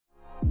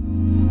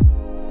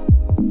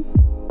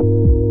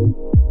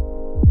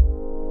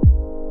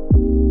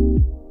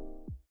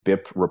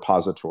BIP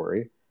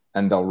repository,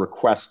 and they'll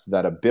request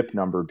that a BIP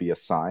number be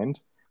assigned.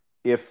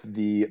 If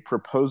the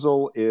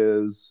proposal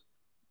is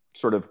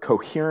sort of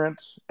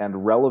coherent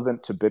and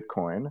relevant to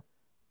Bitcoin,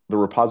 the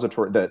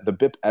repository, the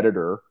BIP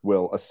editor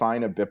will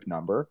assign a BIP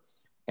number,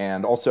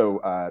 and also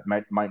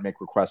might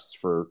make requests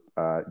for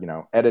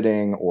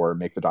editing or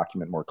make the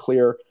document more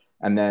clear.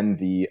 And then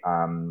the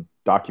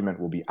document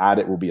will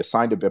be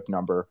assigned a BIP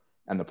number,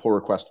 and the pull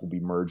request will be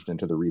merged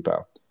into the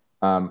repo.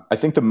 I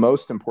think the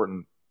most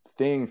important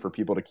thing for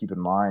people to keep in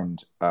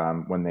mind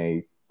when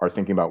they are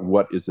thinking about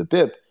what is a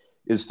BIP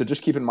is to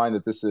just keep in mind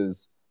that this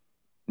is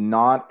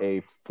not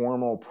a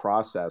formal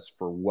process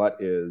for what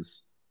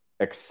is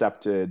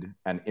accepted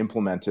and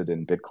implemented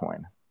in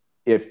Bitcoin.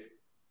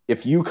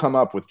 If you come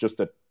up with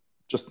just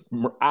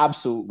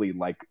absolutely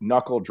like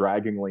knuckle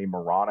draggingly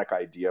moronic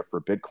idea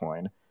for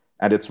Bitcoin,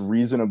 and it's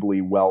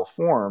reasonably well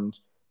formed,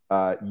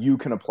 you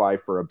can apply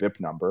for a BIP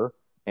number,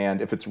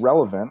 and if it's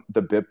relevant,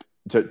 the BIP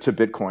to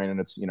Bitcoin and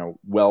it's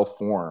well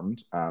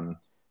formed,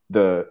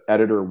 the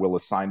editor will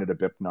assign it a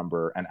BIP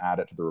number and add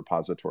it to the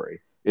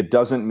repository. It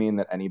doesn't mean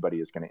that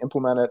anybody is going to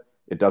implement it.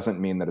 It doesn't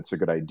mean that it's a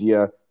good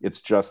idea. It's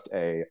just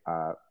a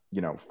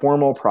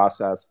formal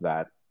process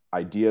that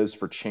ideas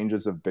for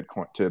changes of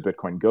Bitcoin to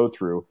Bitcoin go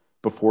through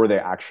before they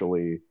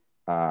actually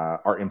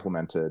are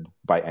implemented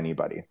by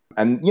anybody.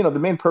 And the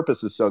main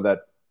purpose is so that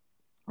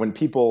when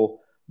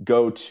people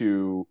go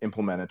to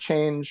implement a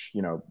change,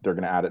 they're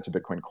going to add it to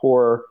Bitcoin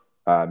Core.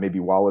 Maybe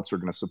wallets are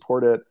going to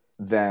support it.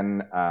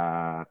 Then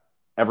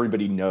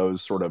everybody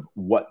knows sort of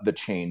what the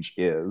change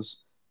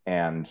is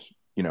and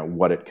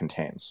what it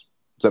contains.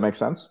 Does that make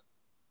sense?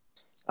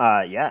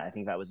 Yeah, I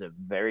think that was a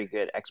very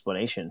good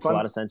explanation. It's a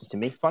lot of sense to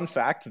me. Fun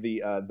fact,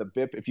 the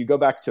BIP, if you go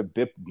back to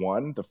BIP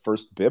 1, the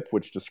first BIP,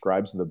 which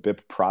describes the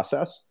BIP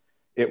process,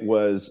 it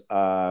was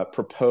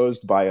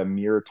proposed by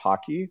Amir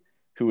Taki,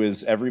 who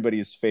is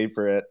everybody's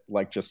favorite,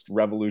 like just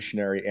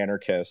revolutionary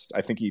anarchist.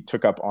 I think he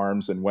took up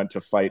arms and went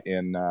to fight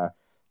in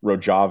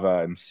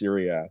Rojava in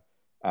Syria.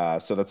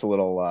 So that's a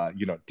little,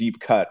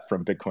 deep cut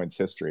from Bitcoin's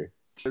history.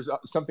 There's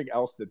something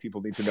else that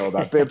people need to know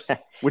about BIPs,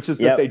 which is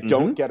that they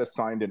don't get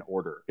assigned in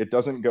order. It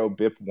doesn't go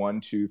BIP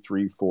 1, 2,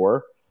 3,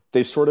 4.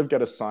 They sort of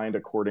get assigned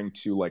according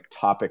to like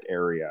topic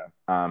area.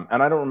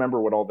 And I don't remember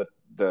what all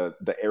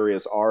the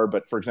areas are,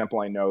 but for example,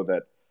 I know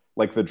that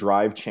like the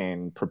drive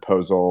chain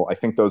proposal, I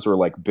think those are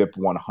like BIP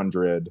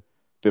 100,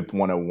 BIP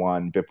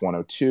 101, BIP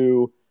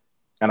 102.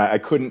 And I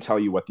couldn't tell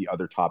you what the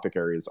other topic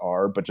areas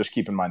are, but just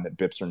keep in mind that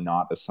BIPs are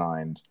not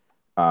assigned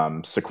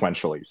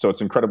sequentially. So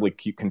it's incredibly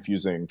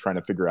confusing trying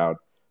to figure out,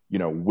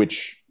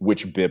 which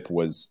BIP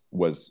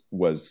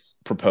was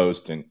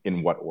proposed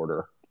in what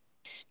order.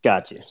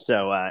 Gotcha.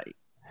 So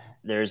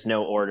there's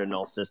no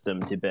ordinal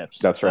system to BIPs.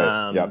 That's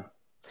right. Yep.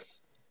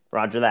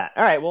 Roger that.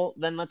 All right. Well,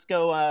 then let's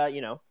go.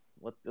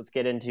 Let's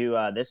get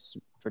into this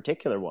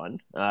particular one.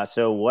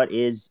 So what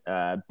is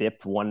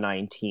BIP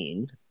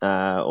 119,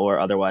 or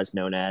otherwise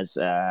known as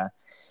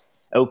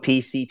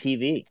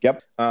OPCTV?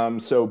 Yep.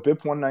 So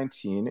BIP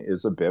 119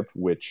 is a BIP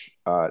which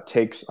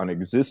takes an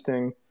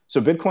existing.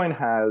 So Bitcoin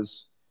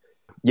has,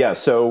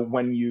 So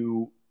when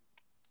you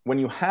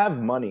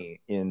have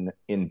money in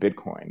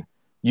Bitcoin,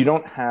 you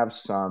don't have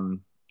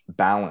some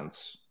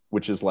balance,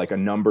 which is like a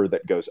number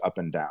that goes up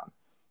and down.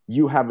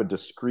 You have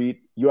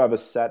a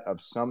set of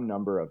some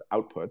number of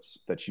outputs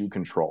that you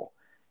control.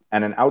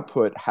 And an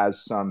output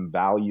has some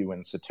value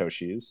in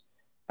Satoshis,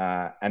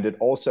 and it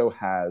also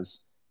has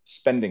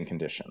spending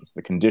conditions,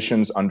 the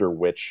conditions under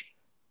which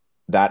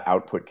that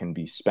output can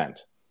be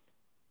spent.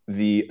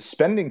 The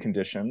spending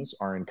conditions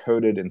are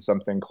encoded in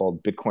something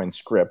called Bitcoin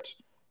script,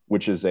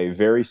 which is a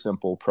very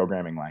simple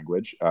programming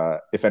language.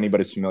 If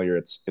anybody's familiar,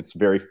 it's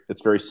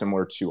very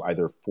similar to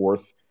either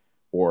Forth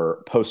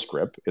or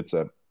PostScript. It's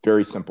a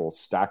very simple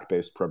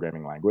stack-based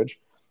programming language.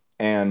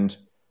 And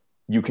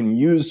you can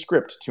use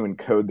script to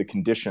encode the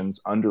conditions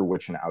under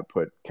which an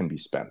output can be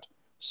spent.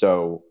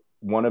 So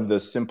one of the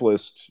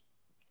simplest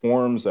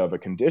forms of a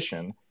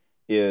condition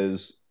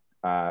is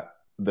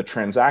the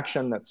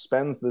transaction that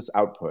spends this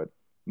output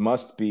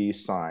must be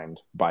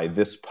signed by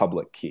this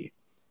public key.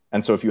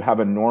 And so if you have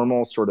a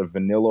normal sort of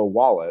vanilla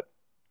wallet,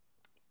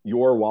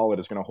 your wallet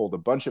is going to hold a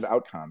bunch of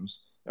outputs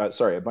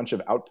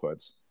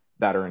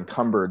that are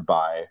encumbered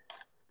by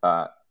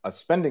a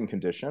spending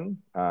condition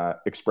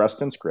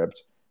expressed in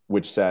script,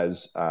 which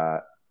says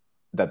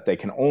that they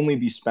can only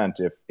be spent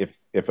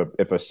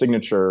if a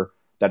signature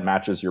that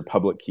matches your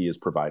public key is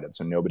provided.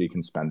 So nobody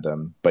can spend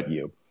them but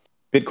you.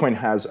 Bitcoin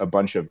has a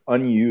bunch of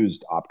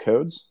unused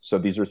opcodes. So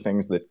these are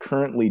things that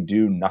currently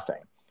do nothing.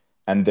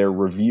 And they're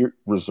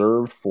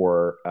reserved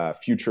for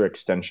future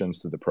extensions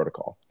to the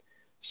protocol.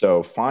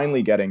 So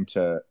finally getting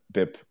to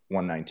BIP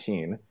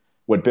 119,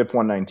 what BIP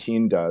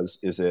 119 does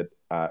is it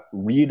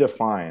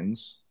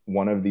redefines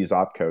one of these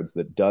opcodes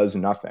that does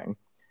nothing.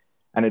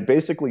 And it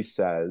basically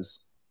says,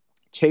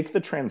 take the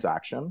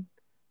transaction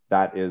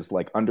that is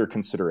like under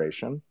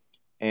consideration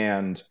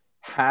and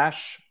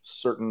hash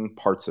certain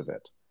parts of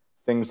it.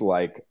 Things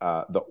like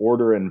the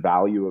order and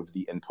value of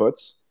the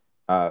inputs,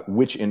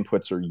 which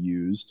inputs are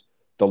used,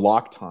 the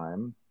lock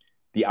time,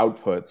 the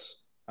outputs,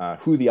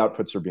 who the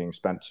outputs are being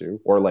spent to,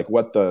 or like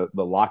what the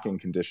locking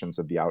conditions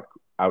of the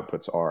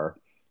outputs are,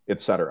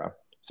 etc.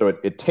 So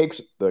it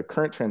takes the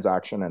current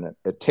transaction and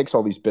it takes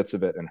all these bits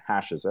of it and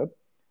hashes it.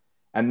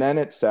 And then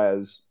it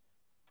says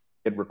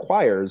it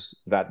requires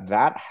that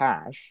that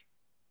hash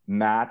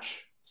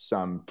match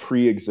some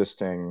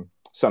pre-existing,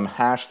 some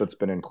hash that's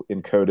been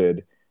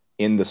encoded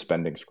in the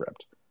spending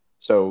script.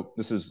 So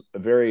this is a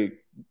very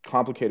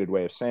complicated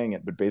way of saying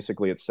it, but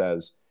basically it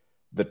says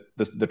that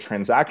the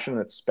transaction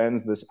that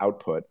spends this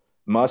output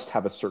must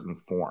have a certain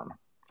form.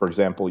 For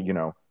example,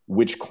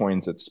 which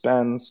coins it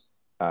spends,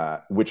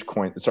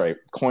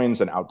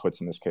 coins and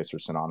outputs in this case are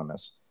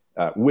synonymous.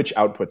 Which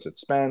outputs it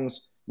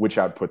spends, which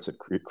outputs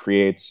it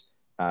creates,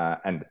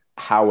 and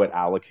how it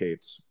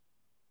allocates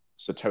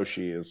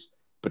Satoshis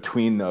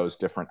between those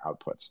different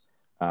outputs.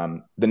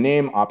 The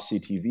name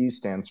opctv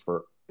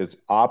is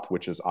op,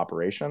 which is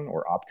operation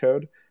or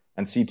opcode,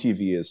 and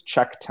CTV is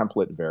check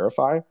template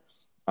verify.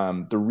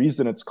 The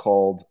reason it's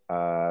called,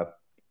 I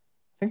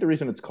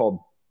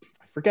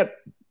forget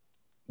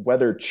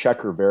whether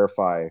check or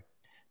verify.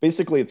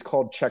 Basically, it's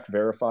called check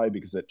verify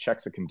because it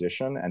checks a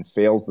condition and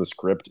fails the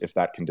script if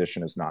that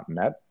condition is not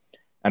met.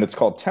 And it's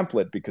called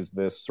template because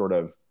this sort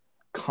of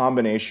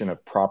combination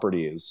of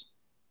properties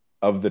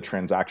of the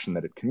transaction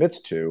that it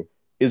commits to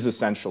is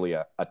essentially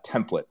a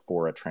template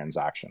for a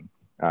transaction,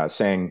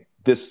 saying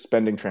this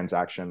spending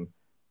transaction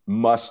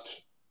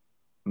must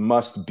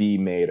be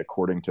made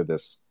according to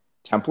this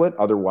template.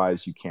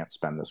 Otherwise, you can't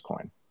spend this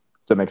coin.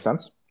 Does that make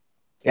sense?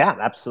 Yeah,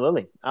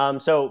 absolutely.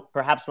 So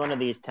perhaps one of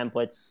these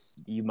templates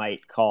you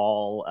might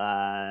call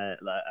a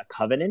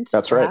covenant.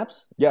 That's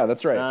perhaps? Right. Yeah,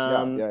 that's right.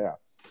 Yeah.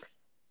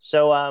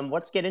 So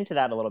let's get into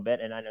that a little bit.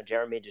 And I know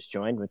Jeremy just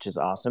joined, which is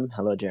awesome.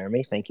 Hello,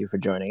 Jeremy. Thank you for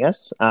joining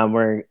us.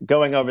 We're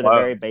going over the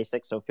very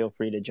basics, so feel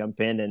free to jump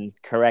in and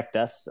correct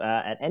us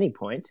at any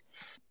point.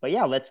 But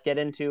yeah, let's get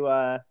into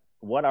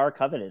what are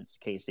covenants,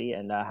 Casey,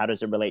 and how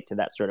does it relate to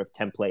that sort of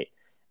template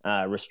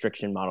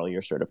restriction model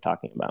you're sort of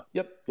talking about?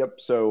 Yep.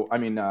 So, I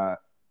mean,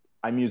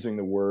 I'm using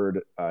the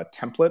word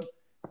template,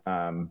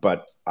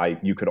 but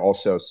you could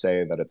also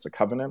say that it's a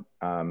covenant.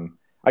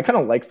 I kind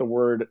of like the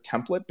word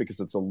template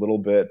because it's a little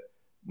bit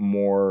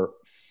more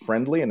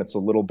friendly and it's a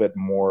little bit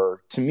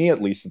more, to me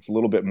at least, it's a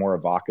little bit more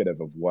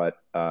evocative of what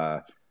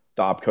the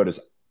opcode is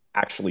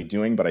actually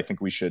doing, but I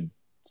think we should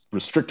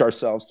restrict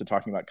ourselves to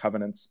talking about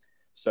covenants.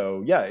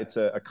 So yeah, it's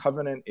a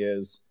covenant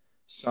is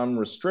some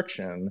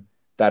restriction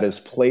that is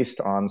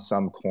placed on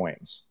some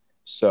coins.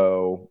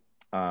 So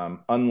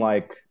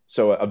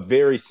a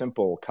very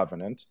simple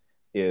covenant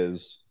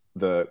is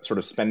the sort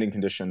of spending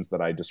conditions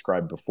that I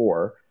described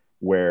before,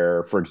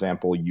 where, for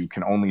example, you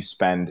can only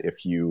spend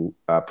if you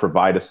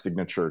provide a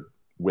signature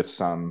with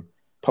some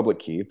public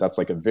key. That's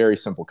like a very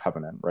simple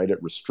covenant, right?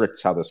 It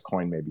restricts how this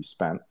coin may be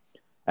spent.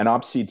 And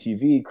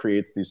opctv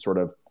creates these sort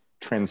of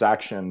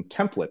transaction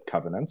template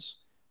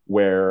covenants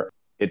where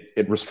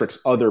it restricts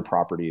other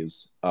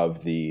properties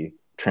of the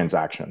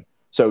transaction.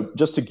 So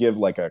just to give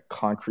like a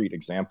concrete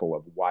example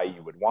of why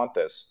you would want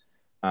this,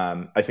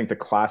 I think the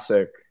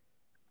classic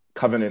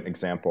covenant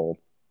example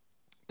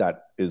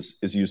that is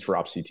used for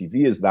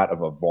opctv is that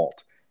of a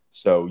vault.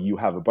 So you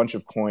have a bunch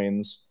of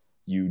coins.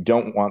 You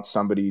don't want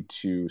somebody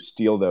to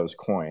steal those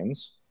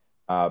coins,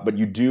 but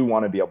you do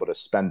want to be able to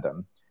spend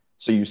them.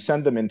 So you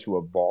send them into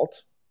a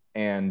vault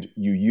and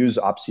you use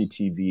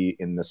opctv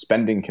in the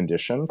spending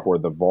condition for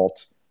the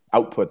vault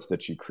outputs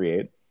that you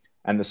create.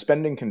 And the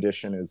spending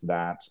condition is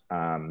that,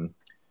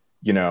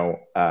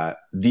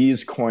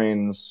 these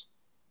coins,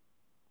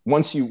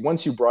 once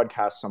you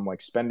broadcast some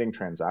like spending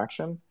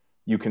transaction,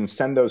 you can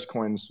send those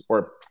coins,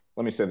 or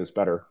let me say this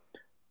better.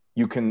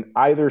 You can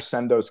either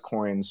send those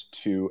coins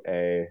to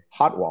a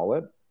hot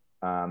wallet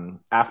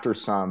after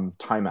some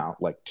timeout,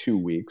 like 2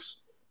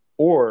 weeks,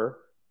 or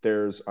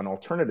there's an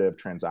alternative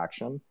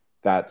transaction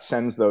that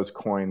sends those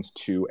coins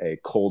to a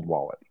cold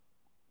wallet.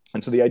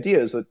 And so the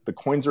idea is that the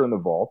coins are in the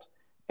vault,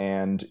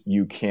 and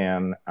you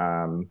can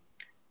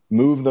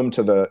move them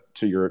to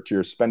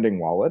your spending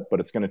wallet, but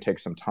it's going to take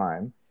some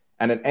time.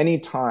 And at any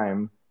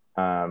time,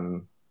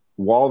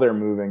 while they're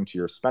moving to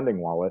your spending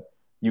wallet,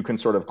 you can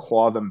sort of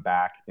claw them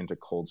back into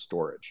cold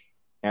storage.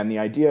 And the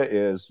idea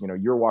is,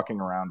 you're walking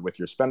around with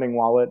your spending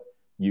wallet,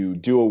 you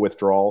do a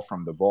withdrawal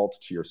from the vault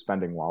to your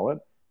spending wallet,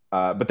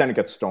 but then it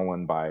gets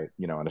stolen by,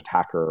 an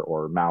attacker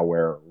or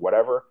malware or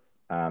whatever.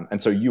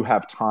 And so you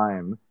have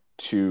time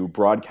to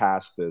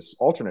broadcast this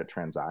alternate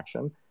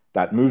transaction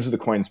that moves the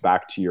coins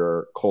back to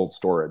your cold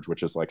storage,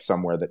 which is like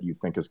somewhere that you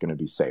think is going to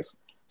be safe.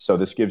 So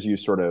this gives you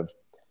sort of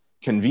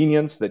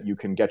convenience that you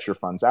can get your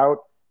funds out.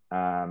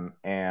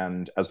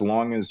 And as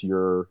long as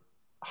your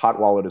hot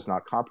wallet is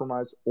not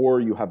compromised, or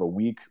you have a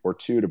week or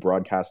two to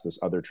broadcast this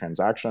other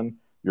transaction,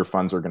 your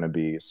funds are going to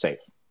be safe.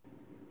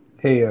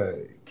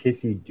 Hey,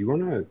 Casey, do you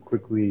want to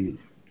quickly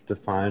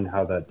define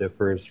how that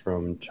differs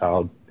from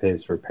child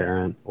pays for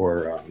parent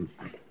or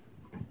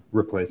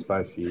replaced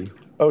by fee?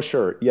 Oh,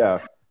 sure. Yeah.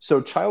 So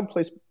child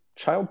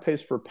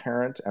pays for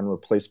parent and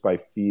replaced by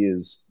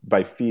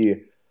fee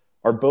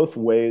are both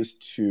ways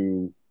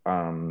to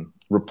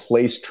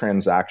replace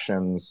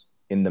transactions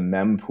in the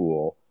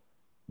mempool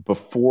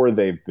before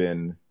they've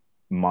been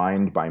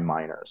mined by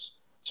miners.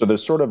 So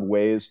there's sort of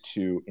ways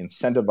to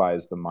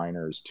incentivize the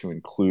miners to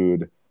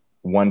include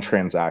one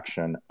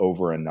transaction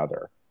over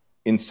another.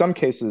 In some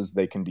cases,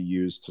 they can be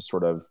used to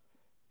sort of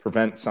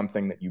prevent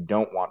something that you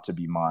don't want to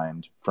be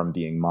mined from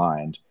being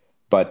mined,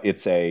 but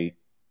it's a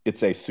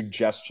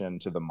suggestion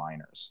to the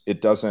miners.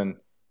 It doesn't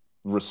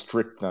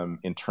restrict them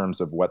in terms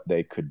of what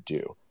they could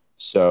do.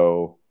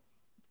 So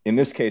in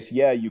this case,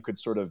 yeah, you could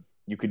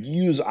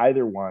use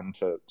either one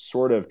to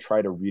sort of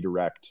try to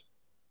redirect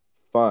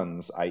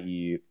funds,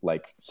 i.e.,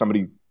 like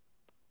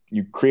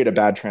you create a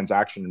bad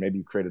transaction, and maybe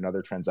you create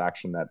another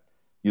transaction that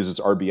uses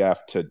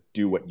RBF to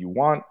do what you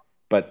want,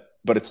 but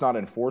it's not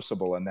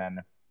enforceable. And then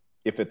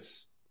if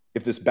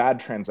this bad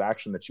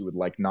transaction that you would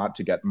like not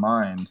to get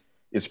mined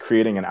is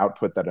creating an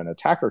output that an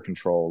attacker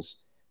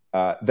controls,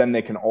 then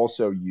they can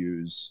also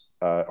use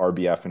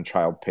RBF and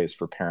child pays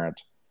for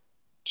parent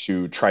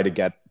to try to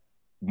get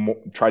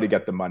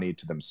the money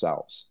to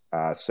themselves.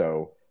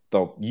 So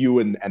you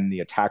and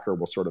the attacker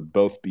will sort of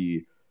both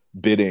be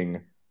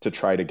bidding to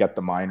try to get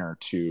the miner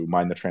to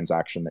mine the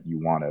transaction that you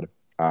wanted.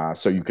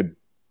 So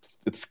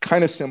it's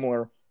kind of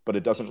similar, but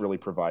it doesn't really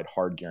provide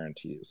hard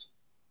guarantees.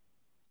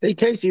 Hey,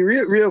 Casey,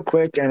 real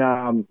quick,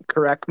 and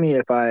correct me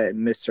if I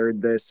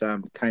misheard this.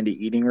 I'm kind of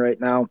eating right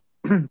now.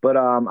 But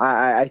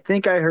I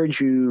think I heard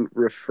you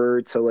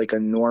refer to like a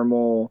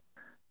normal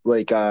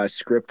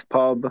script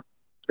pub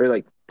or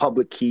like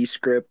public key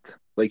script,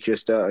 like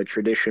just a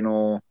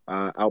traditional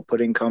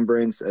output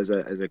encumbrance as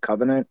a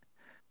covenant.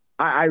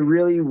 I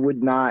really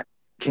would not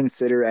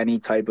consider any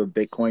type of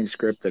Bitcoin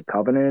script a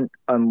covenant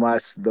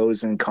unless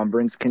those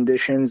encumbrance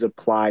conditions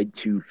applied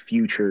to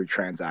future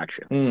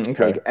transactions.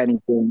 Okay. Like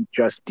anything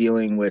just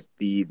dealing with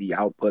the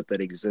output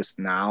that exists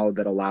now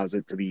that allows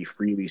it to be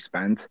freely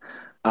spent.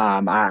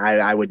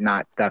 I would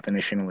not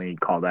definitionally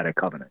call that a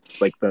covenant.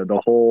 Like the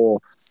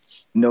whole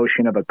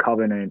notion of a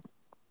covenant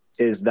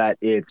is that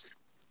it's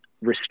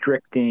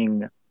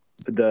restricting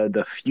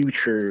the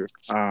future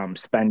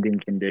spending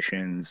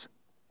conditions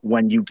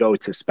when you go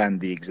to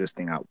spend the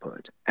existing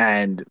output.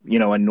 And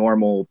a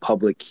normal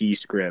public key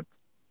script,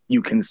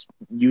 you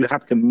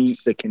have to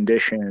meet the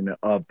condition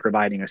of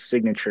providing a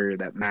signature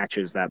that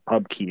matches that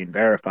pub key and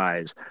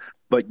verifies,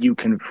 but you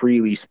can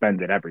freely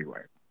spend it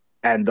everywhere.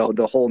 And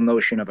the whole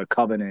notion of a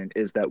covenant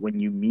is that when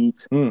you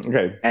meet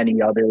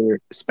any other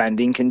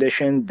spending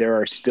condition, there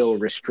are still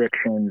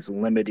restrictions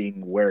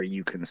limiting where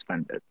you can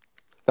spend it.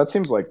 That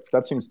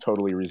seems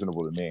totally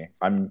reasonable to me.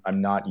 I'm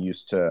not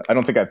used to. I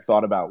don't think I've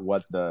thought about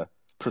what the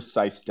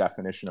precise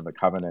definition of a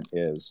covenant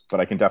is,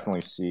 but I can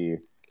definitely see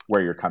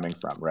where you're coming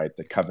from. Right,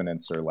 the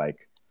covenants are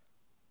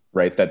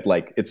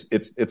that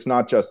it's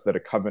not just that a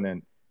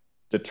covenant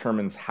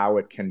determines how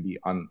it can be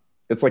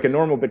It's like a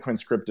normal Bitcoin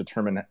script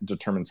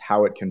determines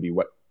how it can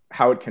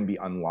be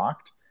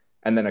unlocked,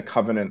 and then a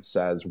covenant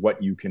says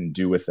what you can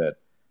do with it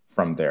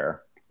from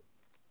there.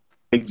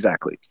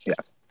 Exactly. Yeah.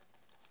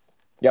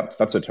 Yep,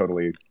 that's a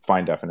totally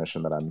fine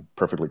definition that I'm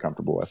perfectly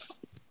comfortable with.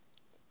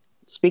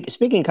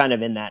 Speaking kind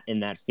of in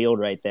that field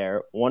right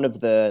there, one of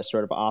the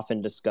sort of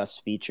often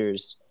discussed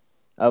features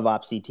of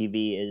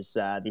OpsCTV is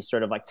these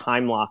sort of like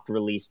time locked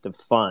release of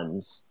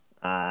funds,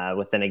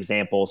 with an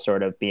example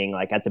sort of being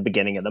like at the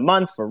beginning of the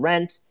month for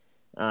rent.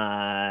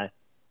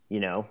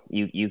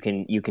 You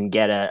can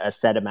get a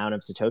set amount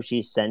of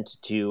Satoshis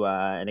sent to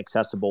an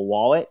accessible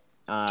wallet,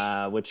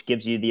 which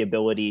gives you the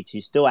ability to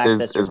still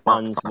access your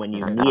funds when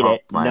you need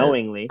it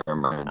knowingly,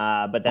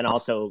 but then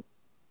also.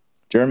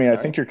 Jeremy, sorry?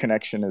 I think your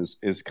connection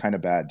is kind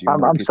of bad. Do you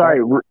I'm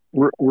sorry,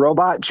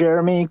 Robot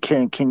Jeremy.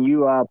 Can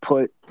you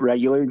put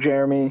regular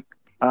Jeremy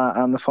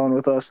on the phone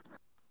with us?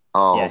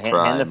 I'll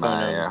try the phone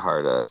my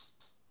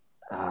hardest.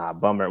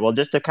 Bummer. Well,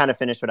 just to kind of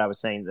finish what I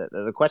was saying,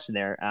 the question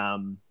there,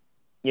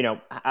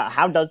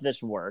 how does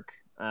this work?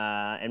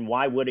 And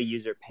why would a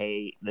user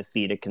pay the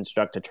fee to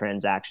construct a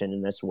transaction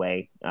in this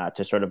way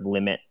to sort of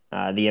limit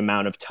the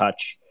amount of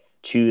touch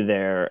to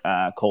their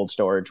cold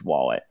storage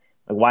wallet?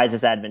 Like, why is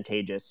this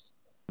advantageous?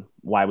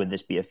 Why would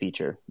this be a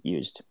feature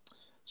used?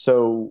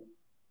 So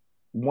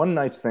one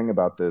nice thing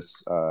about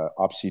this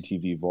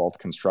OpsCTV vault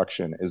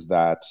construction is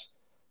that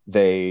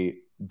they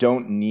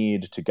don't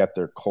need to get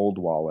their cold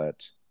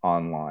wallet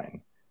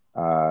online.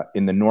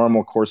 In the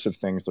normal course of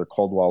things, their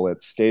cold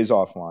wallet stays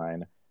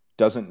offline,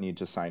 doesn't need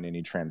to sign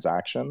any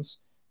transactions,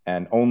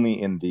 and only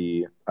in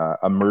the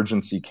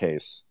emergency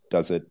case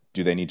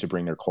do they need to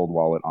bring their cold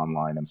wallet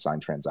online and sign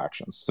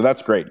transactions. So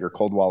that's great. Your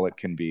cold wallet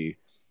can be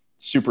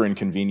super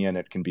inconvenient.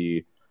 It can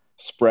be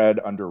spread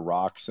under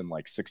rocks in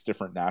like 6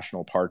 different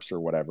national parks or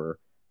whatever,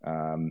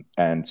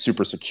 and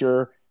super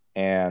secure.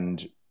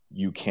 And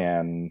you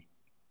can,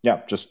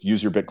 just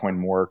use your Bitcoin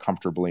more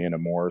comfortably in a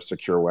more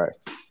secure way.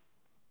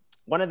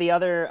 One of the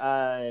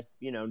other,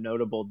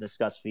 notable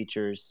discussed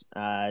features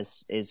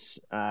is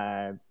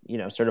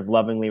sort of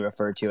lovingly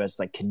referred to as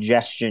like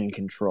congestion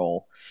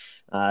control,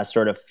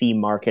 sort of fee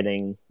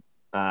marketing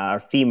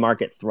fee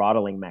market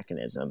throttling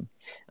mechanism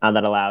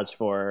that allows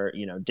for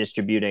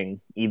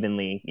distributing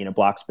evenly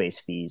block space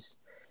fees.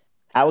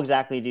 How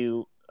exactly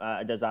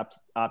does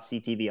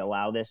OpsCTV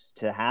allow this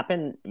to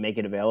happen, make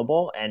it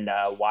available, and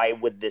why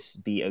would this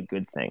be a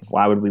good thing?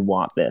 Why would we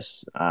want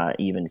this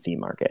even fee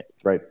market?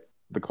 Right.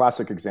 The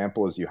classic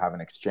example is you have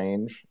an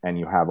exchange and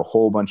you have a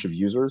whole bunch of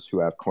users who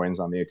have coins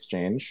on the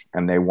exchange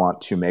and they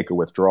want to make a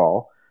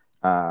withdrawal,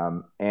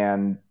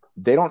 and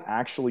they don't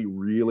actually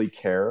really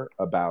care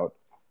about,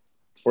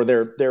 or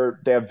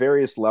they have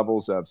various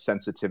levels of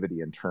sensitivity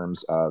in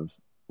terms of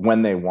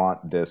when they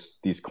want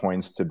these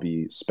coins to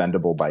be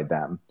spendable by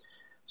them.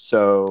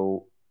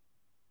 So,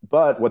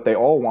 but what they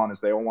all want is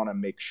they all want to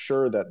make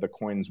sure that the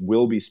coins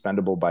will be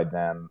spendable by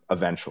them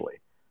eventually,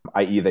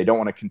 i.e. they don't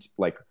want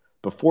to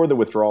before the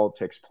withdrawal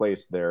takes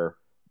place, they're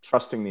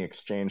trusting the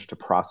exchange to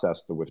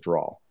process the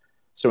withdrawal.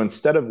 So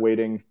instead of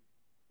waiting,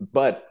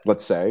 but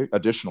let's say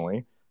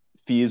additionally,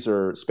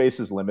 space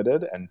is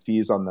limited and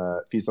fees on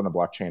the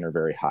blockchain are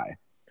very high.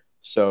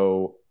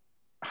 So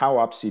how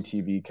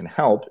OpsCTV can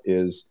help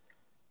is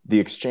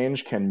the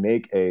exchange can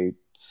make a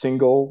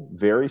single,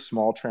 very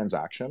small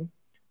transaction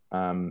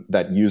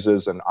that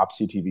uses an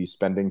OpsCTV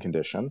spending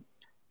condition,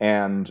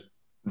 and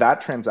that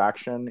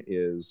transaction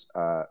is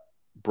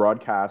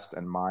broadcast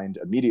and mined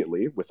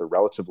immediately with a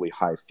relatively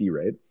high fee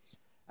rate.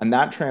 And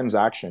that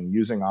transaction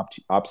using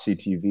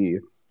OpsCTV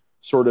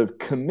sort of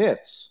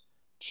commits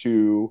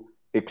to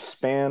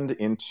expand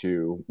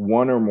into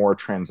one or more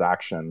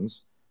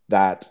transactions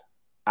that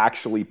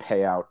actually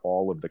pay out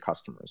all of the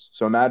customers.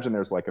 So imagine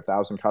there's like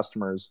 1,000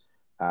 customers.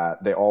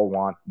 They all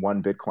want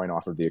 1 Bitcoin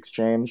off of the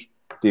exchange.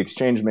 The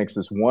exchange makes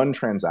this one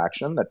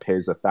transaction that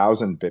pays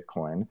 1,000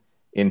 Bitcoin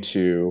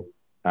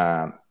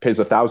pays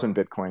 1,000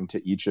 Bitcoin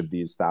to each of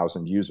these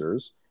 1,000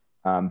 users,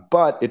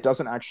 but it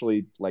doesn't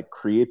actually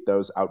create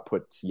those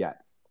outputs yet.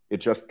 It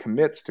just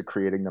commits to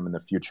creating them in the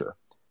future.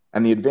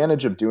 And the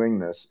advantage of doing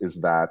this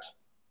is that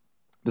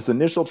this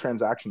initial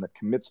transaction that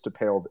commits to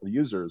pay all the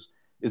users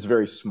is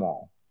very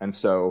small. And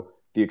so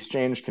the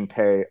exchange can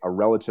pay a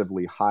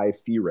relatively high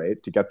fee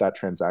rate to get that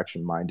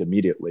transaction mined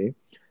immediately.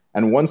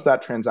 And once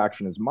that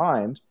transaction is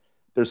mined,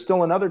 there's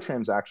still another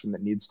transaction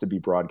that needs to be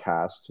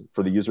broadcast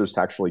for the users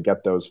to actually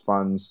get those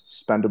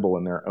funds spendable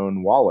in their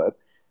own wallet.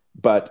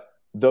 But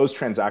those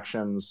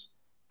transactions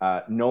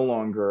no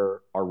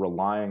longer are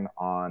relying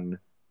on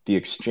the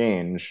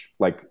exchange.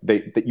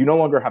 You no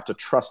longer have to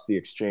trust the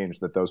exchange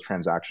that those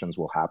transactions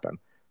will happen.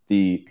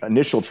 The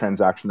initial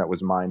transaction that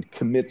was mined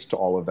commits to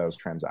all of those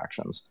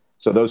transactions.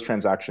 So those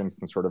transactions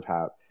can sort of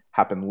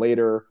happen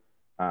later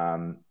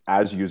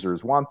as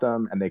users want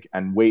them,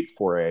 and wait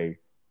for a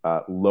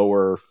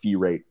lower fee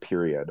rate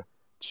period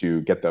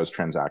to get those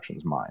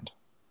transactions mined.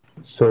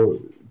 So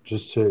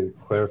just to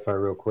clarify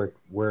real quick,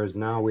 whereas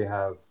now we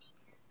have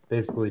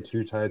basically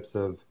 2 types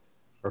of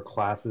or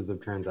classes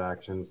of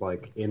transactions,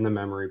 like in the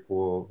memory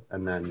pool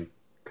and then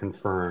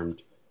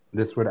confirmed,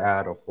 this would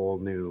add a whole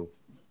new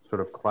sort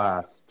of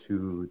class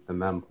to the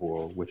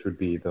mempool, which would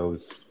be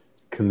those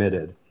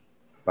committed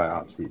by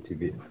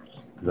OpsCTV.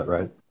 Is that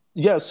right?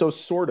 Yeah, so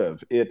sort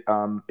of. It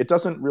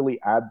doesn't really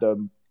add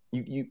them.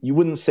 You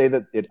wouldn't say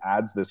that it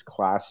adds this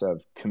class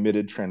of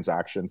committed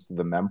transactions to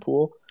the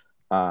mempool,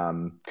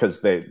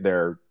 because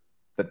the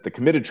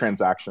committed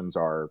transactions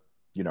are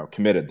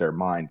committed. They're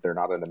mined. They're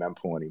not in the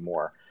mempool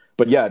anymore.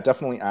 But yeah, it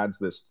definitely adds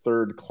this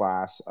third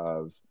class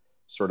of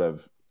sort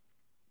of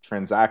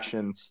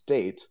transaction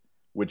state,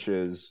 which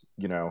is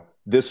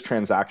this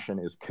transaction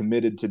is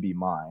committed to be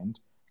mined,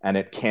 and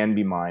it can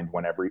be mined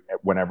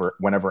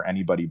whenever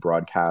anybody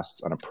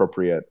broadcasts an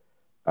appropriate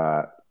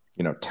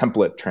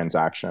template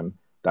transaction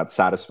that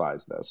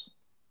satisfies this.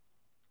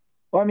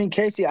 Well, I mean,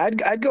 Casey,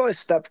 I'd go a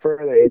step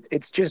further.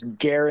 It's just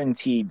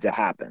guaranteed to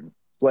happen.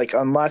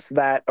 Unless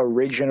that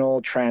original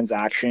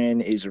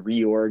transaction is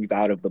reorged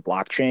out of the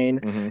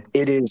blockchain,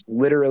 It is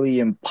literally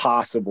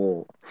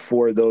impossible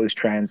for those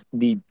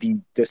the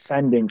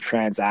descending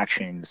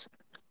transactions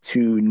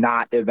to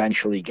not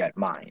eventually get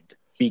mined,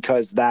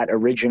 because that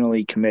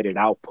originally committed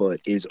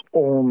output is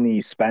only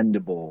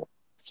spendable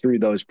through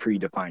those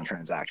predefined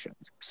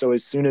transactions. So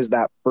as soon as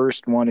that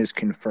first one is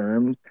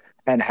confirmed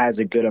and has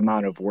a good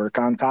amount of work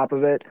on top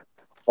of it,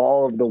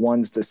 all of the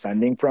ones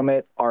descending from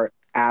it are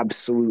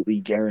absolutely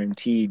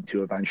guaranteed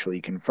to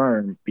eventually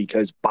confirm,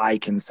 because by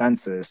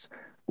consensus,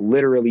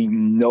 literally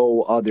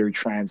no other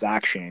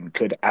transaction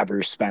could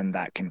ever spend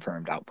that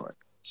confirmed output.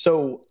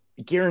 So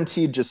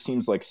guaranteed just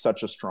seems like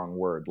such a strong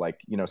word.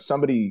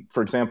 Somebody,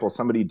 for example,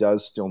 somebody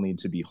does still need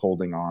to be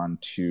holding on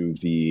to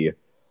the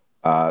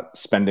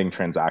spending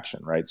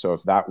transaction, right? So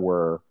if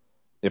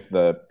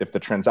the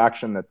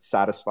transaction that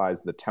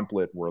satisfies the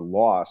template were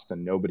lost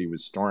and nobody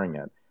was storing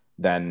it,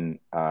 then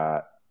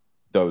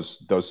those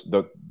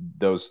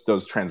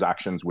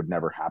transactions would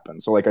never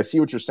happen. So I see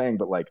what you're saying,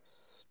 but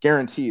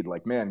guaranteed,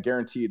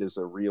 guaranteed is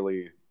a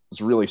really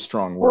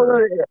strong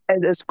word.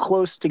 Well, as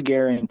close to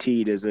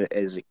guaranteed as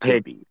it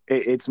could be.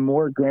 It's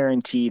more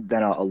guaranteed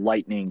than a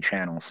lightning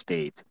channel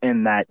state,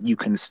 in that you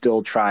can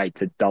still try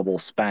to double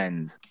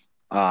spend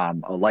a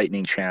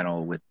Lightning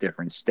channel with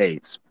different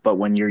states. But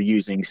when you're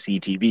using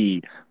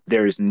CTV,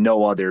 there's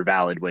no other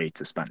valid way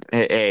to spend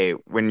it. Hey,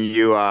 when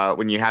you have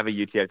a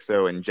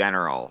UTXO in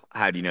general,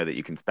 how do you know that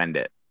you can spend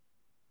it?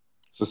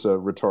 Is this a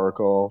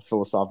rhetorical,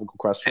 philosophical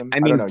question? I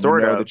mean, don't know.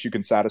 Sort you know of. that you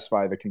can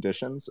satisfy the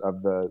conditions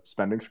of the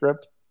spending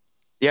script?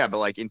 Yeah, but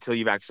like until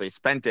you've actually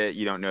spent it,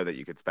 you don't know that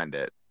you could spend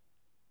it.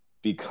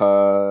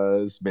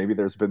 Because maybe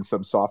there's been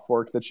some soft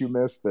fork that you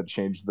missed that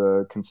changed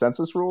the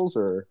consensus rules,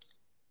 or?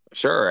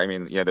 Sure. I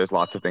mean, there's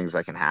lots of things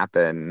that can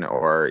happen,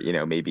 or,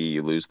 maybe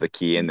you lose the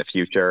key in the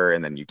future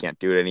and then you can't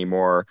do it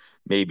anymore.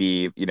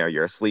 Maybe,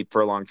 you're asleep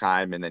for a long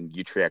time and then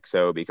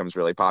UTXO becomes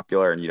really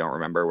popular and you don't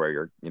remember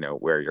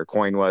where your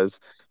coin was.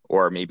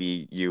 Or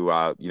maybe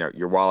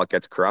your wallet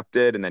gets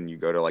corrupted and then you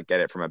go to like get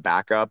it from a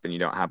backup and you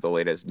don't have the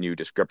latest new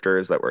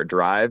descriptors that were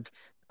derived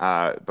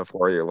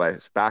before your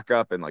last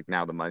backup, and like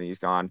now the money's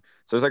gone.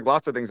 So there's like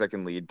lots of things that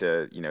can lead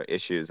to,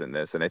 issues in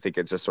this. And I think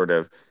it's just sort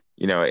of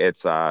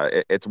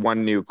it's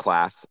one new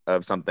class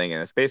of something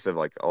in a space of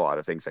like a lot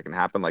of things that can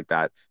happen like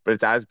that. But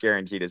it's as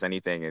guaranteed as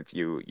anything if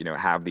you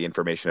have the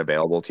information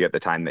available to you at the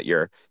time that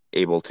you're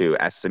able to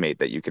estimate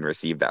that you can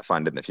receive that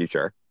fund in the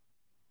future.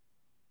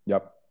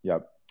 Yep.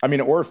 I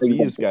mean, or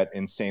fees get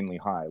insanely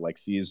high. Like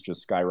fees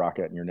just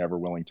skyrocket, and you're never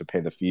willing to pay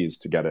the fees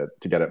to get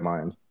it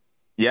mined.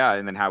 Yeah,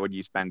 and then how would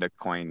you spend a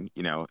coin,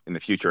 in the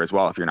future as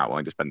well if you're not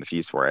willing to spend the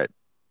fees for it?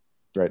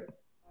 Right.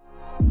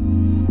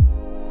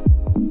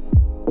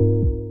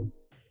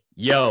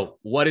 Yo,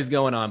 what is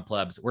going on,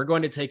 plebs? We're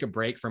going to take a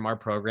break from our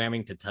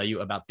programming to tell you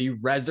about the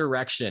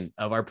resurrection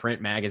of our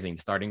print magazine,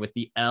 starting with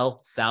the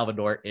El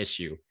Salvador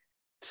issue.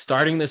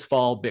 Starting this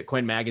fall,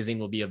 Bitcoin Magazine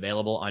will be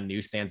available on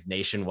newsstands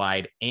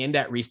nationwide and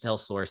at retail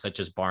stores such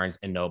as Barnes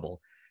and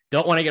Noble.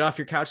 Don't want to get off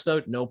your couch,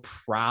 though? No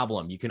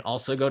problem. You can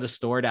also go to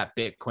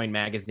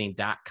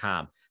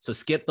store.bitcoinmagazine.com. So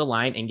skip the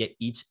line and get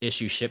each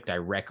issue shipped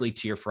directly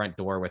to your front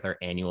door with our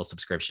annual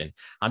subscription.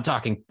 I'm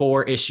talking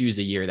 4 issues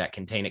a year that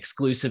contain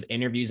exclusive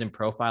interviews and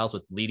profiles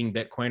with leading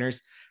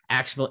Bitcoiners,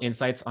 actionable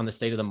insights on the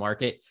state of the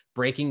market,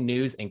 breaking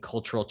news and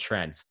cultural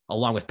trends,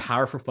 along with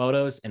powerful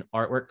photos and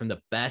artwork from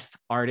the best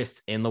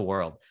artists in the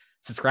world.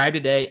 Subscribe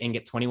today and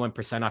get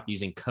 21% off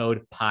using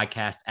code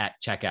podcast at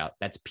checkout.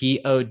 That's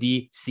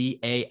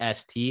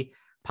PODCAST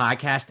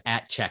podcast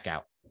at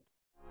checkout.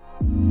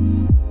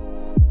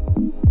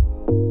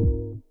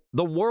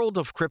 The world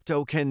of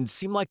crypto can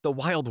seem like the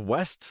Wild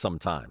West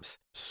sometimes.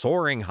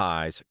 Soaring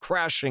highs,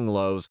 crashing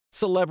lows,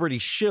 celebrity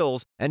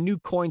shills, and new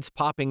coins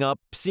popping up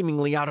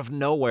seemingly out of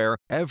nowhere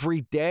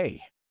every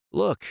day.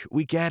 Look,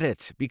 we get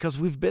it because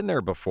we've been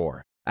there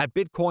before. At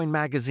Bitcoin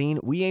Magazine,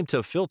 we aim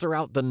to filter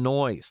out the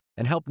noise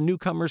and help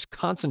newcomers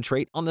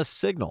concentrate on the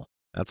signal.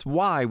 That's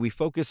why we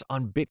focus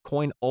on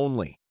Bitcoin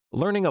only.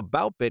 Learning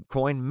about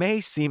Bitcoin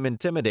may seem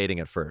intimidating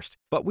at first,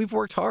 but we've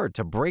worked hard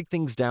to break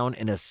things down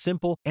in a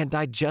simple and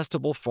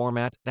digestible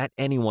format that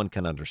anyone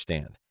can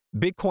understand.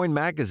 Bitcoin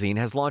Magazine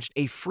has launched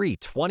a free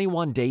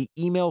 21-day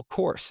email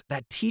course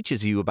that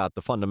teaches you about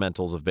the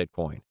fundamentals of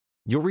Bitcoin.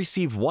 You'll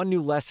receive one new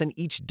lesson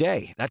each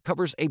day that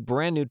covers a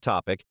brand new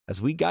topic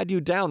as we guide you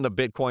down the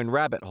Bitcoin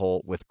rabbit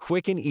hole with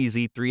quick and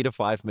easy 3 to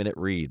 5 minute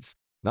reads.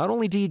 Not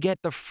only do you get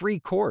the free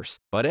course,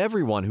 but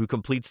everyone who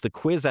completes the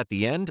quiz at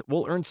the end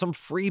will earn some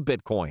free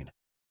Bitcoin.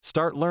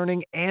 Start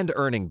learning and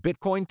earning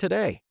Bitcoin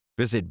today.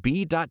 Visit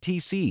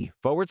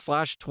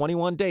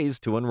b.tc/21 days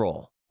to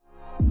enroll.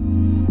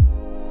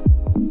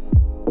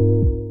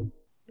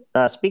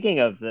 Speaking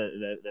of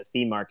the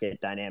fee market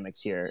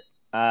dynamics here,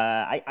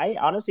 I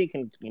honestly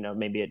can,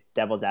 maybe a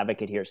devil's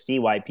advocate here, see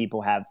why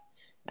people have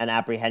an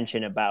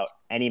apprehension about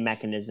any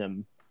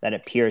mechanism that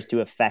appears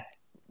to affect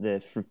the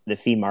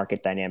fee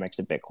market dynamics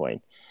of Bitcoin.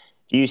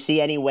 Do you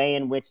see any way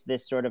in which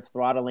this sort of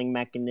throttling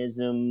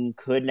mechanism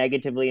could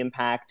negatively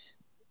impact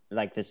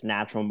like this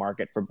natural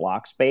market for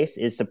block space?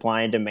 Is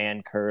supply and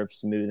demand curve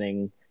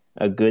smoothing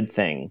a good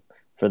thing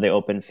for the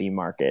open fee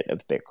market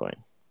of Bitcoin?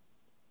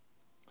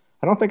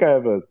 I don't think I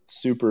have a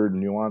super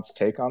nuanced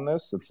take on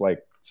this. It's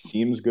like,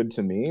 seems good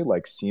to me.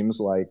 Like, seems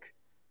like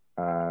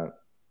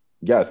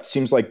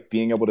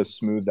being able to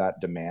smooth that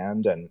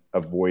demand and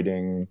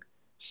avoiding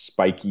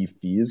spiky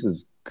fees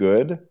is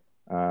good.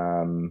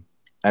 And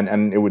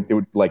it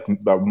would like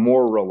a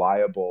more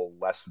reliable,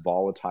 less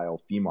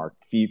volatile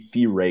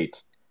fee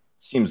rate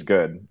seems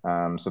good,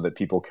 so that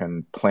people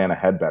can plan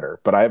ahead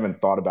better. But I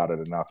haven't thought about it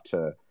enough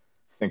to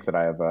think that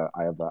I have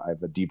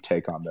a deep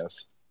take on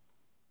this.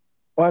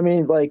 Well, I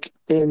mean, like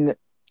in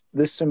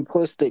the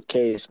simplistic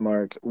case,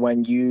 Mark,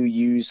 when you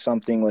use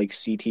something like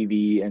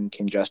CTV and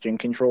congestion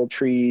control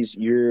trees,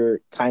 you're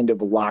kind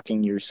of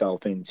locking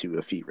yourself into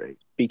a fee rate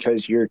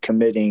because you're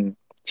committing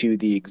to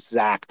the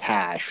exact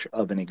hash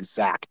of an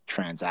exact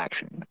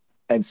transaction.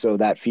 And so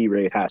that fee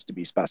rate has to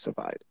be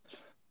specified.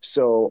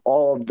 So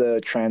all of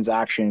the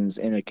transactions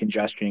in a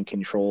congestion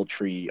control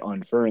tree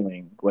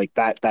unfurling, like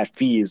that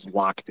fee is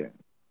locked in.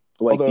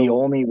 Like the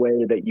only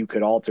way that you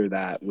could alter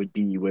that would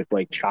be with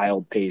like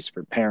child pays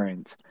for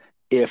parent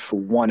if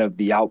one of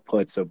the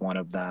outputs of one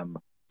of them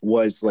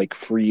was like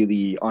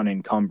freely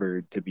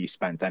unencumbered to be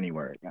spent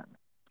anywhere again.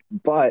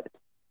 But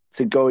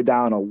to go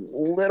down a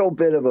little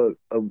bit of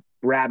a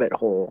rabbit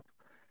hole,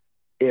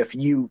 if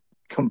you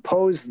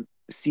compose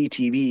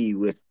CTV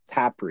with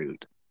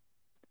Taproot,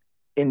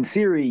 in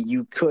theory,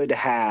 you could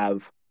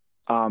have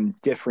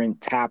different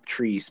tap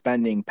tree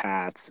spending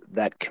paths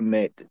that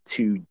commit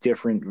to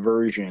different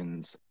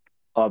versions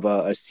of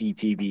a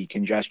CTV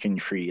congestion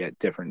tree at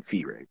different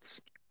fee rates.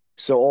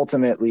 So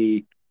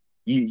ultimately,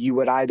 you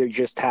would either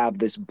just have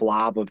this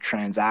blob of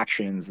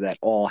transactions that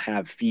all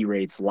have fee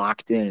rates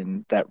locked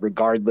in, that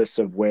regardless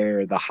of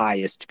where the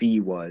highest fee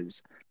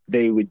was,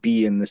 they would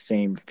be in the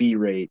same fee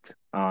rate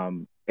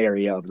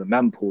area of the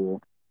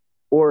mempool.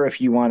 Or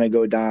if you want to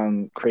go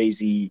down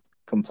crazy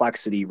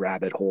complexity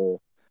rabbit hole,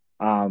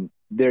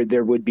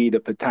 there would be the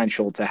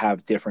potential to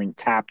have different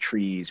tap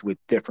trees with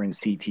different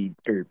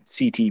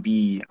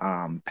CTV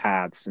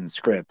paths and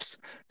scripts,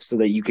 so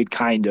that you could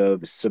kind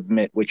of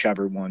submit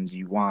whichever ones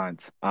you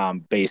want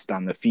based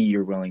on the fee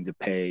you're willing to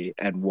pay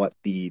and what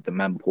the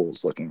mempool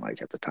is looking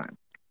like at the time.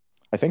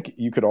 I think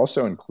you could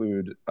also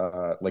include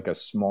like a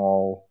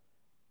small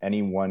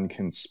anyone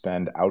can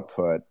spend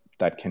output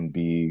that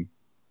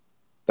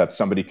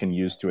somebody can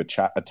use to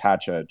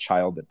attach a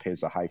child that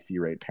pays a high fee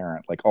rate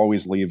parent. Like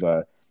always leave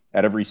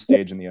at every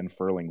stage in the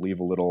unfurling, leave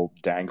a little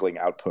dangling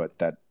output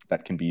that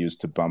can be used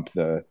to bump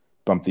the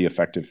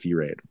effective fee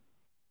rate.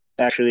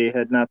 Actually,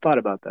 had not thought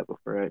about that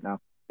before right now.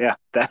 Yeah,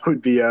 that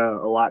would be a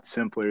lot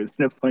simpler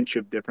than a bunch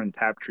of different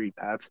tap tree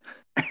paths.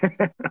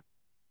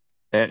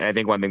 And I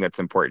think one thing that's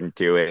important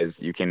too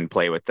is you can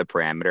play with the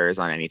parameters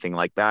on anything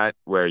like that,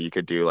 where you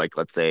could do like,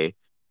 let's say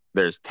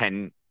there's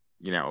 10,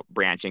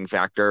 branching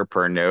factor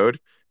per node.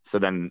 So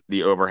then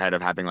the overhead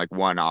of having like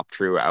one op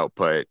true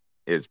output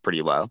is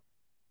pretty low.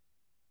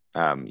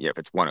 If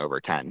it's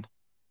 1/10.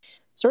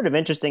 Sort of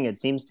interesting. It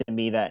seems to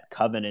me that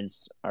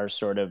covenants are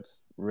sort of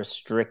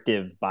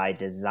restrictive by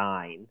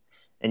design.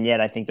 And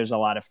yet I think there's a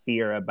lot of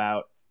fear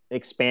about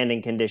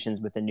expanding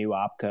conditions with the new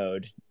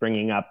opcode,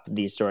 bringing up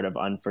these sort of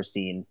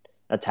unforeseen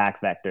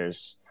attack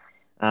vectors.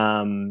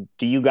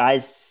 Do you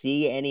guys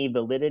see any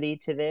validity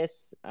to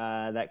this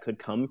that could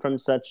come from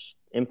such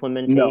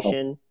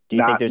implementation? No, Do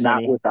you think there's not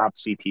any? with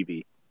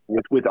OpCTV.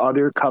 With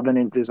other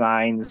covenant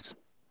designs,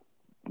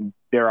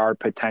 there are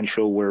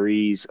potential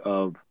worries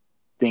of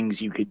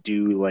things you could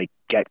do, like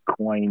get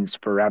coins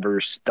forever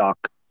stuck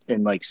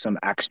in like some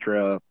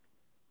extra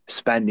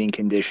spending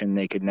condition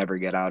they could never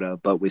get out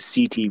of. But with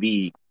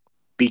CTV,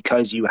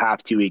 because you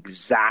have to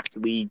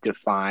exactly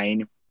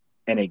define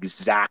an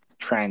exact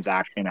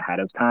transaction ahead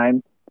of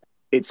time,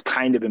 it's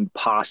kind of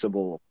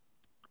impossible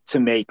to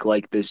make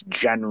like this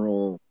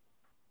general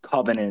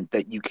covenant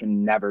that you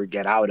can never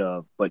get out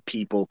of, but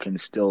people can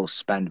still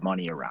spend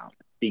money around.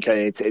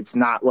 Because it's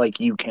not like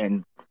you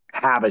can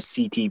have a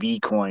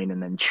CTV coin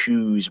and then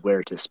choose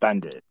where to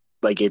spend it.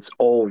 Like it's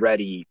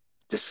already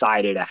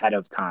decided ahead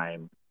of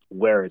time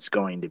where it's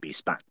going to be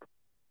spent.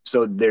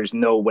 So there's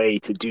no way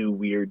to do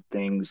weird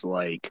things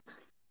like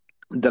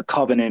the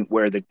covenant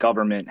where the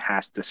government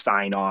has to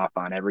sign off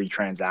on every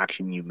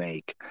transaction you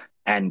make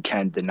and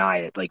can deny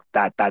it. Like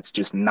that's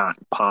just not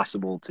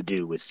possible to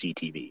do with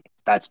CTV.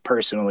 That's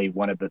personally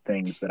one of the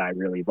things that I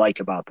really like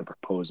about the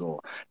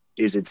proposal,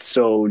 is it's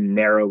so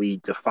narrowly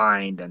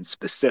defined and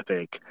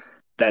specific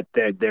that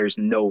there's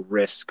no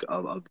risk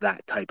of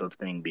that type of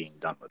thing being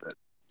done with it.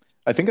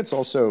 I think it's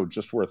also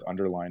just worth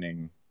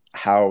underlining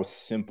how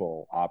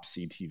simple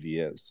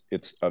OpCTV is.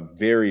 It's a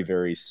very,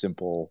 very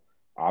simple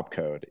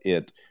opcode.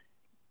 It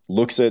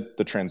looks at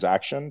the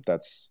transaction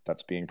that's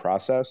being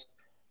processed.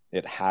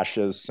 It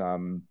hashes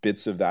some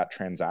bits of that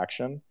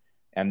transaction,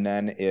 and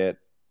then it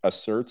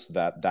asserts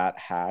that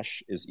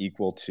hash is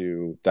equal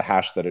to the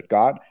hash that it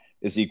got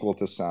is equal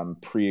to some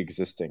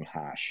pre-existing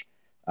hash.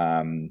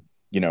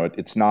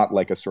 It's not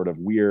like a sort of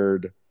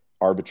weird,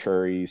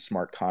 arbitrary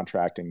smart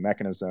contracting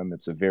mechanism.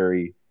 It's a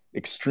very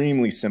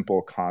extremely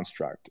simple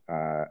construct.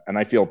 And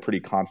I feel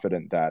pretty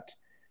confident that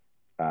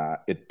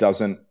it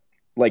doesn't,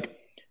 like,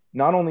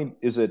 not only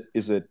is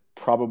it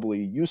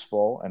probably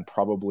useful and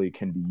probably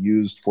can be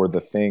used for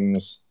the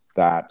things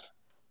that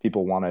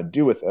people want to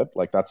do with it,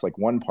 like that's like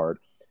one part,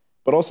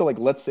 but also like,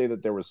 let's say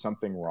that there was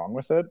something wrong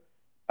with it,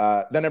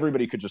 then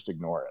everybody could just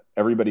ignore it.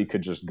 Everybody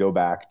could just go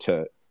back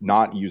to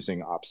not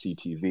using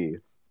OpCTV,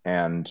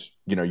 and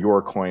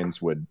your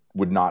coins would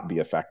not be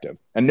effective.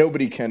 And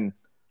nobody can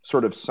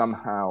sort of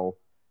somehow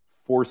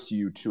force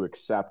you to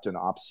accept an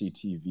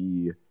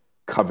OpCTV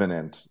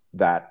covenant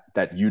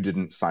that you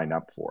didn't sign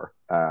up for.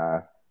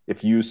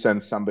 If you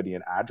send somebody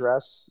an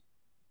address,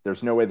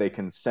 there's no way they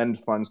can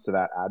send funds to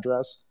that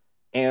address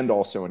and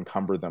also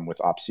encumber them with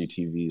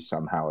OpCTV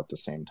somehow at the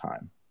same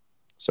time.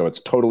 So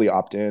it's totally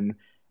opt-in,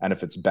 and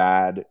if it's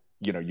bad,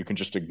 you can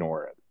just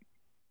ignore it.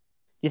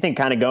 You think,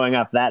 kind of going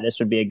off that, this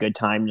would be a good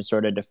time to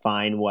sort of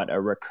define what a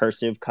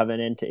recursive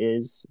covenant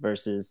is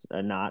versus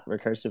a not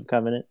recursive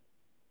covenant?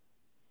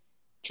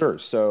 Sure.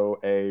 So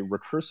a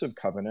recursive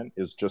covenant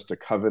is just a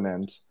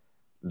covenant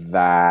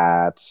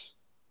that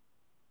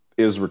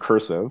is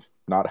recursive,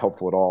 not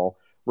helpful at all.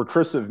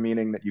 Recursive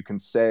meaning that you can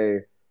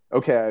say,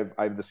 okay,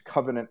 I have this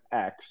covenant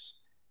X,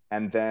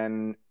 and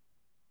then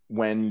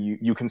when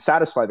you can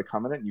satisfy the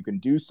covenant, you can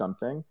do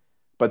something,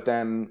 but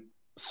then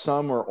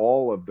some or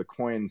all of the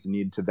coins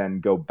need to then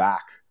go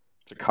back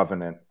to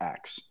covenant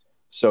X.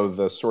 So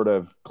the sort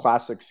of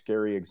classic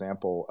scary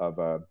example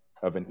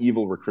of an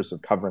evil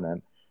recursive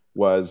covenant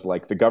was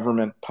like the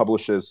government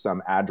publishes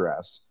some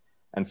address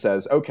and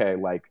says, okay,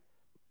 like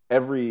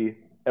every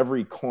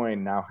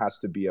coin now has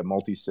to be a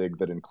multisig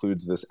that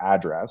includes this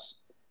address.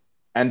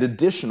 And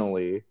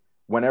additionally,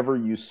 whenever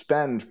you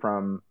spend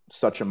from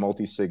such a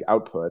multisig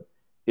output,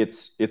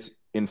 it's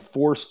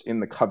enforced in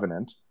the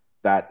covenant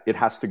that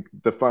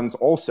the funds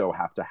also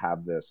have to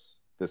have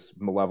this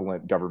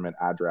malevolent government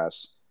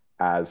address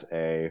as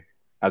a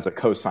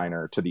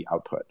cosigner to the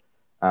output,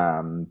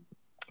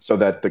 so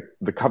that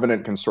the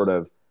covenant can sort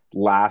of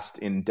last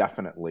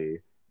indefinitely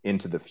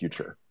into the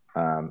future.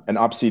 And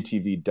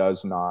opctv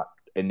does not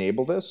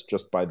enable this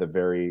just by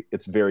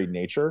its very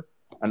nature.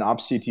 An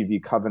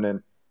opctv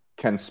covenant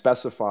can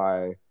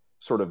specify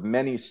sort of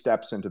many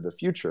steps into the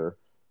future,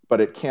 but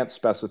it can't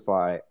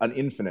specify an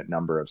infinite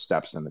number of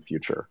steps in the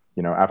future.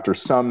 After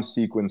some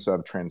sequence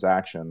of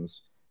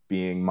transactions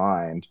being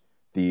mined,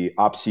 the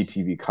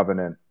opctv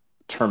covenant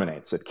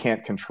terminates. It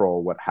can't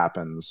control what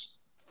happens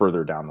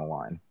further down the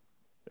line.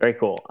 Very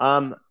cool.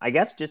 I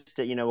guess just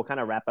to, we'll kind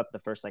of wrap up the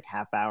first like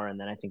half hour, and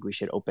then I think we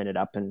should open it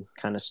up and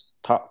kind of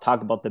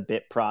talk about the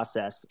bit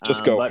process.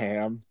 Just go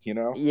ham,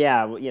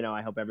 Yeah,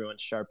 I hope everyone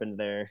sharpened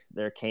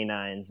their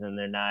canines and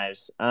their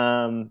knives.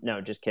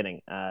 No, just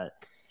kidding.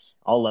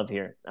 All love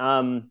here.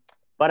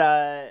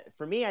 But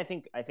for me, I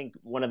think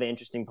one of the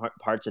interesting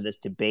parts of this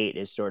debate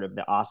is sort of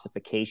the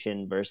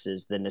ossification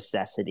versus the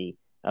necessity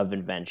of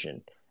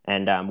invention,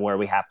 and where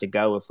we have to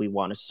go if we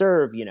want to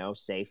serve,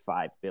 say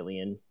 5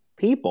 billion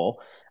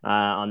people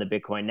on the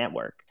Bitcoin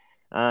network.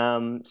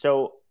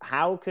 So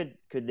how could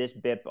this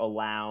BIP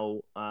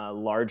allow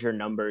larger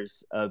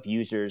numbers of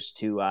users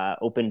to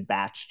open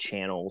batch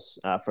channels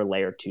for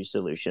layer 2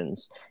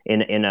 solutions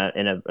in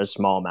a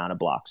small amount of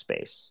block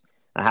space?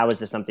 How is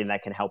this something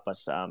that can help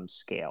us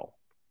scale?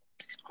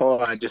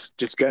 Hold on, just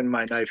getting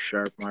my knife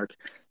sharp, Mark.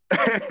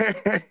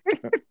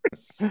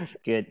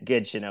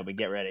 Good, Shinobi,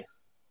 get ready.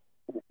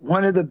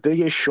 One of the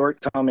biggest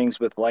shortcomings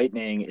with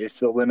Lightning is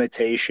the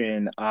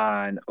limitation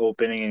on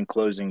opening and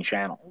closing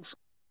channels.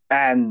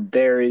 And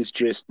there is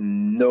just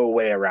no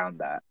way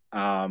around that.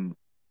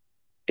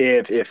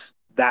 If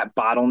that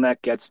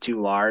bottleneck gets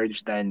too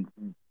large, then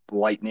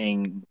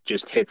Lightning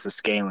just hits a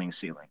scaling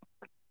ceiling.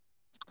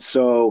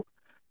 So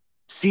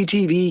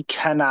CTV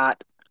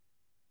cannot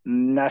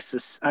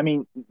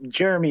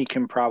Jeremy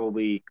can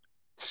probably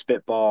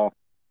spitball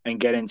and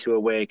get into a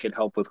way it could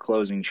help with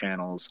closing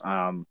channels.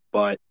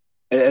 But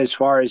as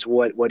far as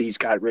what he's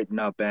got written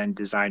up and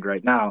designed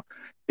right now,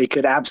 it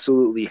could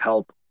absolutely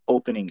help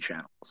opening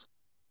channels.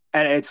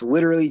 And it's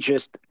literally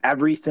just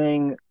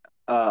everything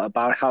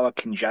about how a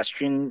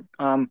congestion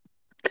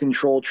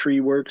control tree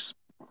works.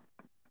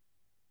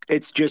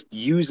 It's just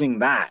using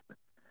that,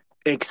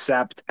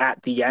 except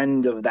at the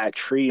end of that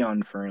tree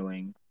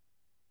unfurling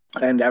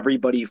and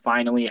everybody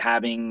finally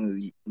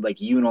having like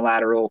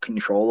unilateral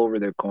control over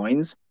their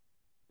coins,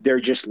 they're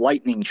just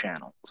lightning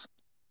channels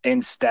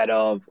instead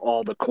of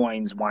all the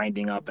coins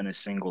winding up in a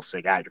single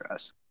SIG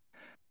address.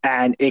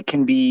 And it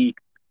can be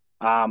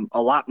a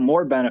lot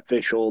more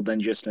beneficial than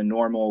just a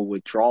normal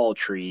withdrawal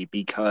tree,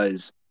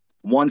 because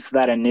once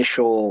that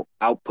initial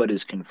output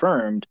is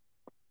confirmed,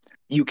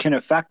 you can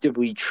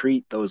effectively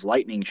treat those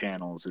lightning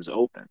channels as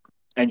open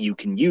and you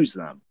can use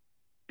them,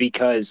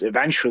 because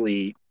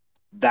eventually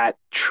that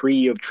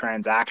tree of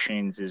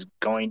transactions is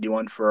going to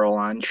unfurl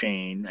on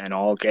chain and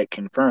all get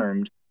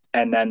confirmed.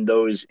 And then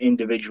those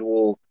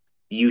individual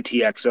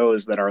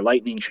UTXOs that are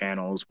lightning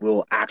channels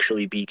will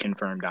actually be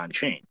confirmed on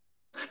chain.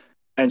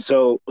 And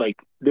so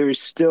like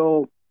there's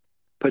still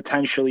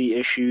potentially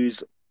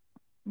issues,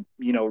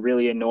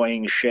 really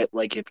annoying shit.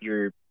 Like if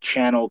your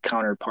channel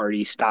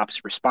counterparty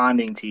stops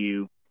responding to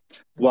you,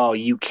 well,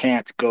 you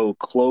can't go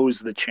close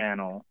the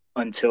channel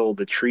until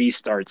the tree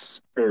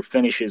starts or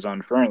finishes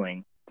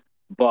unfurling.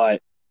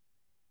 But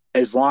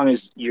as long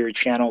as your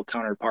channel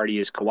counterparty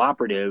is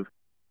cooperative,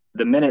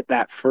 the minute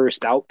that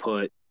first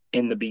output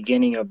in the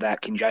beginning of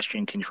that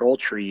congestion control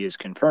tree is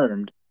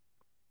confirmed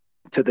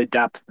to the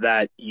depth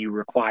that you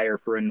require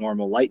for a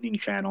normal lightning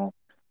channel,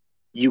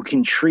 you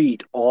can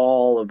treat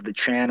all of the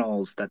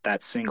channels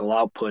that single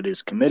output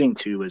is committing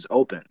to as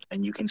open,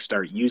 and you can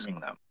start using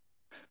them.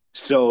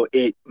 So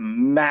it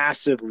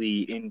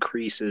massively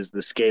increases the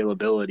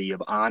scalability of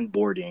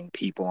onboarding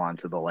people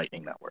onto the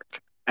Lightning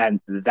Network. And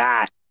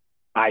that,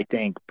 I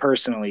think,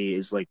 personally,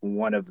 is like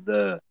one of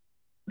the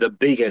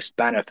biggest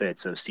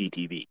benefits of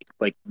CTV.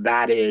 Like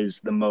that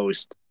is the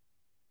most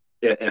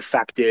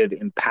effective,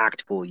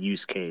 impactful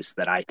use case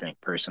that I think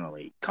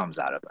personally comes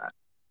out of that.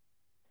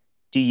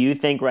 Do you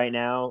think right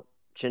now,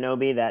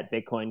 Shinobi, that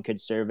Bitcoin could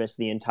service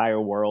the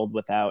entire world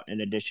without an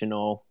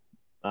additional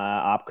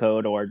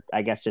opcode, or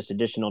I guess just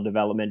additional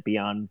development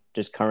beyond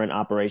just current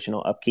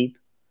operational upkeep?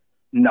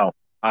 No.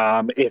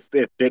 If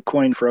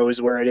Bitcoin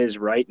froze where it is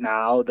right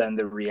now, then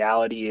the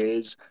reality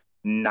is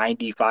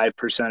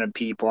 95% of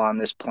people on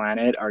this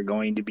planet are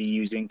going to be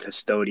using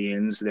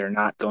custodians. They're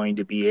not going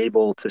to be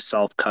able to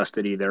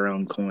self-custody their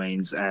own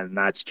coins, and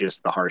that's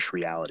just the harsh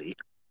reality.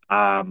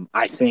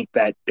 I think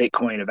that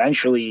Bitcoin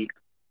eventually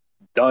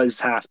does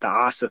have to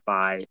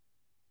ossify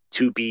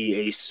to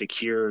be a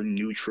secure,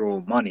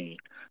 neutral money.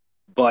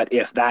 But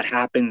if that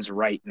happens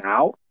right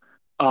now,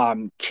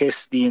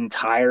 kiss the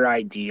entire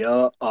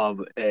idea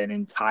of an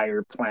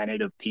entire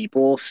planet of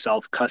people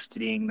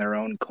self-custodying their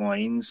own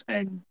coins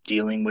and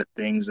dealing with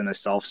things in a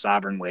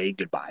self-sovereign way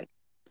goodbye.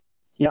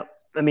 Yep.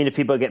 I mean, if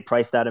people get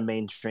priced out of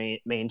main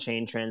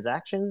chain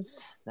transactions,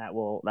 that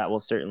will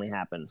certainly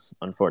happen.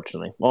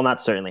 Unfortunately, well,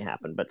 not certainly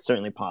happen, but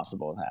certainly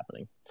possible of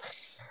happening.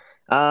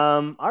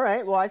 All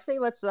right. Well, I say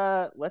let's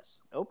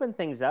open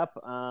things up.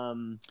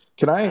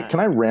 Can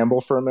I ramble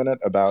for a minute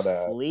about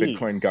please.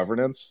 Bitcoin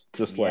governance?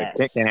 Just Yes.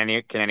 like Can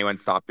anyone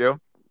stop you?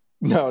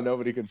 no,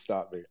 nobody can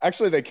stop me.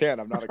 Actually, they can.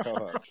 I'm not a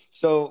co-host.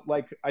 So,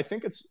 like, I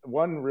think it's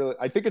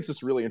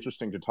just really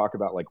interesting to talk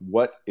about like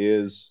what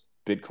is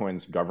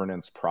Bitcoin's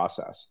governance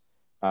process,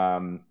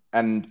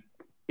 and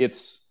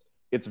it's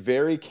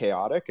very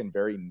chaotic and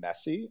very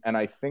messy, and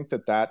I think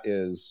that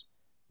is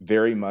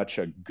very much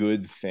a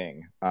good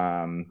thing.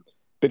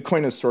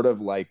 Bitcoin is sort of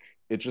like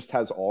it just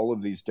has all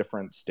of these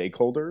different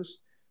stakeholders.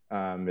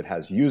 It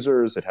has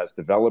users, it has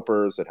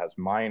developers, it has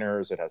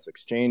miners, it has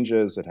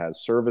exchanges, it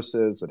has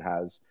services, it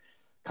has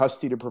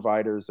custody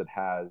providers, it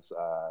has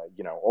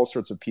all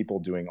sorts of people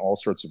doing all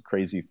sorts of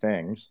crazy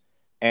things.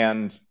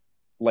 And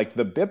like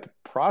the BIP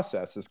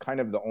process is kind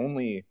of the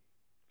only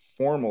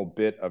formal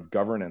bit of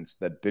governance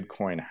that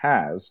Bitcoin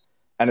has,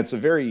 and it's a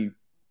very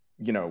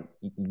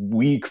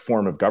weak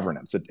form of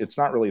governance. It's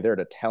not really there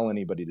to tell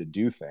anybody to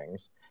do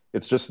things.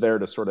 It's just there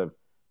to sort of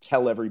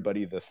tell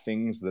everybody the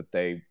things that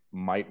they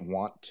might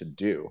want to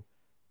do.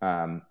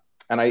 And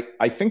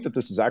I think that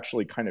this is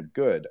actually kind of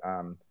good.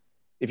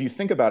 If you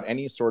think about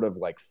any sort of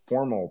like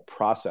formal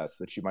process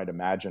that you might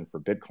imagine for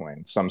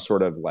Bitcoin, some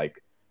sort of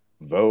like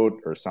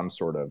vote or some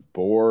sort of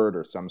board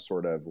or some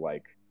sort of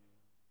like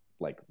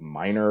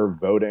miner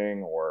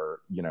voting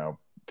or,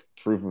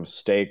 proof of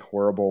stake,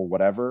 horrible,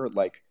 whatever,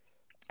 like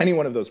any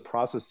one of those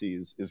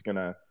processes is going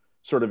to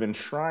sort of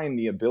enshrine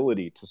the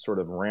ability to sort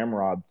of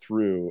ramrod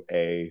through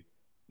a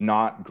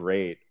not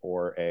great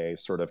or a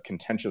sort of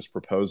contentious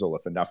proposal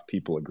if enough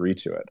people agree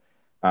to it.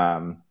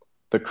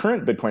 The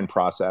current Bitcoin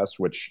process,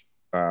 which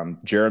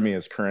Jeremy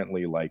is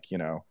currently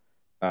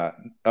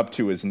up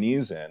to his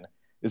knees in,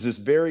 is this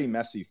very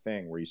messy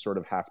thing where you sort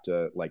of have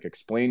to like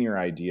explain your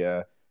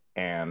idea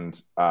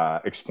and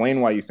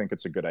explain why you think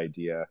it's a good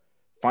idea,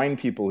 find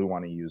people who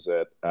want to use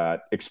it,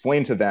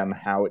 explain to them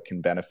how it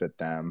can benefit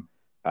them,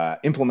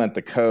 implement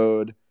the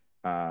code,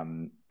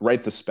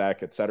 write the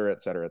spec, et cetera,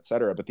 et cetera, et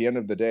cetera. But at the end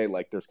of the day,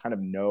 like there's kind of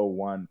no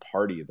one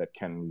party that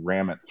can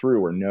ram it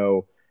through or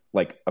no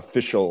like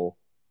official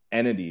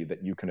entity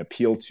that you can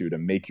appeal to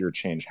make your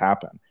change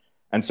happen.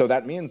 And so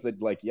that means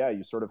that like, yeah,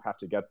 you sort of have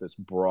to get this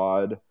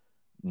broad,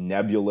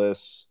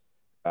 nebulous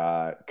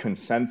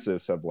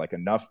consensus of like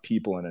enough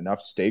people and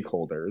enough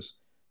stakeholders.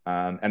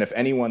 And if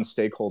any one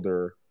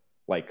stakeholder,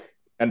 like,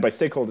 and by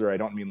stakeholder, I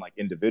don't mean like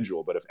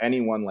individual, but if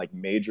anyone like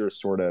major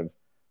sort of,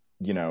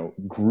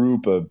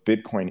 group of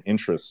Bitcoin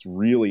interests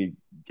really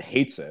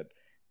hates it,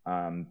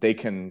 they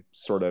can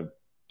sort of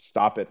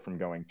stop it from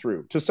going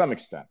through to some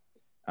extent.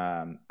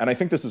 And I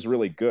think this is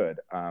really good.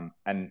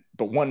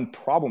 But one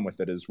problem with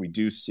it is we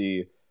do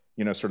see,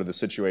 sort of the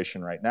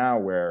situation right now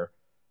where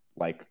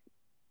like,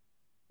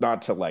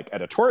 not to like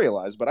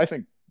editorialize, but I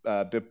think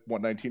BIP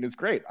 119 is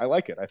great. I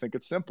like it. I think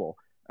it's simple.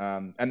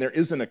 And there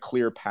isn't a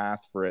clear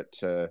path for it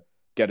to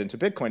get into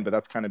Bitcoin, but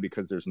that's kind of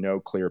because there's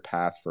no clear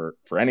path for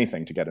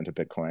anything to get into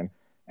Bitcoin.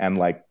 And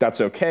like,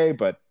 that's okay.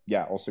 But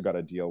yeah, also got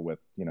to deal with,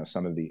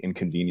 some of the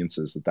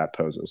inconveniences that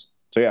poses.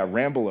 So yeah,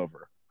 ramble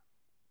over.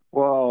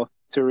 Well,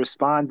 to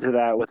respond to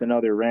that with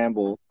another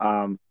ramble,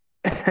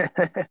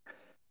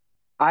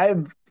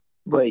 I've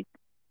like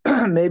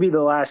maybe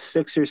the last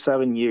 6 or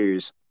 7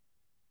 years,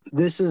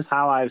 this is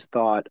how I've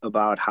thought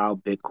about how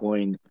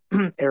Bitcoin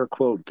air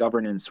quote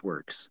governance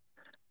works.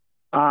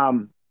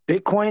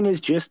 Bitcoin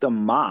is just a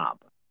mob.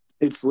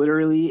 It's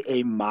literally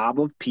a mob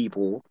of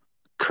people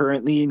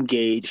currently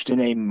engaged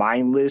in a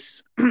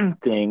mindless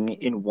thing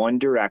in one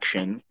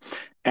direction.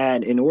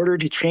 And in order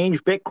to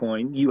change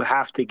Bitcoin, you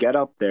have to get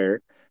up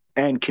there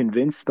and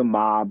convince the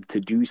mob to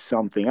do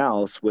something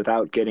else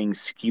without getting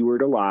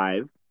skewered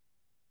alive.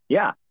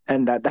 Yeah,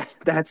 and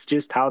that's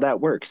just how that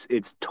works.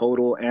 It's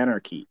total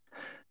anarchy.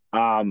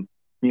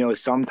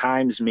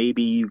 Sometimes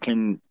maybe you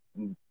can,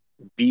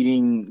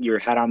 beating your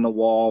head on the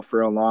wall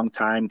for a long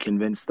time,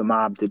 convince the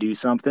mob to do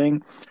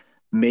something.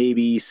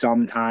 Maybe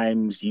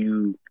sometimes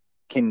you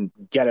can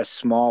get a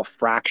small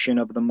fraction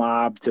of the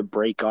mob to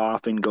break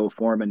off and go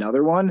form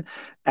another one.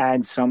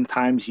 And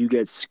sometimes you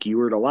get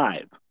skewered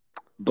alive.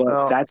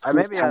 But that's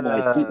just how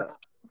I see it.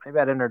 Maybe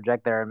I'd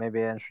interject there and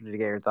maybe interested to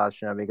get your thoughts,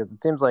 because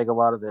it seems like a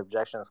lot of the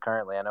objections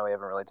currently, I know we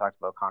haven't really talked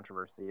about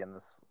controversy in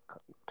this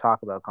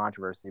talk about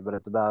controversy, but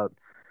it's about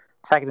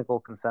technical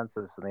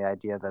consensus and the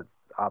idea that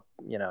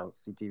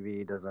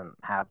CTV doesn't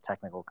have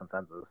technical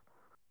consensus.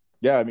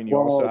 Yeah, I mean, you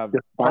also have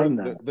define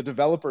that. the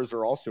developers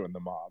are also in the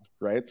mob,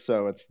 right?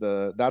 So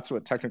that's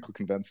what technical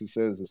consensus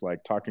is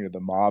like talking to the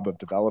mob of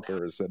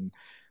developers and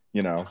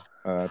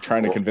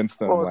trying to convince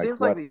them Well, it like seems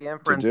what like the to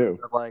inference do. is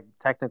that like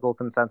technical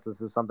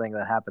consensus is something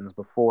that happens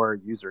before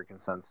user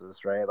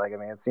consensus, right? Like, I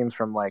mean, it seems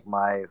from like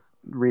my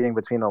reading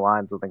between the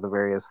lines of like the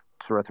various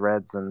sort of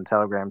threads and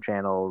Telegram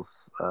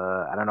channels.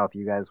 I don't know if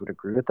you guys would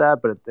agree with that,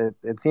 but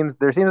it seems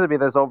there seems to be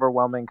this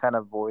overwhelming kind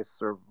of voice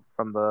or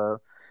from the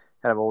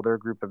kind of older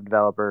group of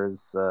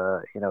developers,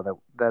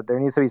 that there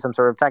needs to be some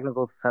sort of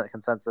technical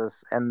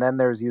consensus, and then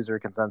there's user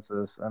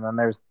consensus, and then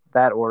there's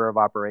that order of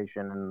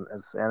operation, and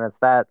it's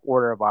that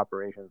order of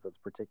operations that's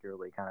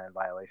particularly kind of in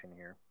violation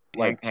here.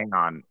 Hang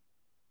on.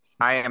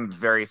 I am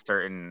very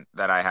certain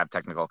that I have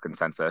technical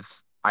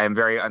consensus. I am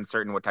very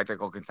uncertain what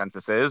technical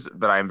consensus is,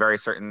 but I am very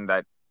certain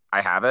that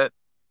I have it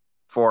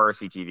for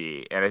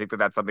CTV. And I think that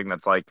that's something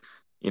that's like,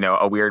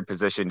 a weird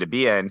position to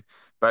be in,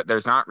 but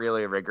there's not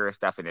really a rigorous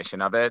definition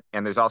of it.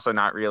 And there's also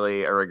not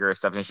really a rigorous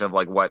definition of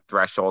like what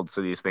thresholds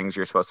to these things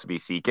you're supposed to be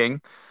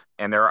seeking.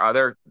 And there are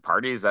other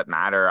parties that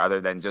matter other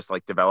than just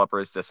like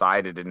developers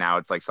decided and now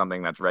it's like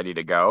something that's ready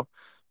to go.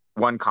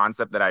 One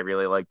concept that I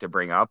really like to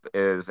bring up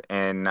is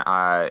in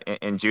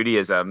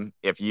Judaism,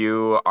 if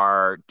you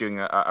are doing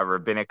a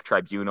rabbinic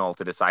tribunal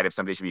to decide if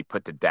somebody should be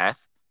put to death,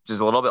 which is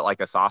a little bit like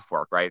a soft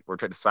fork, right? We're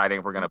deciding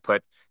if we're going to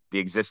put the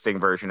existing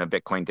version of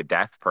Bitcoin to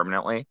death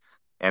permanently,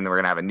 and then we're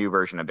going to have a new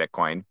version of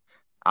Bitcoin.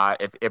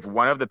 If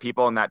one of the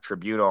people in that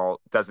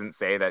tribunal doesn't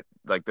say that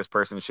like this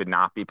person should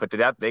not be put to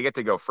death, they get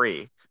to go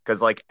free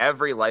because like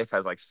every life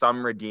has like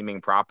some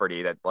redeeming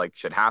property that like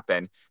should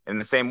happen. In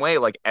the same way,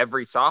 like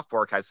every soft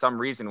fork has some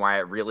reason why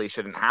it really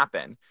shouldn't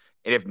happen.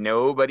 And if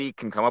nobody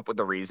can come up with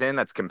a reason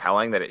that's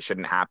compelling that it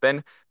shouldn't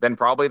happen, then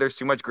probably there's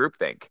too much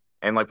groupthink.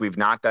 And like we've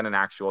not done an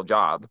actual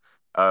job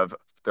of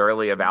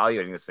thoroughly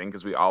evaluating this thing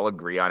because we all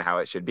agree on how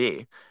it should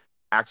be.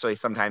 Actually,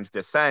 sometimes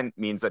dissent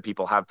means that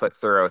people have put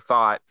thorough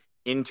thought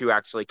into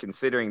actually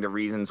considering the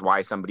reasons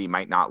why somebody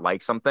might not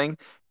like something.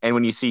 And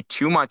when you see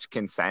too much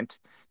consent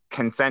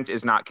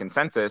is not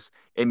consensus.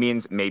 It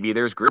means maybe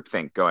there's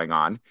groupthink going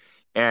on.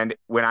 And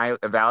when I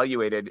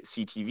evaluated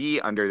CTV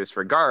under this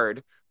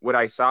regard, what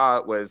I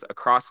saw was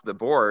across the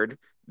board,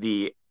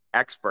 the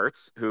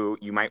experts who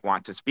you might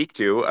want to speak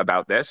to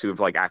about this, who've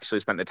like actually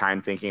spent the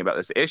time thinking about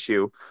this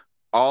issue,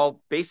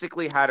 all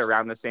basically had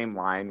around the same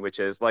line, which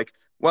is like,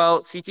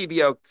 well,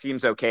 CTV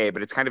seems okay,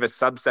 but it's kind of a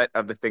subset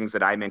of the things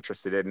that I'm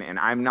interested in. And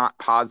I'm not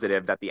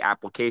positive that the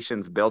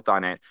applications built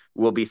on it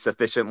will be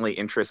sufficiently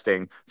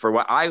interesting for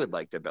what I would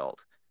like to build,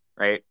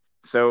 right?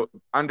 So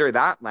under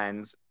that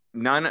lens,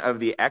 none of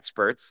the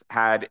experts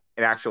had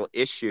an actual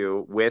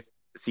issue with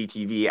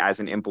CTV as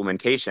an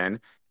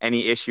implementation.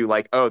 Any issue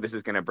like, oh, this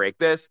is going to break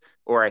this,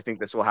 or I think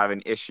this will have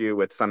an issue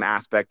with some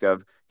aspect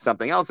of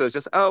something else. It was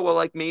just, oh, well,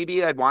 like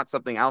maybe I'd want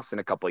something else in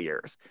a couple of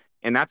years.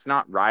 And that's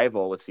not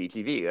rival with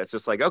CTV. That's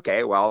just like,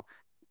 okay, well,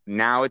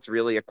 now it's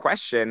really a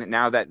question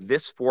now that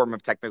this form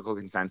of technical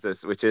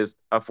consensus, which is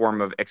a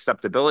form of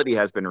acceptability,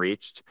 has been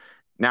reached.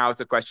 Now it's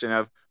a question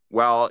of,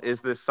 well,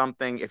 is this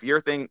something, if you're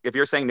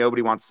saying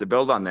nobody wants to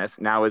build on this,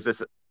 now is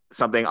this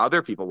something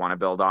other people want to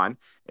build on?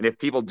 And if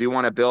people do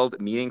want to build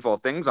meaningful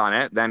things on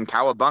it, then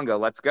cowabunga,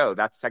 let's go.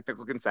 That's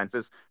technical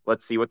consensus.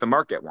 Let's see what the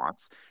market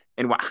wants.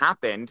 And what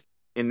happened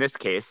in this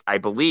case, I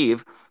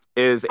believe,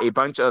 is a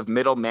bunch of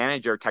middle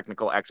manager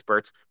technical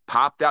experts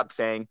popped up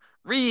saying,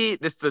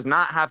 this does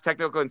not have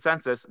technical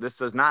consensus. This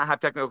does not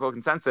have technical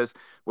consensus,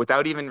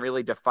 without even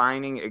really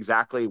defining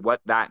exactly what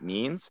that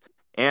means.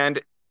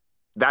 And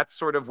that's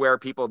sort of where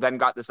people then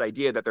got this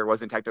idea that there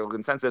wasn't technical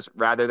consensus,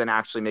 rather than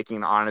actually making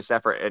an honest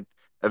effort at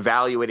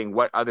evaluating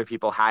what other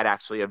people had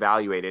actually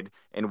evaluated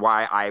and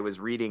why I was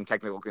reading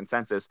technical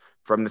consensus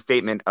from the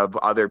statement of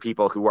other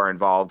people who are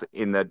involved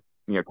in the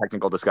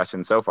technical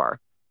discussion so far.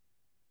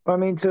 I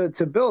mean, to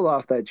build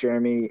off that,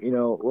 Jeremy,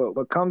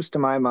 what comes to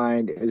my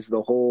mind is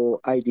the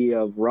whole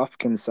idea of rough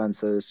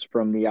consensus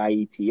from the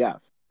IETF.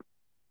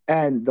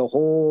 And the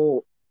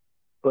whole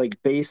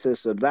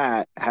basis of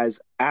that has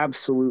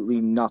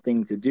absolutely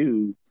nothing to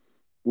do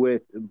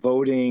with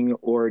voting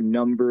or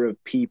number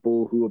of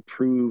people who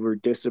approve or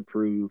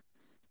disapprove.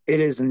 It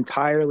is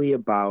entirely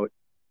about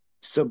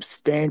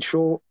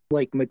substantial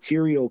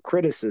material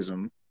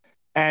criticism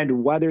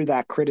and whether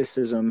that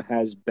criticism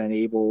has been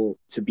able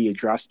to be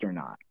addressed or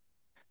not.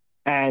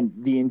 And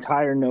the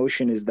entire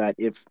notion is that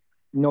if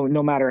no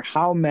matter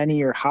how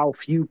many or how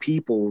few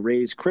people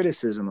raise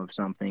criticism of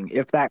something,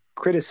 if that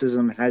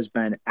criticism has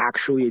been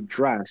actually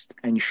addressed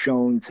and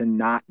shown to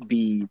not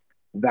be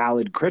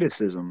valid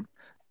criticism,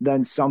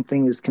 then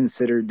something is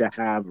considered to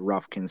have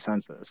rough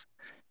consensus.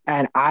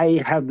 And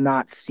I have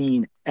not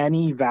seen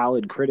any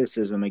valid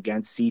criticism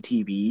against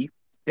CTV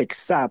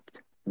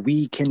except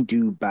we can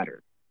do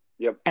better.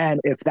 Yep. And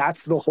if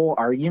that's the whole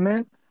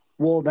argument,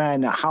 well,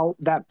 then how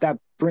that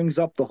brings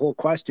up the whole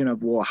question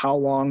of, well, how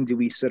long do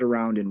we sit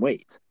around and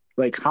wait?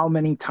 Like, how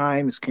many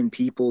times can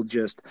people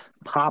just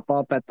pop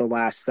up at the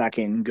last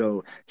second and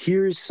go,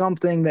 here's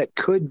something that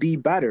could be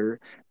better,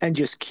 and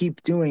just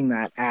keep doing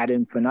that ad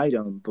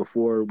infinitum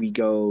before we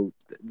go,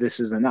 this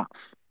is enough?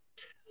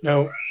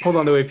 No, hold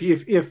on though.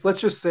 If let's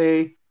just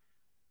say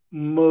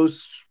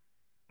most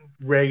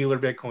regular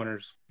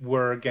Bitcoiners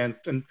were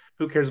against, and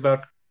who cares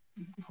about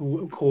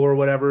who core,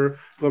 whatever,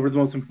 whoever the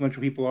most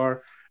influential people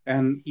are,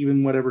 and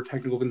even whatever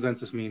technical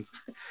consensus means.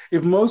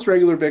 If most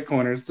regular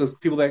Bitcoiners, just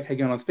people that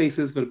hang out on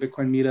Spaces, go to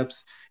Bitcoin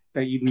meetups,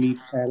 that you'd meet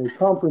at a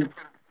conference,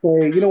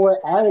 say, you know what,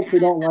 I actually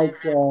don't like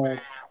the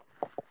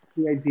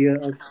idea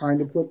of trying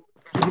to put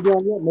TPD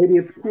on it. Maybe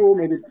it's cool,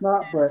 maybe it's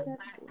not, but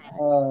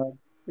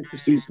it's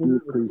just too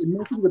soon. In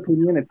most people's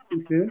opinion, it's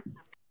too soon.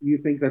 Do you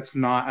think that's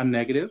not a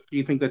negative? Do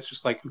you think that's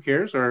just like who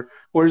cares, or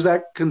is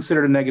that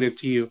considered a negative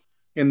to you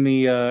in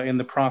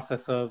the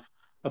process of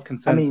I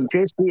consensus? mean,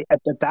 JC,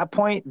 at that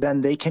point,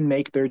 then they can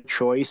make their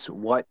choice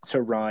what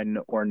to run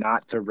or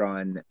not to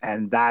run.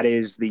 And that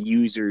is the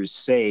user's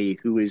say,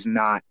 who is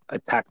not a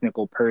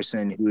technical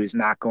person, who is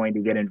not going to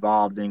get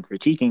involved in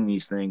critiquing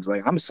these things.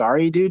 Like, I'm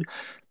sorry, dude.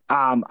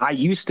 I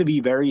used to be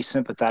very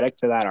sympathetic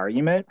to that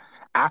argument.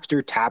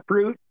 After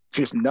Taproot,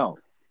 just no.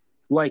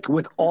 Like,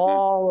 with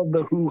all of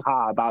the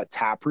hoo-ha about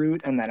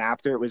Taproot, and then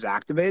after it was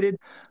activated,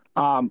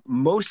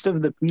 most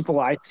of the people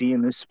I see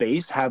in this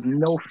space have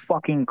no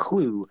fucking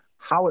clue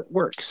how it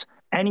works,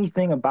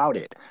 anything about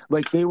it.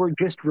 Like, they were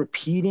just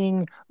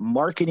repeating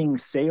marketing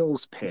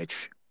sales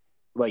pitch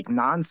like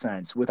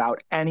nonsense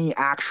without any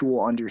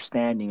actual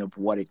understanding of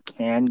what it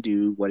can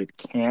do, what it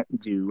can't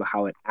do,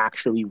 how it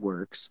actually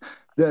works.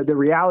 The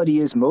reality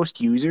is most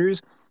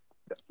users,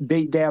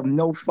 they have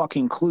no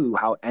fucking clue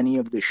how any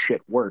of this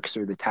shit works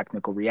or the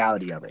technical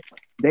reality of it.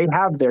 They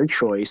have their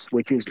choice,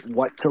 which is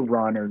what to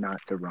run or not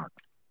to run.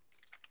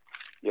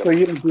 Yep. So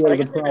you don't feel But I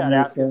the guess maybe I'd problem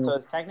ask you, with so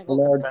is a technical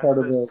large part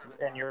of it. consensus,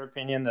 in your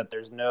opinion, that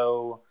there's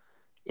no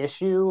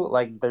issue,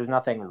 like there's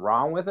nothing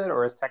wrong with it,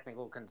 or is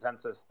technical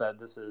consensus that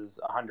this is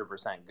 100%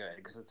 good?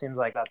 Because it seems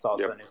like that's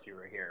also an issue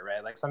right here,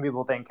 right? Like some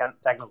people think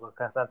technical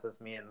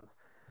consensus means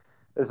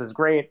this is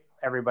great,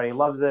 everybody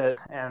loves it,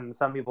 and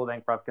some people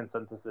think rough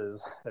consensus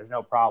is there's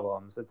no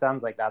problems. It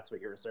sounds like that's what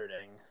you're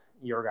asserting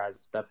your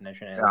guys'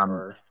 definition is,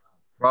 or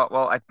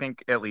Well, I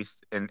think at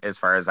least in as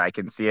far as I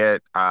can see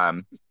it,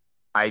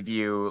 I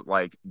view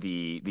like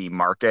the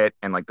market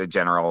and like the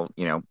general,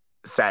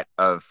 set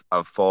of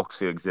folks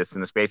who exist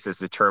in the space as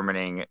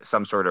determining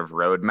some sort of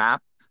roadmap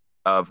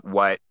of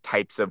what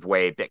types of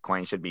way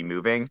Bitcoin should be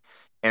moving.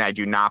 And I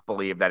do not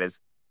believe that is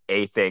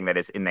a thing that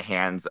is in the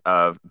hands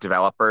of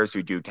developers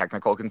who do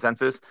technical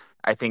consensus.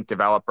 I think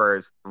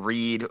developers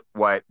read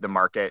what the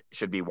market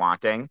should be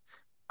wanting.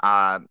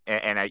 And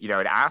I,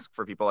 I'd ask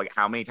for people like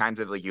how many times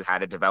have like you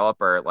had a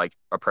developer like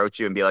approach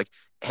you and be like,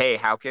 hey,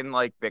 how can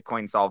like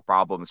Bitcoin solve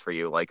problems for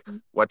you? Like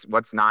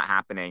what's not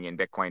happening in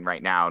Bitcoin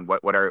right now? And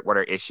what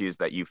are issues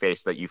that you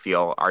face that you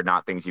feel are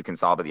not things you can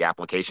solve at the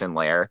application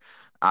layer?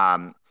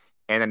 And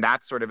then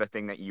that's sort of a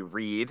thing that you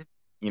read,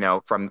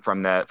 from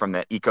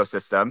the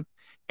ecosystem.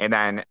 And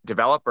then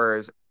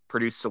developers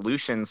produce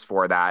solutions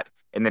for that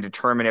and then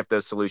determine if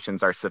those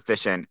solutions are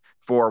sufficient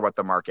for what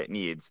the market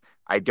needs.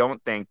 I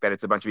don't think that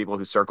it's a bunch of people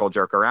who circle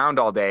jerk around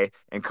all day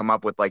and come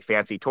up with like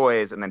fancy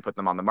toys and then put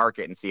them on the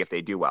market and see if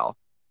they do well.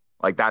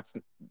 Like that's,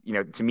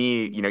 to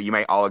me, you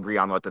might all agree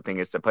on what the thing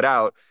is to put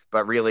out,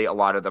 but really a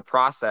lot of the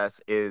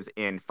process is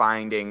in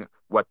finding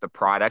what the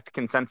product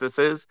consensus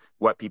is,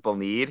 what people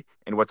need,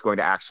 and what's going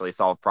to actually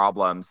solve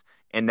problems,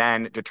 and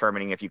then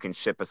determining if you can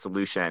ship a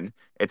solution.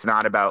 It's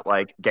not about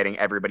like getting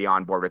everybody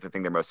on board with the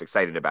thing they're most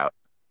excited about.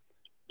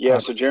 Yeah.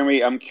 So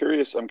Jeremy, I'm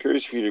curious. I'm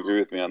curious if you'd agree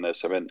with me on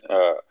this. I mean,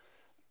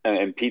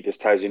 and Pete, this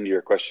ties into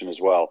your question as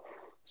well.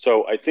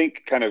 So I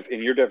think kind of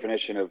in your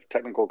definition of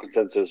technical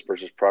consensus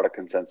versus product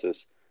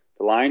consensus,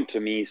 the line to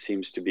me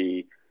seems to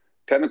be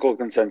technical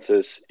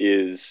consensus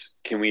is,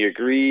 can we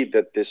agree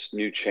that this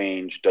new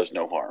change does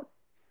no harm,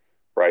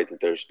 right?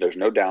 That there's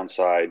no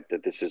downside,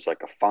 that this is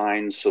like a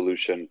fine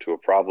solution to a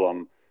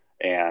problem,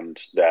 and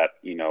that,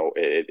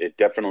 it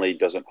definitely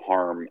doesn't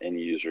harm any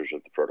users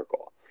of the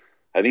protocol.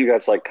 I think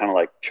that's like kind of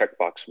like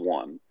checkbox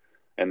one.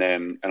 And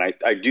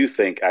I do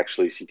think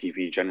actually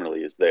CTV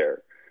generally is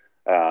there.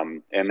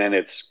 And then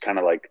it's kind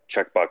of like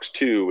checkbox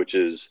two, which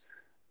is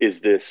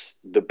this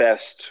the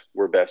best,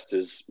 where best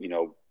is,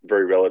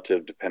 very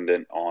relative,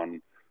 dependent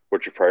on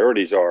what your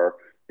priorities are.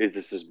 Is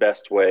this the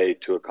best way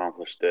to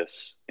accomplish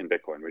this in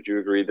Bitcoin? Would you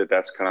agree that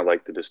that's kind of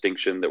like the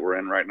distinction that we're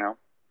in right now?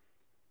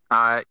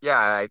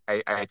 Yeah,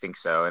 I think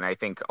so. And I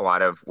think a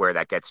lot of where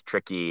that gets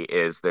tricky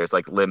is there's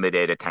like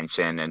limited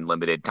attention and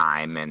limited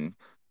time and,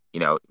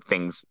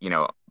 things,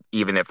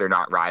 even if they're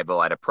not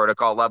rival at a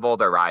protocol level,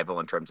 they're rival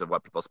in terms of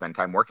what people spend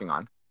time working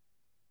on.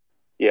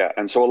 Yeah,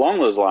 and so along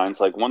those lines,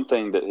 like one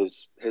thing that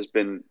has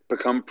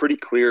become pretty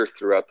clear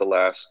throughout the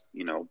last,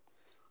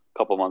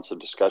 couple months of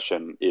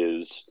discussion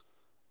is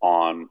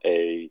on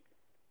a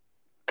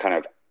kind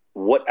of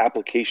what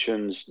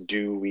applications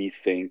do we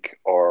think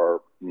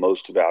are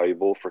most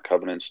valuable for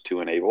covenants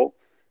to enable.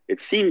 It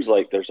seems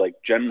like there's like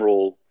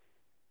general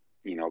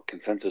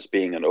consensus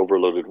being an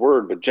overloaded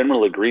word, but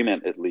general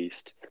agreement at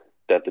least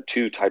that the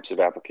two types of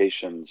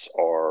applications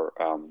are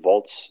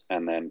vaults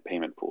and then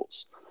payment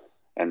pools.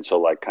 And so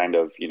like kind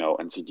of,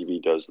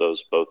 NCTV does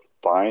those both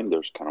fine.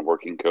 There's kind of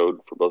working code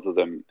for both of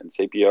them in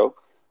Sapio.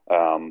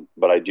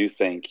 But I do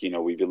think,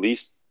 we've at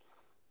least,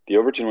 the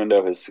Overton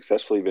window has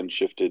successfully been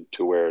shifted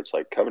to where it's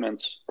like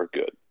covenants are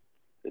good.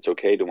 It's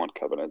okay to want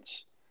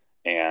covenants.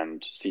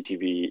 And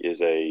CTV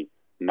is a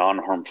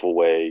non-harmful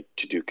way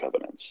to do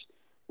covenants,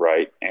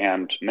 right?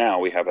 And now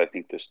we have, I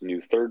think, this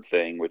new third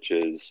thing, which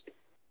is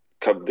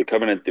the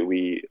covenant that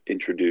we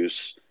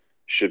introduce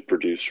should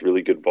produce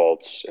really good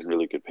vaults and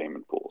really good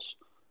payment pools,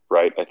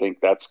 right? I think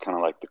that's kind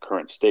of like the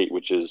current state,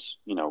 which is,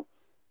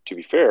 to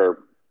be fair,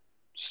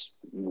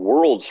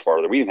 worlds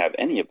farther. We didn't have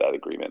any of that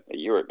agreement a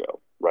year ago,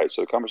 right?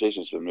 So the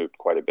conversations have moved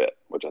quite a bit,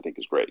 which I think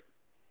is great.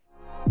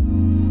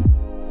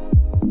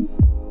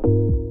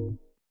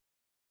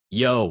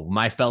 Yo,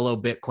 my fellow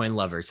Bitcoin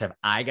lovers, have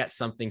I got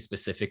something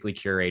specifically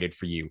curated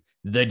for you?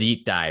 The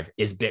Deep Dive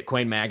is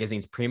Bitcoin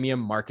Magazine's premium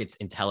markets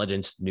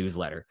intelligence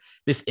newsletter.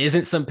 This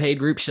isn't some paid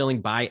group shilling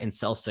buy and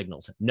sell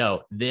signals.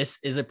 No, this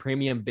is a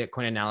premium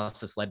Bitcoin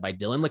analysis led by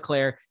Dylan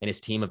LeClaire and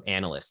his team of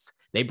analysts.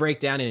 They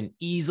break down in an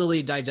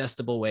easily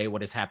digestible way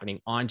what is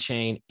happening on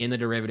chain, in the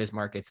derivatives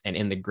markets, and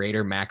in the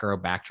greater macro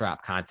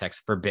backdrop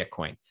context for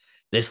Bitcoin.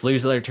 This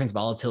newsletter turns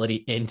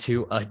volatility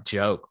into a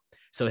joke.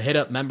 So hit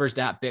up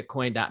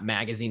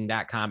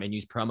members.bitcoin.magazine.com and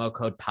use promo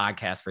code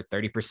podcast for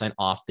 30%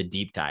 off the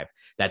deep dive.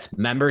 That's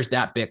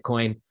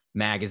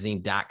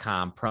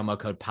members.bitcoinmagazine.com, promo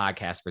code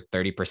podcast for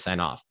 30%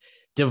 off.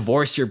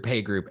 Divorce your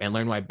pay group and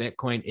learn why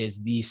Bitcoin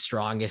is the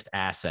strongest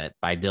asset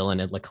by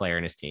Dylan and LeClaire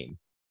and his team.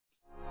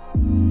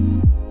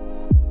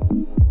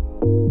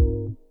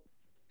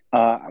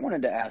 I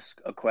wanted to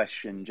ask a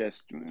question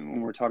just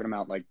when we're talking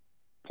about like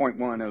point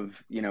one of,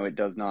 it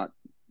does not,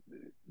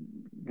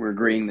 we're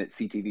agreeing that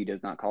CTV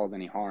does not cause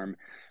any harm.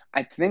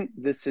 I think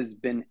this has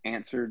been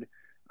answered.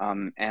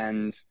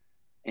 And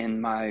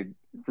in my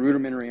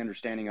rudimentary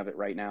understanding of it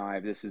right now,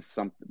 this is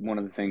one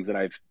of the things that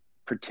I've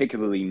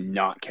particularly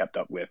not kept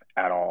up with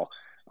at all.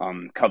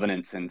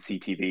 Covenants and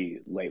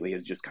CTV lately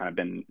has just kind of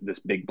been this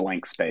big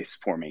blank space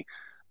for me.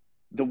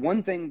 The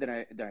one thing that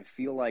I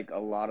feel like a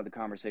lot of the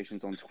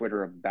conversations on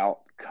Twitter about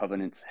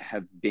covenants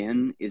have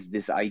been is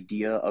this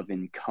idea of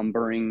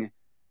encumbering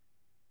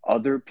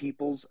other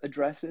people's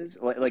addresses.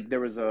 Like there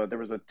was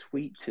a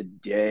tweet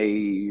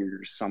today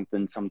or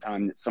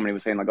sometime that somebody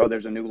was saying like, oh,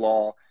 there's a new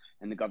law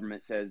and the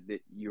government says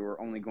that you're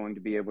only going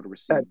to be able to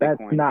receive that's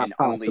Bitcoin not and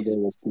possible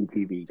only... with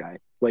CTV, guy.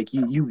 Like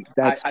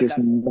that's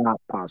not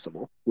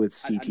possible with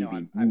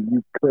CTV.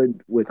 You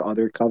could with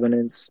other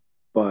covenants,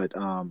 but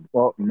not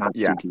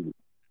CTV.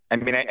 I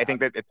mean, I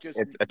think that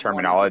it's a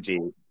terminology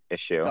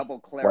issue. Double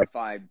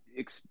clarify,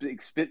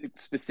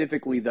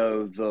 specifically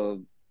though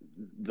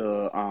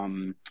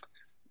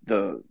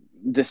the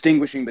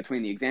distinguishing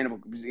between the example,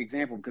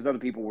 because other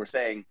people were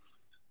saying,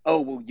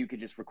 oh, well, you could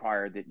just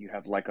require that you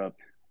have like a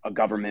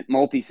government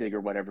multi-sig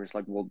or whatever. It's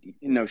like, well,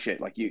 no shit.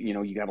 Like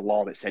you have a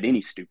law that said any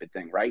stupid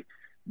thing, right?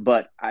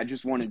 But I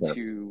just wanted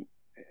to,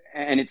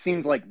 and it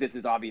seems like this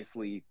is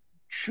obviously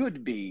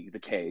should be the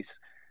case,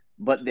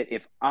 but that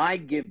if I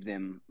give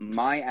them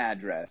my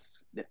address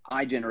that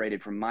I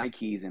generated from my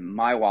keys in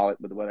my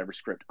wallet with whatever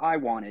script I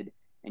wanted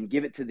and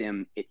give it to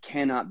them, it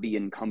cannot be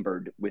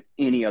encumbered with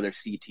any other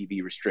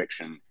CTV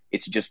restriction.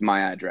 It's just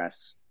my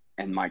address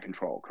and my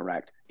control,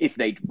 correct? If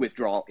they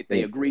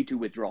agree to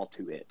withdraw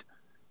to it.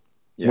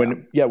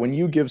 Yeah. When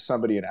you give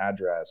somebody an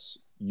address,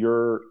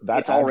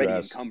 it's already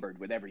encumbered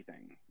with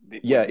everything.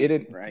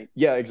 Right?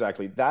 Yeah,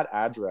 exactly. That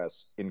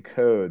address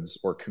encodes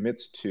or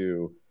commits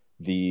to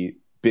the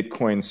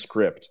Bitcoin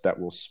script that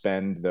will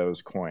spend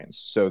those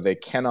coins. So they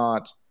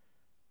cannot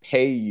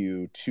pay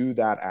you to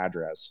that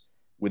address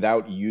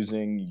without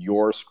using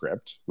your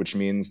script, which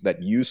means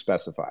that you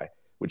specify,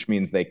 which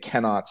means they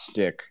cannot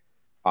stick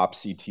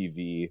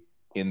OpCTV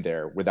in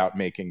there without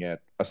making it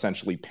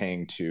essentially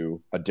paying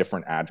to a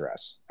different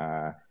address,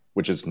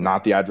 which is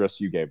not the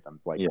address you gave them.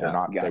 Like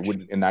they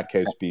wouldn't in that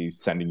case be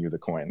sending you the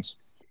coins.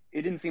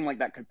 It didn't seem like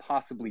that could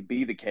possibly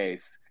be the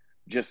case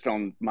just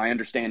on my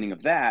understanding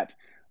of that.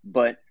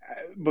 But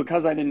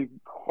because I didn't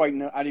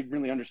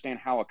really understand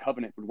how a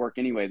covenant would work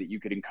anyway, that you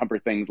could encumber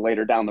things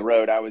later down the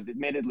road, I was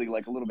admittedly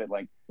like a little bit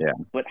like,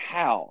 but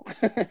how?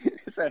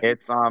 So I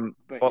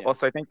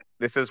think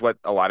this is what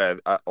a lot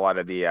of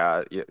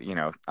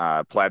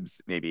the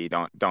plebs maybe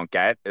don't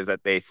get, is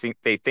that they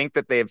think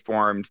that they've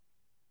formed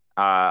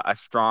a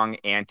strong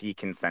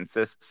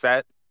anti-consensus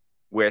set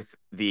with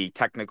the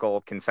technical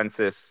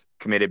consensus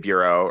committed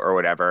bureau or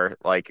whatever,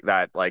 like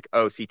that, like,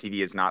 oh,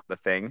 CTV is not the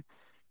thing.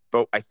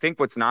 But I think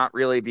what's not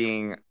really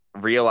being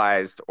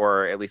realized,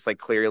 or at least like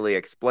clearly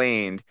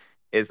explained,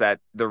 is that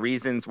the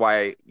reasons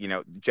why,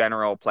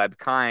 general pleb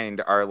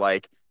kind are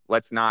like,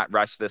 let's not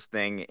rush this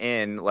thing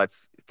in,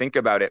 let's think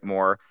about it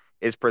more,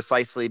 is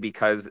precisely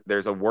because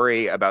there's a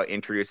worry about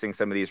introducing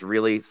some of these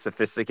really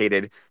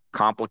sophisticated,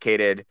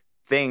 complicated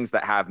things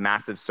that have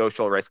massive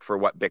social risk for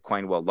what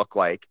Bitcoin will look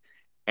like.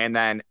 And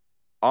then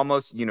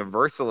almost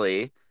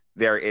universally,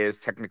 there is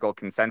technical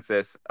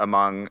consensus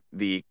among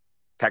the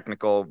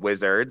technical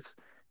wizards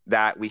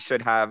that we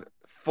should have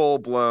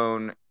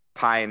full-blown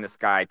pie in the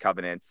sky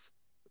covenants.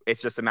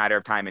 It's just a matter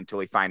of time until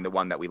we find the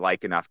one that we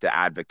like enough to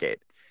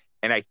advocate.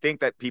 And I think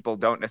that people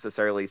don't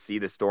necessarily see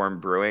the storm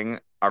brewing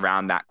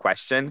around that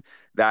question,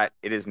 that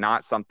it is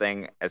not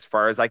something, as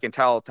far as I can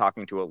tell,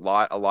 talking to a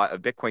lot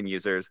of Bitcoin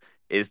users,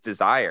 is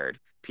desired.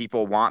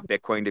 People want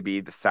Bitcoin to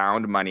be the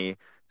sound money,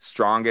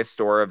 strongest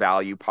store of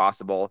value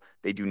possible.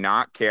 They do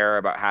not care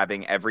about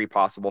having every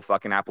possible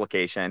fucking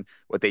application.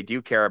 What they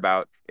do care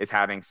about is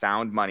having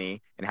sound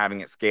money and having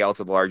it scale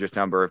to the largest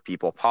number of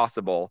people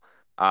possible,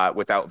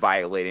 without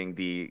violating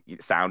the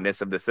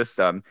soundness of the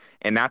system.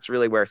 And that's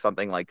really where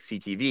something like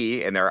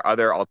CTV, and there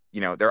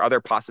are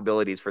other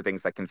possibilities for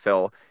things that can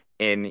fill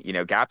in,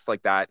 gaps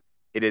like that.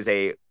 It is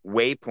a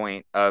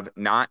waypoint of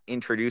not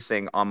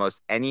introducing almost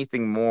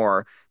anything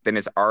more than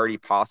is already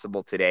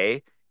possible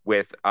today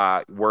with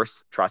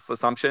worse trust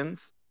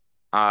assumptions,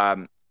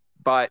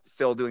 but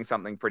still doing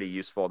something pretty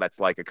useful that's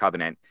like a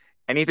covenant.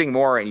 Anything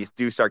more, and you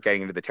do start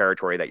getting into the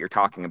territory that you're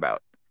talking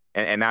about.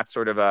 And that's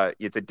sort of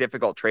it's a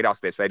difficult trade-off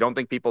space, but I don't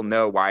think people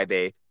know why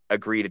they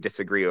agree to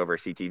disagree over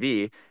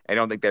CTV. I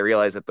don't think they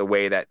realize that the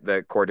way that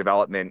the core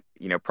development,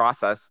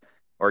 process,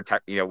 or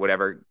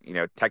whatever,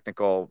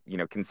 technical,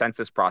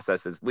 consensus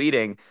process is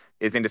leading,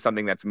 is into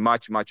something that's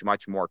much, much,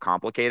 much more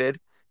complicated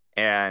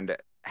and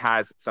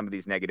has some of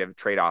these negative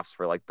trade-offs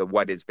for like the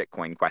what is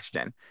Bitcoin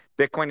question.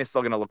 Bitcoin is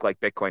still going to look like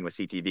Bitcoin with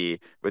CTV.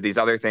 With these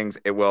other things,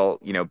 it will,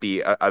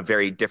 be a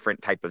very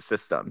different type of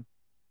system.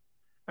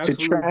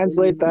 Absolutely. To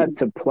translate that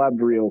to pleb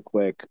real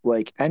quick,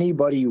 like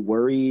anybody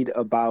worried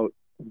about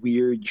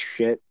weird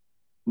shit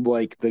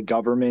like the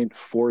government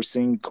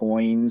forcing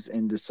coins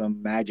into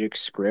some magic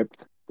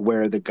script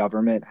where the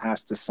government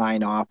has to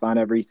sign off on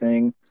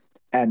everything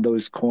and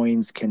those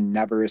coins can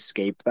never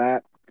escape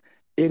that,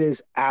 it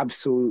is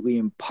absolutely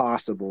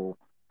impossible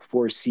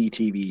for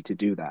CTV to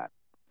do that.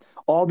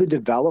 All the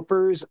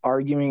developers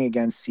arguing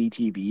against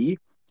CTV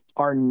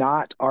are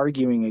not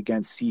arguing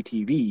against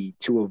CTV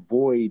to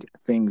avoid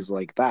things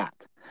like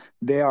that.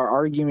 They are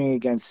arguing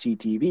against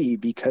CTV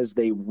because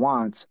they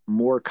want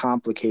more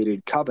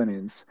complicated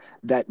covenants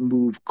that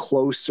move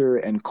closer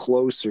and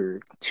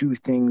closer to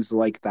things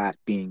like that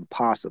being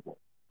possible.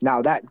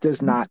 Now, that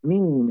does not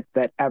mean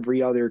that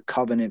every other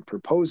covenant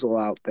proposal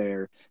out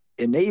there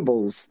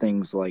enables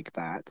things like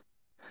that,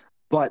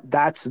 but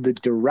that's the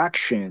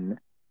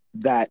direction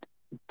that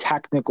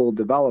technical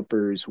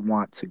developers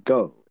want to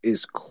go,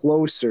 is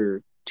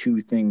closer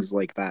to things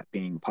like that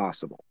being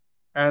possible.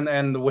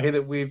 And the way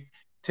that we've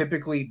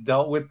typically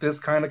dealt with this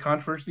kind of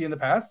controversy in the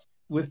past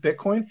with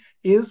Bitcoin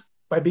is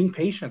by being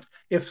patient.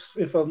 If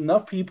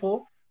enough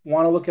people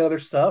want to look at other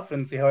stuff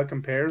and see how it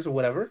compares or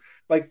whatever,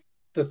 like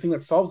the thing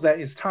that solves that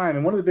is time.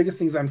 And one of the biggest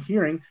things I'm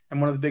hearing, and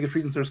one of the biggest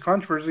reasons there's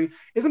controversy,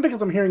 isn't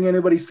because I'm hearing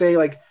anybody say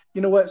like,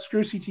 you know what,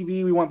 screw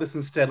CTV, we want this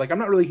instead. Like, I'm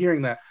not really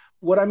hearing that.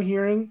 What I'm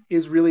hearing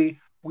is really,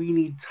 we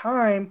need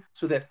time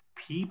so that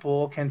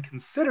people can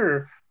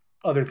consider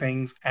other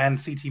things and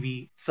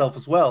CTV itself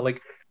as well.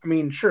 Like, I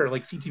mean, sure,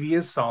 like CTV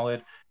is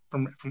solid.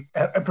 From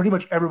pretty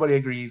much everybody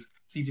agrees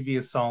CTV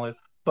is solid.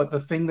 But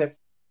the thing that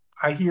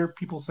I hear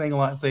people saying a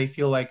lot is they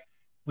feel like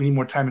we need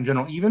more time in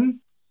general, even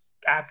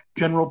at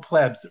general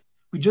plebs.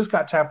 We just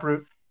got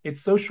Taproot.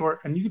 It's so short,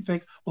 and you can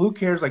think, well, who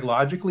cares? Like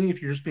logically,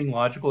 if you're just being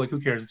logical, like who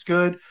cares? It's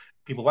good.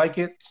 People like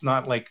it. It's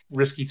not like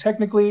risky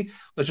technically.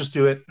 Let's just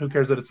do it. Who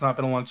cares that it's not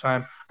been a long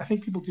time? I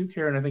think people do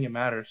care, and I think it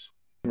matters.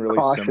 Really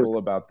simple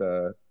about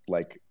the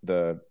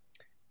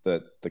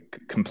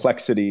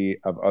complexity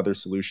of other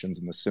solutions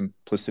and the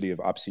simplicity of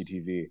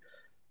OpCTV.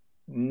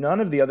 None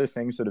of the other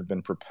things that have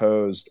been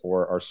proposed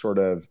or are sort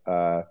of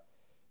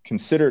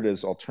considered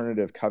as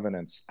alternative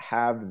covenants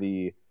have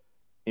the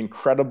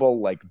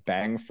incredible like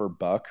bang for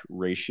buck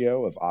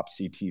ratio of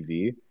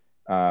OpCTV.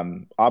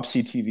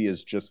 OpCTV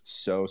is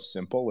just so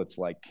simple. It's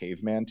like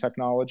caveman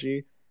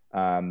technology.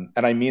 And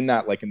I mean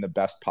that like in the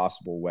best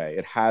possible way.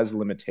 It has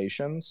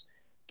limitations,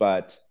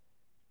 but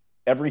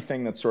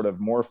everything that's sort of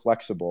more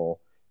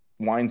flexible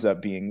winds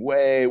up being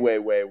way, way,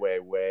 way, way,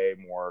 way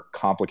more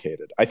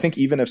complicated. I think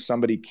even if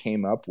somebody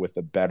came up with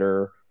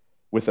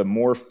a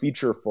more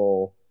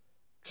featureful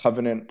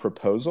covenant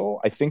proposal,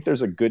 I think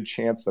there's a good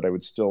chance that I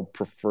would still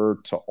prefer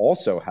to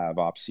also have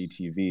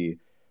OpCTV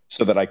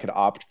so that I could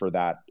opt for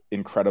that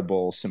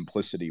incredible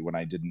simplicity when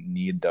I didn't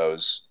need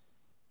those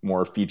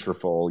more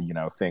featureful,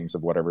 things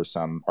of whatever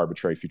some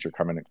arbitrary future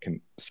covenant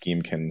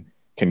scheme can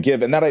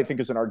give. And that I think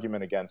is an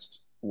argument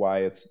against why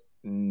it's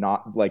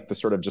not like the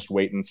sort of just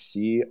wait and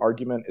see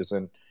argument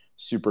isn't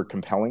super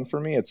compelling for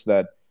me. It's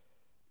that,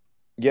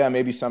 yeah,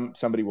 maybe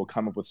somebody will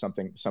come up with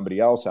somebody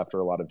else after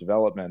a lot of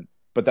development,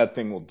 but that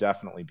thing will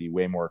definitely be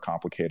way more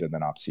complicated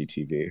than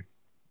OpCTV.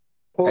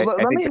 Well,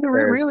 let me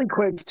really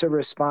quick to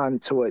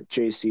respond to what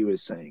JC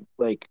was saying.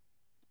 Like,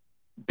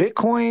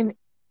 Bitcoin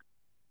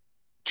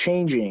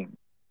changing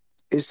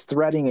is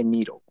threading a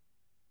needle.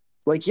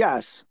 Like,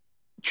 yes,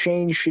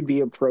 change should be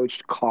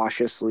approached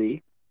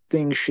cautiously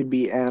things should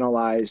be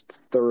analyzed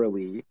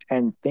thoroughly,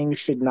 and things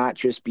should not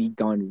just be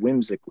done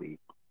whimsically.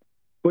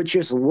 But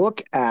just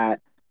look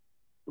at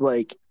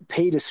like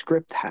pay to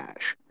script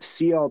hash,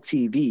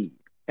 CLTV,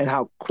 and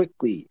how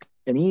quickly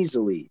and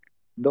easily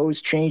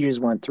those changes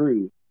went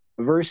through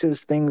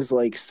versus things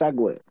like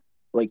SegWit,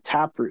 like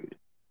Taproot.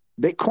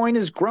 Bitcoin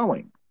is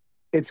growing.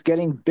 It's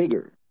getting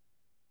bigger.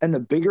 And the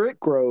bigger it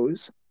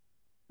grows,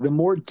 the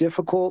more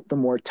difficult, the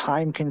more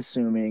time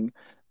consuming,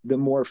 the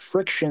more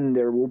friction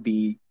there will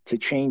be to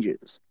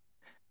changes.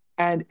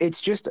 And it's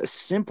just a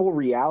simple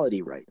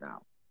reality right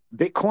now.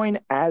 Bitcoin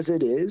as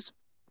it is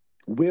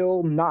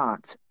will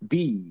not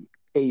be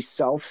a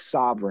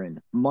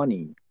self-sovereign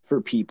money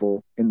for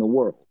people in the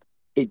world.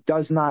 It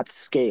does not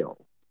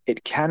scale.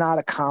 It cannot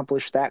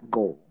accomplish that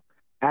goal.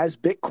 As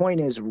Bitcoin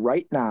is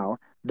right now,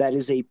 that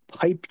is a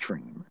pipe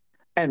dream.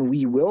 And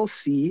we will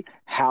see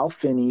Hal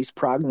Finney's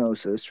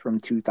prognosis from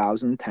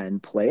 2010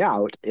 play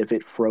out if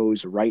it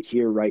froze right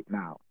here, right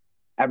now.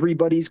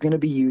 Everybody's going to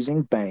be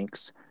using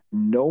banks.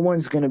 No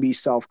one's going to be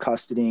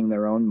self-custodying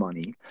their own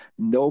money.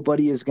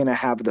 Nobody is going to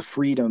have the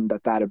freedom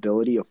that that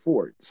ability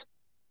affords.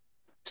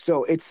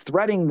 So it's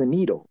threading the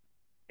needle.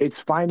 It's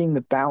finding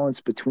the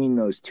balance between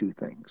those two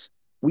things.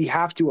 We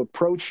have to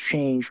approach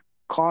change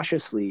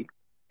cautiously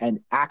and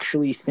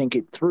actually think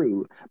it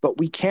through, but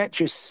we can't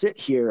just sit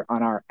here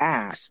on our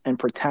ass and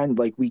pretend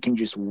like we can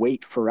just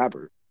wait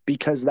forever,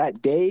 because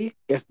that day,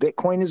 if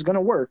Bitcoin is going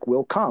to work,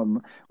 will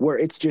come where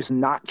it's just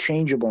not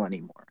changeable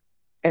anymore.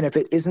 And if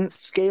it isn't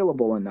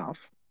scalable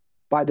enough,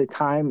 by the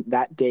time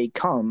that day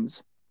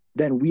comes,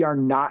 then we are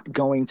not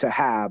going to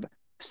have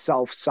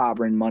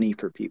self-sovereign money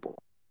for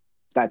people.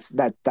 That's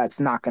not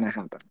going to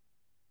happen.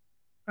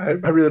 I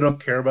really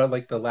don't care about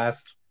like the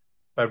last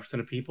 5%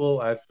 of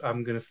people.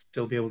 I'm going to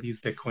still be able to use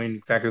Bitcoin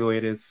exactly the way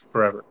it is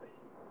forever.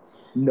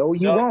 No,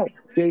 you won't.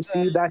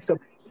 JC, that's a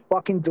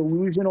fucking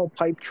delusional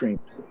pipe dream.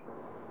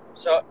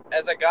 So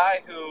as a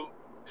guy who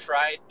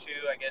tried to,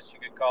 I guess you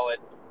could call it,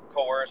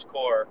 coerce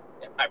core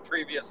in my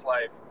previous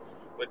life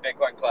with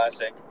Bitcoin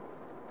Classic,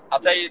 I'll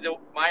tell you,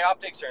 my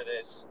optics are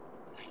this.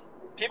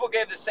 People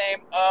gave the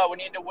same, we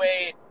need to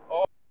wait,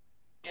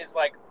 is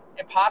like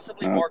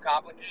impossibly more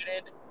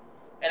complicated.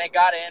 And it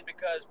got in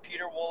because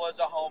Peter Wool is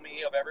a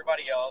homie of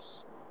everybody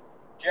else.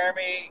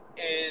 Jeremy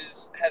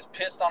has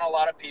pissed on a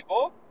lot of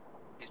people.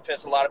 He's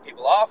pissed a lot of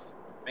people off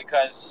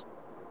because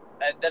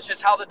that's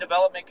just how the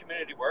development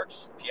community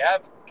works. If you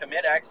have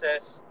commit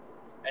access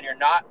and you're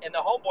not in the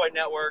Homeboy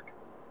network,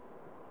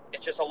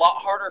 it's just a lot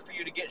harder for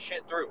you to get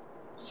shit through.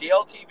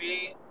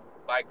 CLTV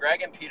by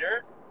Greg and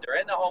Peter, they're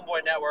in the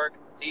Homeboy network.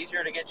 It's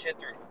easier to get shit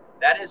through.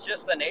 That is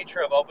just the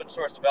nature of open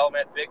source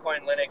development,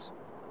 Bitcoin, Linux,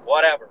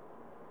 whatever.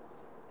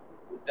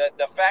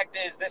 The fact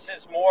is, this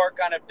is more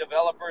kind of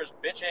developers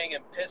bitching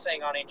and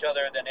pissing on each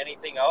other than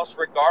anything else,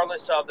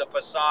 regardless of the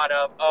facade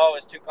of, oh,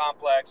 it's too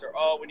complex, or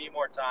oh, we need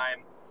more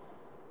time.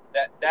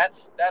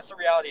 That's the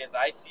reality as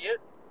I see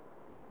it.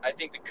 I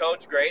think the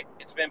code's great.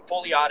 It's been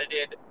fully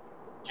audited.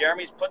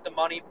 Jeremy's put the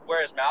money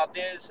where his mouth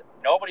is.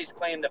 Nobody's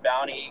claimed the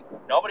bounty.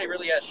 Nobody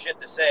really has shit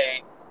to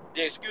say.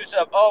 The excuse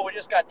of, oh, we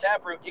just got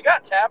Taproot. You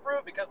got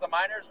Taproot because the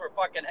miners were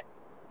fucking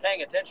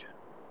paying attention.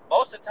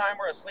 Most of the time,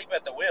 we're asleep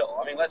at the wheel.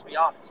 I mean, let's be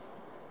honest.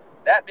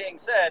 That being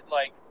said,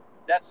 like,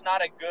 that's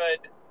not a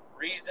good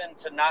reason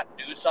to not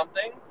do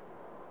something.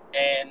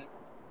 And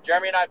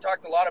Jeremy and I have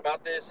talked a lot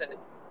about this, and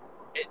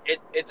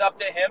it's up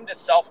to him to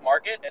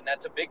self-market, and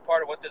that's a big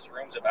part of what this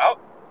room's about.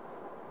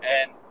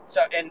 And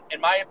so, in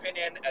my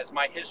opinion, as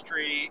my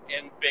history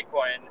in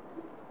Bitcoin,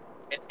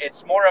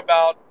 it's more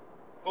about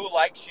who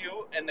likes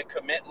you in the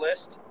commit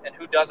list and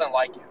who doesn't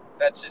like you.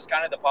 That's just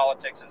kind of the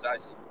politics as I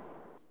see it.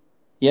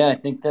 Yeah, I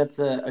think that's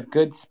a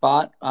good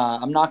spot.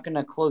 I'm not going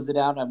to close it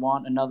out. I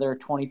want another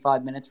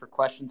 25 minutes for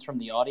questions from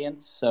the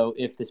audience. So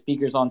if the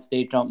speakers on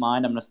stage don't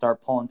mind, I'm going to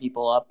start pulling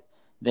people up.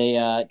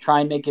 They try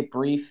and make it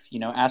brief,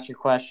 ask your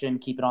question,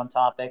 keep it on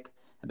topic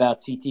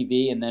about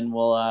CTV, and then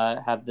we'll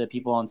have the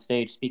people on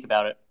stage speak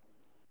about it.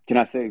 Can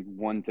I say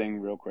one thing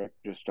real quick?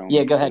 Just don't.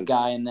 Yeah, go ahead,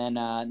 Guy, and then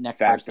next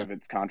fact person. Of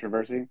its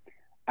controversy.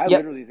 I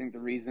literally think the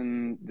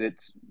reason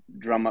that's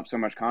drum up so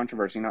much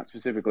controversy, not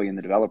specifically in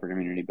the developer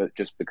community, but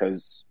just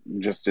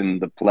in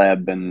the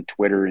pleb and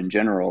Twitter in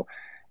general,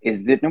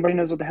 is that nobody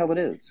knows what the hell it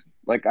is.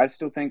 Like, I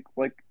still think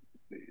like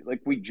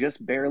we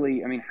just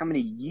barely, I mean, how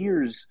many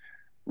years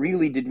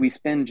really did we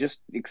spend just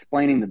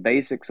explaining the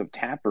basics of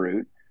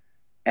Taproot?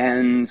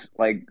 And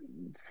like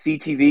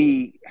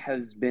CTV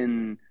has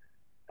been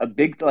a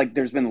big, like,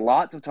 there's been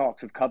lots of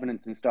talks of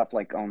covenants and stuff,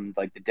 like on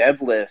like the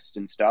dev list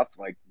and stuff,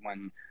 like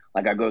when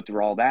I go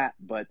through all that,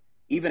 but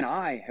even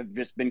I have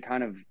just been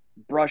kind of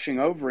brushing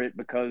over it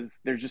because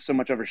there's just so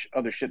much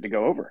other shit to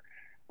go over.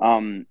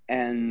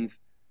 And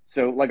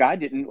so like I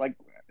didn't, like,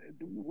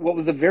 what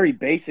was a very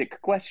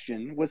basic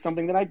question was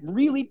something that I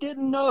really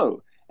didn't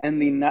know.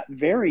 And the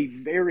very,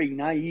 very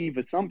naive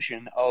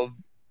assumption of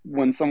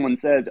when someone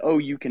says, oh,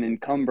 you can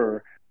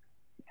encumber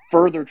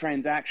further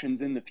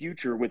transactions in the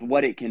future with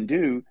what it can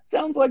do,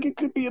 sounds like it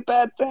could be a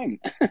bad thing.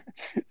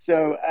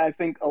 So I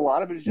think a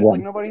lot of it is just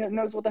like nobody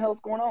knows what the hell's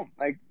going on.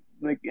 Like,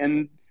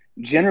 and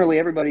generally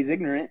everybody's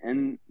ignorant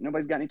and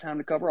nobody's got any time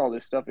to cover all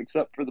this stuff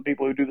except for the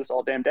people who do this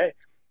all damn day.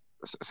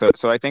 So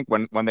I think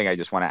one thing I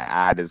just want to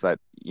add is that,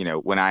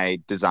 when I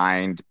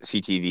designed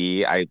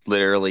CTV, I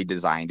literally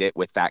designed it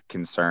with that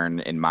concern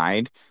in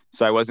mind.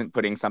 So I wasn't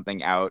putting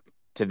something out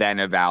to then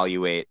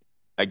evaluate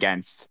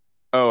against,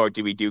 oh,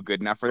 do we do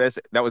good enough for this?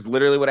 That was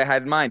literally what I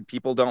had in mind.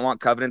 People don't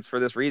want covenants for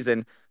this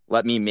reason.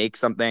 Let me make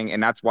something.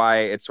 And that's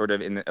why it's sort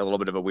of in a little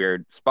bit of a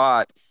weird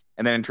spot.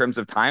 And then in terms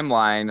of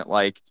timeline,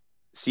 like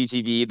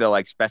CTV, the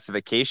like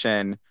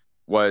specification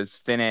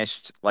was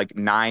finished like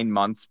 9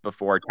 months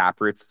before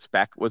Taproot's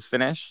spec was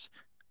finished.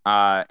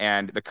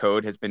 And the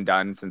code has been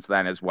done since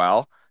then as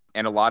well.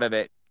 And a lot of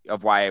it,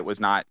 of why it was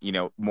not,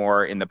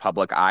 more in the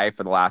public eye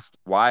for the last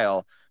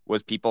while,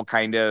 was people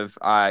kind of,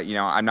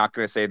 I'm not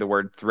going to say the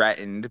word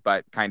threatened,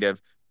 but kind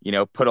of,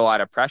 put a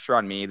lot of pressure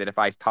on me that if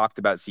I talked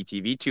about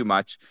CTV too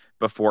much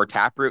before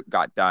Taproot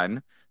got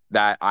done,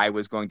 that I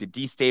was going to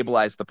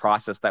destabilize the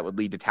process that would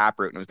lead to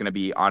Taproot, and it was going to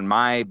be on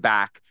my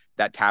back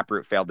that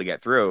Taproot failed to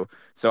get through.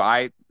 So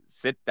I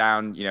sit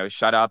down,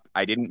 shut up.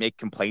 I didn't make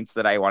complaints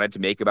that I wanted to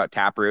make about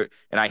Taproot,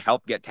 and I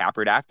helped get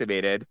Taproot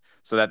activated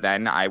so that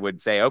then I would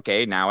say,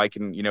 okay, now I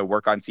can,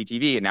 work on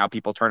CTV. And now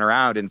people turn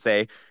around and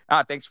say,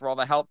 thanks for all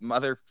the help,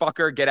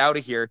 motherfucker, get out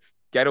of here,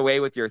 get away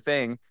with your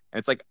thing. And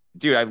it's like,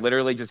 dude, I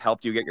literally just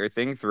helped you get your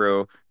thing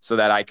through so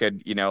that I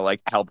could,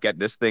 help get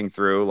this thing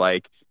through.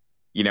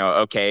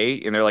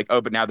 Okay. And they're like, oh,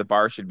 but now the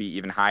bar should be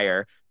even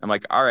higher. I'm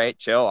like, all right,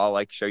 chill.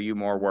 I'll show you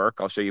more work.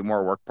 I'll show you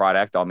more work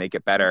product. I'll make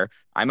it better.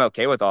 I'm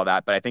okay with all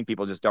that. But I think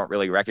people just don't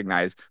really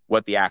recognize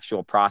what the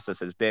actual process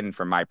has been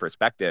from my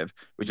perspective,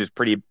 which is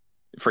pretty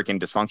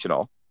freaking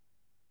dysfunctional.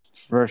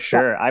 For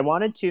sure. I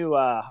wanted to,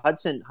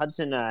 Hudson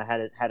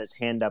had his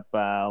hand up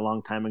a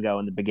long time ago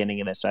in the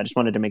beginning of this. So I just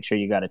wanted to make sure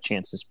you got a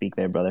chance to speak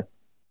there, brother.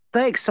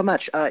 Thanks so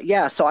much.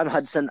 So I'm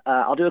Hudson.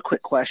 I'll do a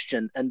quick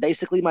question. And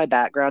basically my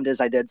background is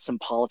I did some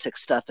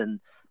politics stuff in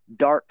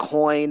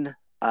Darkcoin,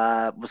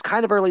 was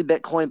kind of early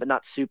Bitcoin, but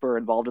not super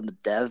involved in the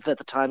dev at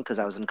the time because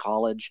I was in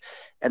college,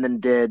 and then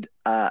did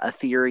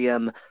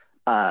Ethereum,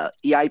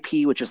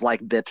 EIP, which is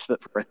like BIPs,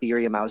 but for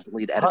Ethereum. I was the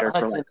lead editor.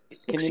 Hudson,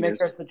 can you make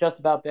sure it's just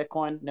about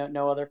Bitcoin?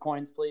 No other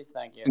coins, please?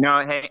 Thank you.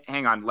 No, hey,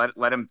 hang on.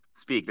 Let him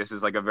speak. This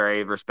is like a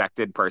very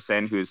respected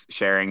person who's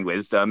sharing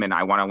wisdom, and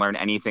I want to learn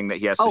anything that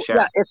he has to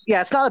share.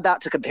 It's not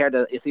about to compare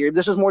to Ethereum.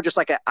 This is more just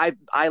like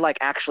I like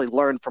actually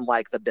learned from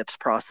like the BIPs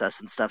process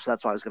and stuff. So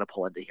that's why I was going to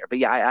pull into here. But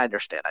yeah, I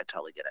understand. I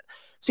totally get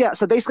it.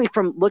 So basically,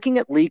 from looking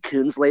at Lee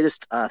Kuhn's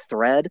latest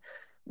thread,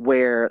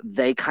 where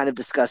they kind of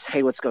discuss,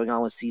 hey, what's going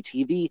on with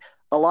CTV?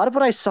 A lot of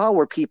what I saw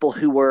were people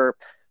who were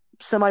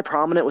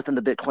semi-prominent within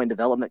the Bitcoin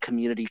development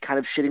community kind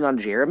of shitting on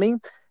Jeremy.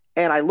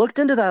 And I looked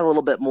into that a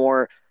little bit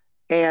more.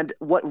 And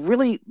what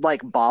really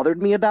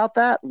bothered me about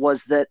that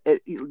was that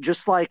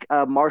just like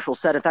Marshall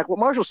said, in fact, what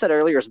Marshall said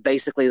earlier is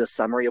basically the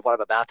summary of what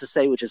I'm about to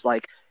say, which is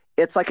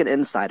it's like an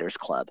insider's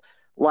club.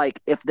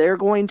 If they're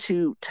going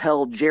to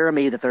tell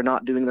Jeremy that they're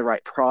not doing the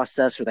right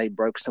process or they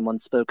broke some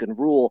unspoken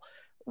rule,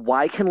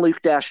 why can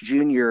Luke Dash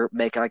Jr.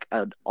 make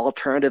an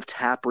alternative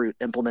Taproot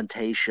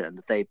implementation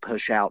that they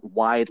push out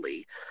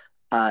widely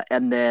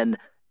and then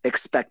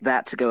expect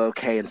that to go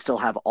okay and still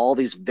have all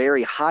these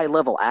very high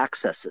level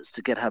accesses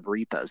to GitHub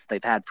repos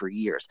they've had for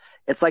years?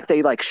 It's like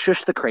they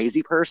shush the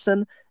crazy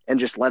person and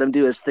just let him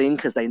do his thing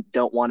because they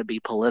don't want to be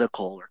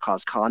political or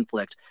cause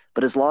conflict.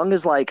 But as long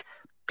as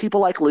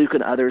people like Luke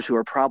and others who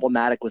are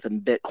problematic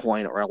within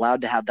Bitcoin are allowed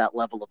to have that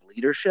level of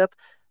leadership,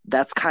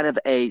 that's kind of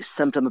a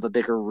symptom of a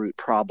bigger root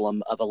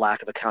problem of a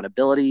lack of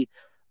accountability,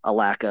 a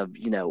lack of,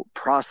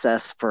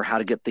 process for how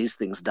to get these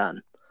things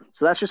done.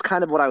 So that's just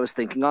kind of what I was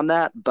thinking on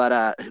that.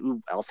 But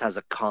who else has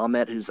a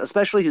comment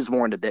who's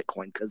more into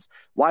Bitcoin? Because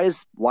why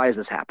is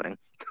this happening?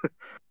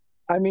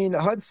 I mean,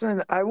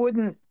 Hudson, I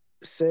wouldn't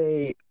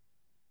say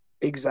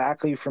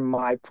exactly from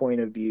my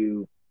point of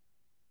view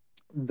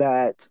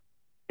that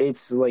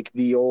it's like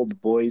the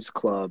old boys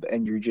club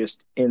and you're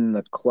just in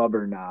the club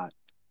or not.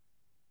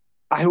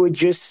 I would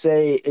just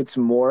say it's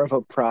more of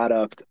a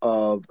product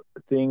of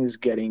things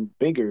getting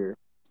bigger,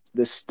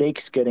 the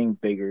stakes getting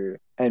bigger,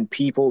 and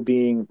people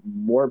being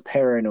more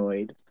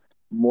paranoid,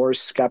 more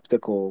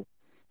skeptical,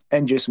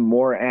 and just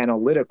more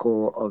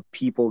analytical of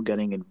people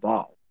getting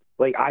involved.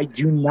 I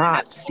do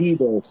not see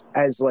this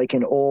as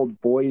an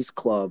old boys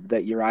club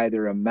that you're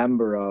either a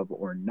member of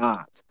or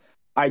not.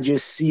 I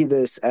just see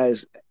this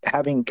as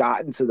having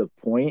gotten to the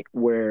point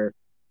where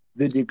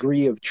the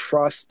degree of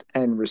trust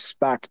and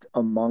respect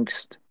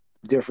amongst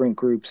different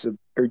groups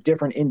or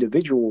different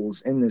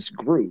individuals in this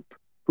group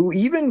who,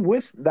 even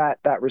with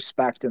that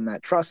respect and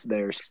that trust,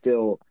 there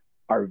still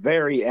are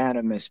very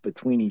animous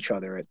between each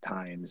other at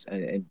times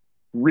and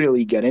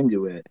really get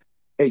into it.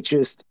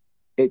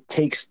 It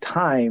takes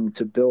time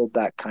to build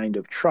that kind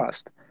of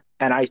trust.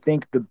 And I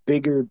think the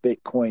bigger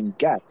Bitcoin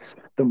gets,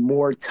 the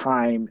more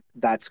time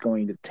that's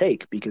going to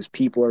take because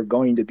people are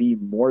going to be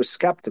more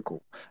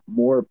skeptical,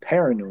 more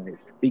paranoid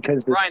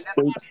because the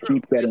stakes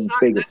keep getting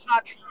bigger. That's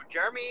not true.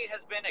 Jeremy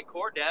has been a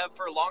core dev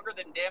for longer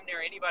than damn near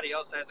anybody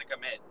else has a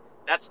commit.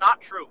 That's not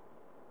true.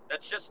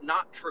 That's just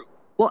not true.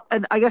 Well,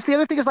 and I guess the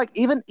other thing is like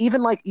even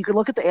like you can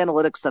look at the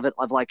analytics of it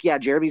of like, yeah,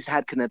 Jeremy's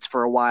had commits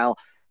for a while,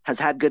 has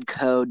had good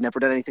code, never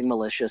done anything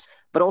malicious,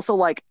 but also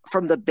like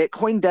from the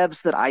Bitcoin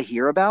devs that I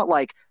hear about,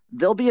 like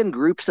they'll be in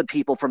groups of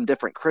people from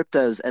different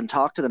cryptos and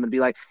talk to them and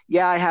be like,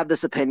 yeah, I have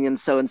this opinion,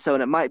 so and so,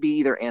 and it might be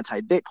either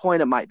anti-Bitcoin,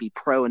 it might be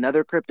pro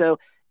another crypto,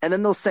 and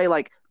then they'll say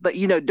like, but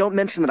don't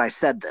mention that I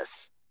said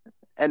this.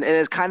 And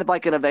it's kind of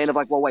like in a vein of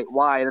like, well, wait,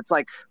 why? And it's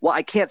like, well,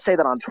 I can't say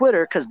that on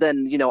Twitter because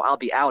then, I'll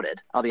be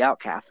outed. I'll be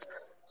outcast.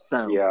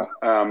 So Yeah,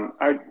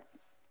 I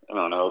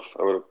don't know if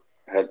I would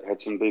have had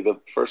Hudson be the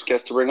first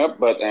guest to bring up,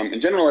 but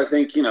in general, I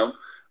think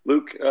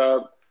Luke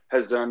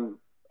has done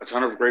a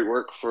ton of great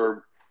work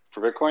for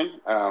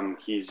Bitcoin.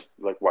 He's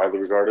like widely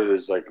regarded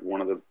as like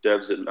one of the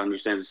devs that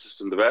understands the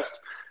system the best.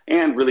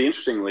 And really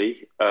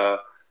interestingly,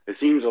 it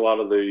seems a lot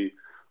of the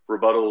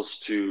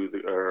rebuttals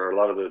or a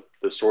lot of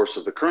the source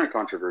of the current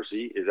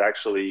controversy is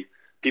actually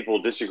people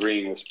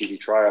disagreeing with speedy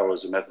trial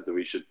as a method that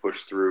we should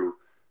push through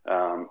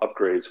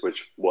upgrades,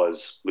 which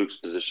was Luke's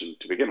position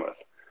to begin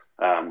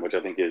with, which I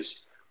think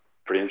is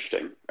pretty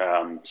interesting.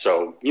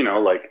 So,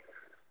 like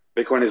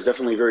Bitcoin is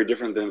definitely very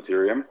different than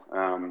Ethereum.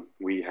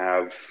 We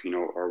have,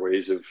 our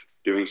ways of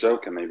doing so.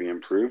 Can they be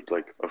improved?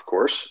 Like, of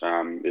course.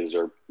 Is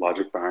there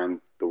logic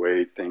behind the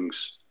way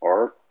things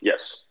are?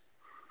 Yes.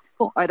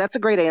 cool. All right, that's a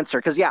great answer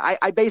because yeah,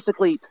 I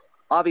basically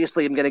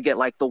obviously am going to get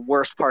like the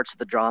worst parts of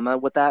the drama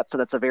with that. So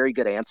that's a very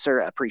good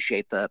answer. I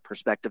appreciate the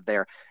perspective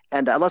there.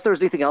 And unless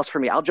there's anything else for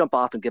me, I'll jump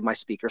off and give my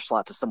speaker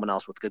slot to someone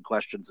else with good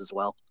questions as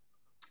well.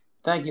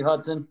 Thank you,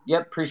 Hudson.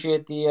 Yep,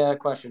 appreciate the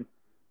question.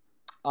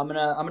 I'm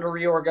gonna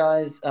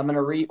reorganize. I'm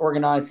gonna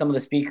reorganize some of the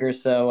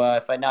speakers. So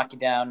if I knock you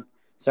down,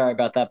 sorry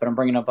about that. But I'm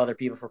bringing up other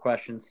people for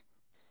questions.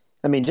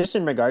 I mean, just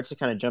in regards to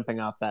kind of jumping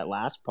off that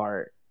last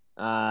part,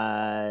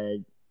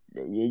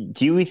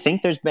 do we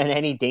think there's been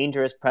any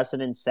dangerous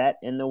precedent set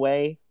in the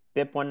way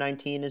BIP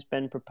 119 has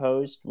been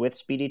proposed with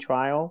speedy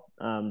trial?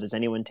 Does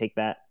anyone take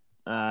that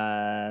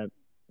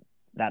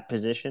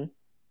position?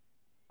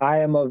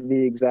 I am of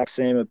the exact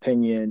same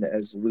opinion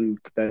as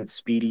Luke that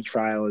speedy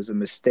trial is a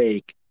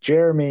mistake.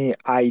 Jeremy,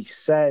 I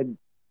said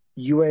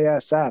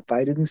UASF.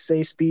 I didn't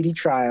say speedy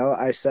trial.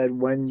 I said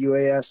when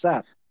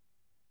UASF.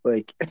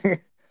 Like,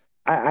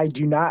 I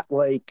do not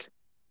like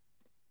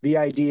the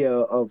idea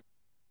of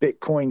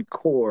Bitcoin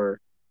Core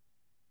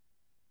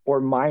or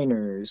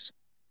miners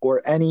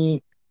or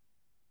any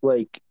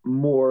like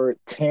more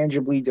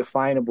tangibly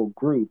definable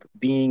group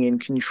being in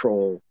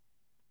control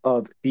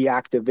of the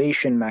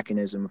activation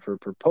mechanism for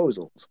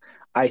proposals.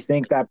 I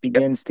think that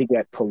begins to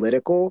get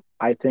political.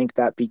 I think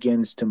that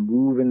begins to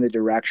move in the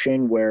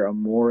direction where a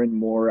more and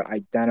more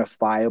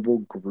identifiable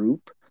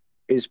group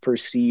is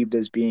perceived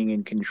as being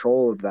in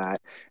control of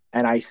that.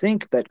 And I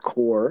think that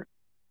core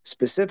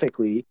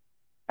specifically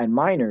and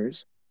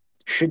miners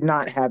should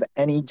not have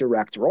any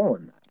direct role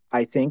in that.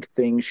 I think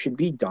things should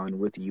be done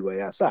with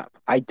UASF.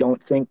 I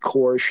don't think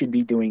core should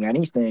be doing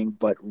anything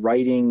but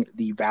writing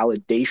the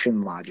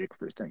validation logic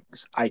for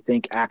things. I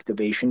think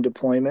activation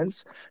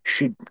deployments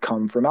should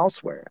come from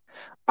elsewhere.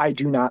 I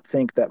do not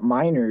think that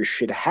miners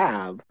should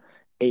have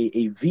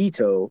a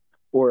veto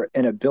or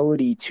an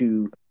ability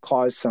to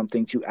cause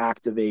something to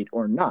activate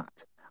or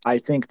not. I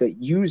think that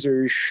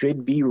users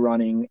should be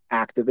running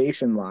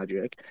activation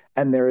logic,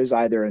 and there is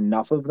either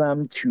enough of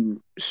them to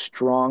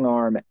strong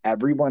arm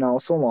everyone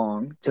else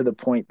along to the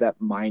point that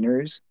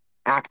miners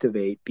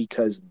activate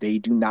because they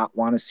do not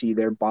want to see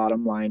their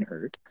bottom line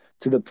hurt,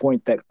 to the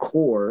point that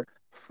core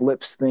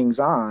flips things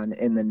on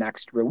in the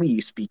next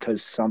release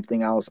because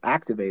something else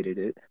activated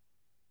it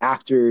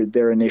after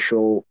their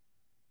initial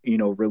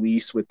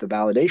release with the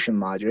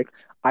validation logic.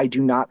 I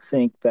do not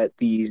think that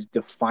these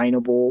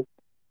definable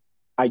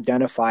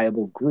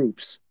identifiable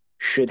groups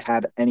should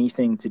have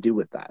anything to do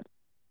with that.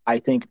 I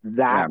think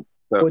that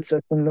puts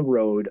us in the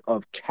road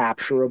of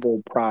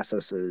capturable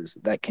processes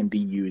that can be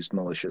used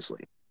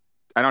maliciously.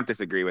 I don't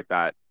disagree with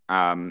that.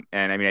 And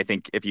I mean, I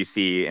think if you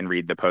see and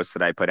read the posts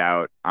that I put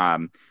out,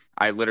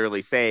 I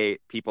literally say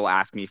people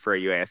ask me for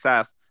a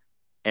UASF,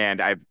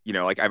 and I've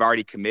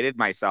already committed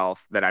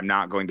myself that I'm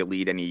not going to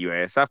lead any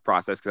UASF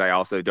process because I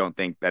also don't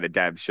think that a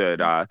dev should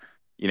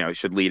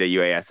lead a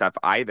UASF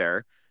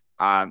either.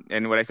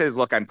 And what I said is,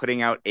 look, I'm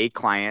putting out a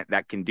client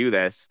that can do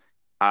this.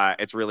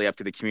 It's really up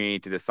to the community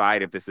to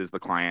decide if this is the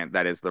client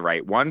that is the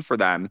right one for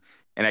them.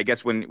 And I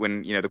guess when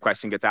the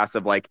question gets asked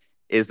of like,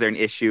 is there an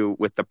issue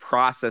with the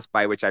process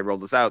by which I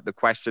rolled this out? The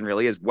question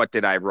really is, what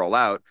did I roll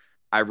out?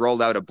 I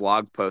rolled out a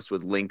blog post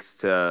with links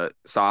to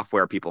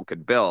software people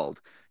could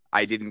build.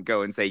 I didn't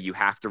go and say you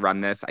have to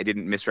run this. I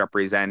didn't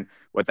misrepresent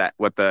what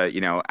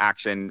the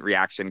action,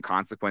 reaction,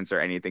 consequence, or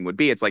anything would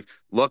be. It's like,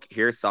 look,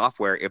 here's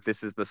software. If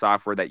this is the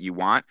software that you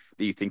want,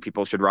 that you think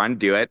people should run,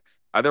 do it.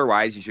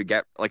 Otherwise, you should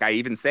get, like I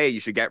even say, you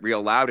should get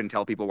real loud and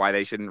tell people why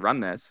they shouldn't run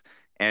this.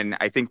 And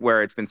I think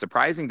where it's been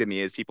surprising to me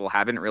is people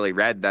haven't really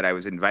read that I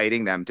was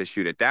inviting them to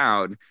shoot it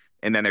down,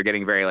 and then they're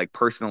getting very like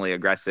personally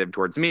aggressive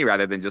towards me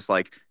rather than just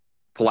like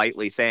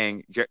politely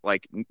saying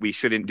like we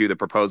shouldn't do the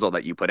proposal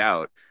that you put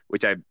out,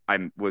 which I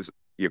was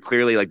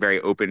clearly like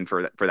very open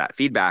for that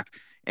feedback.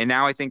 And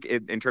now I think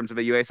in terms of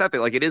the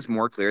UASF, it is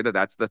more clear that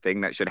that's the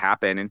thing that should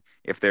happen. And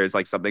if there's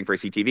like something for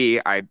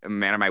CTV, I'm a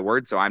man of my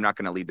word, so I'm not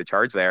going to lead the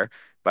charge there.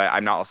 But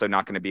I'm also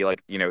not going to be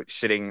like,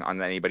 shitting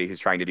on anybody who's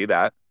trying to do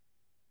that.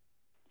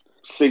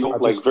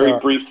 Very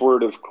brief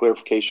word of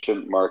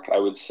clarification, Mark. I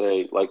would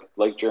say,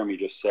 like Jeremy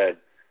just said,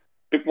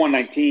 BIP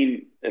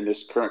 119 and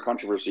this current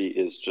controversy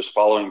is just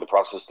following the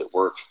process that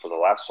worked for the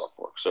last soft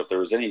fork. So if there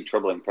was any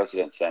troubling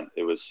precedent set,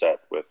 it was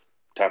set with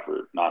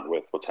Taproot, not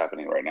with what's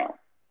happening right now.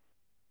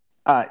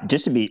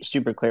 Just to be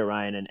super clear,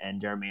 Ryan and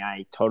Jeremy,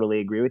 I totally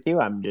agree with you.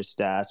 I'm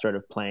just sort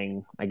of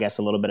playing, I guess,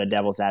 a little bit of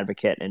devil's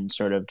advocate and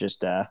sort of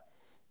just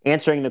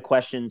answering the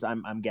questions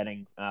I'm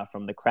getting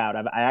from the crowd.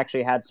 I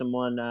actually had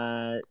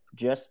someone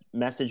just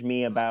message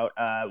me about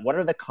what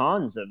are the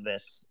cons of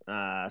this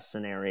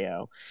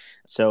scenario.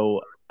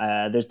 So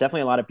there's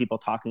definitely a lot of people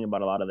talking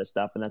about a lot of this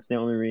stuff, and that's the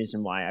only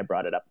reason why I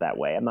brought it up that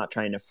way. I'm not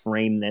trying to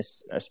frame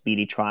this a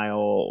speedy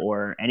trial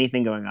or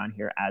anything going on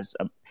here as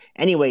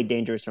any way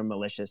dangerous or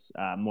malicious.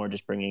 More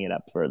just bringing it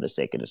up for the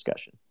sake of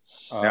discussion.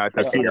 I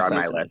see that on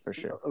my list for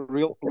sure.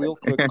 Real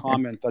quick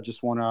comment. I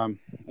just want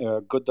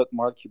to good that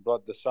Mark, you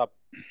brought this up,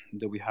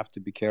 that we have to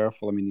be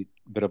careful. I mean,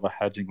 a bit of a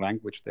hedging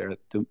language there.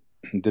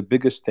 The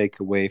biggest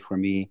takeaway for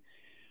me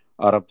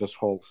out of this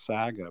whole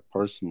saga,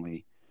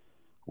 personally,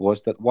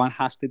 was that one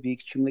has to be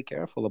extremely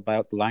careful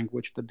about the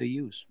language that they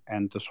use,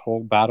 and this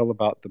whole battle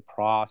about the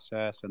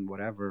process and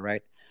whatever,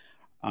 right?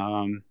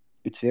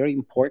 It's very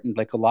important.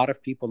 Like, a lot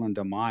of people in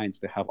their minds,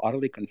 they have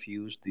utterly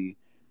confused the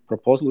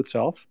proposal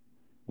itself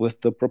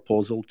with the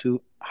proposal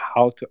to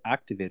how to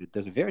activate it.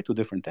 There's very two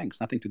different things,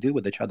 nothing to do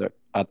with each other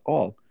at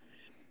all.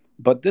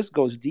 But this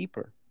goes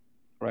deeper,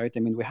 right? I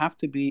mean, we have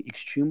to be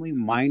extremely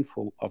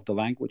mindful of the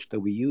language that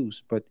we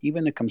use, but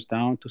even it comes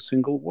down to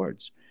single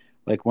words.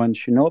 Like when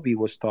Shinobi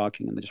was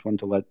talking, and I just wanted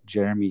to let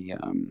Jeremy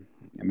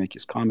make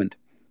his comment,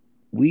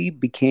 we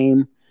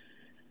became,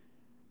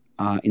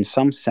 in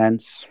some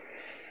sense,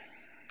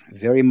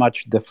 very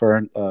much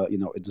different,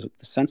 the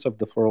sense of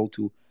deferral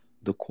to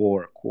the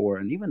core,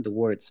 and even the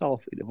word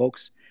itself, it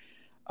evokes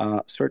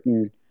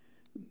certain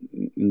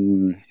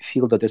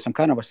feel that there's some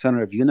kind of a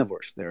center of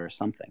universe there or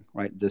something,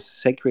 right? This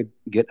sacred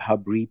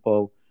GitHub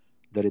repo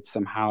that it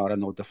somehow, I don't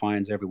know,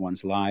 defines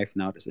everyone's life.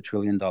 Now there's $1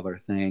 trillion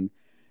thing.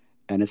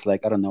 And it's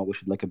like, I don't know, we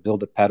should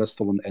build a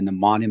pedestal and a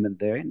monument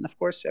there. And of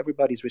course,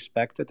 everybody's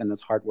respected and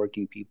it's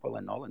hardworking people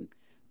and all, and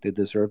they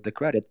deserve the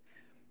credit.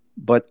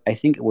 But I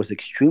think it was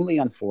extremely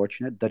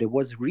unfortunate that it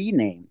was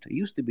renamed. It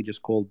used to be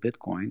just called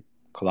Bitcoin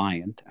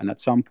Client, and at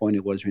some point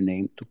it was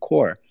renamed to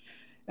Core.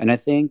 And I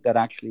think that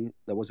actually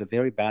that was a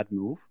very bad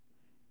move.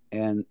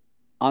 And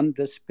on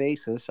this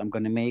basis, I'm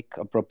going to make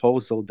a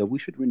proposal that we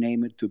should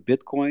rename it to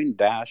Bitcoin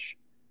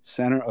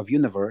Center of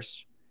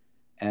Universe,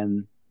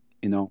 and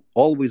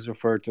always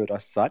refer to it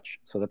as such,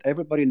 so that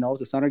everybody knows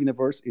the center of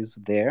universe is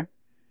there,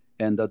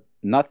 and that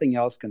nothing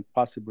else can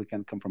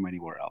come from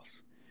anywhere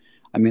else.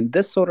 I mean,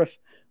 this sort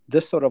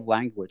of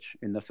language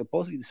in a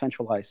supposedly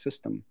decentralized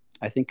system,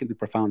 I think, can be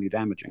profoundly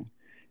damaging.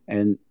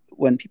 And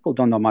when people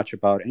don't know much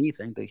about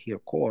anything, they hear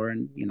core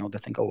and they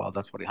think, oh well,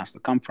 that's what it has to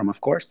come from.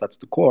 Of course, that's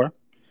the core,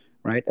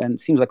 right? And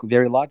it seems like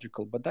very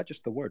logical, but that's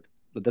just a word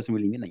that doesn't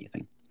really mean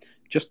anything.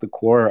 Just the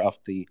core of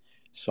the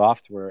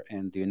software,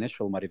 and the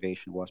initial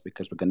motivation was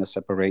because we're going to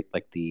separate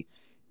like the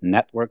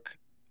network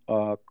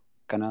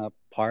kind of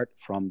part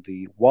from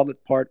the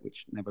wallet part,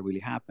 which never really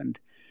happened.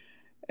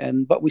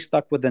 But we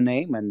stuck with the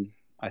name, and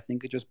I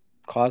think it just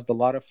caused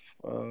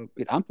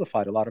it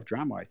amplified a lot of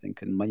drama, I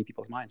think, in many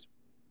people's minds.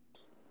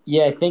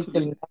 Yeah, I think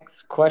the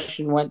next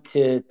question went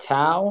to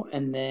Tao,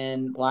 and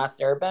then Last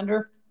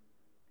Airbender.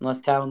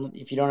 Unless Tao,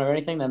 if you don't have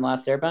anything, then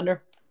Last Airbender.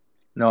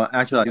 No,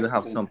 actually, I do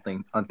have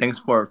something. Thanks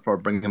for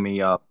bringing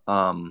me up.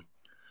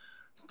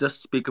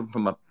 Just speaking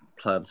from a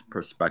pleb's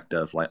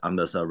perspective, like I'm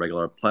just a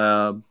regular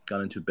pleb,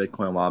 got into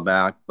Bitcoin a while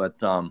back, but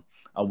I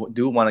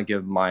do want to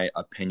give my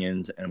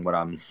opinions and what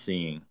I'm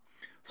seeing.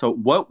 So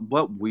what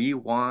we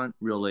want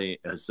really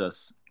is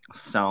just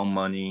sound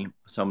money,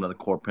 some of the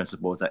core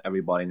principles that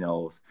everybody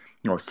knows,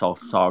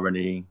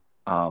 self-sovereignty,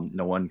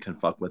 no one can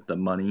fuck with the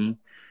money.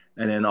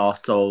 And then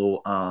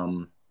also,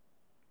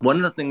 one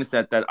of the things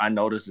that I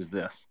noticed is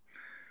this.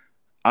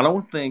 I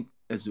don't think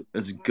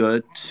it's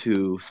good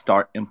to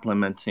start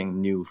implementing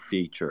new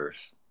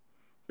features.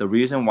 The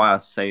reason why I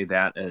say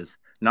that is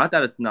not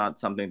that it's not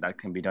something that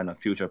can be done in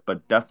the future,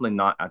 but definitely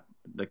not at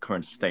the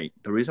current state.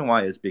 The reason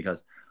why is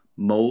because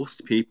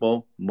most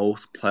people,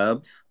 most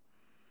plebs,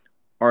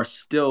 are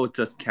still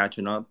just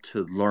catching up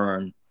to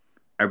learn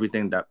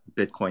everything that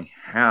Bitcoin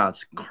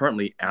has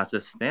currently as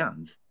it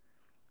stands.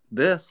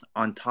 This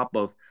on top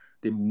of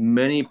the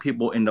many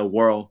people in the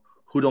world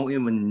who don't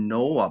even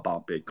know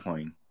about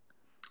Bitcoin.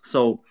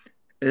 So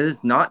it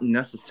is not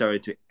necessary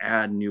to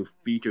add new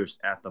features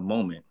at the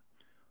moment.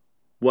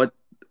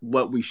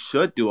 What we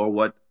should do, or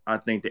what I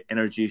think the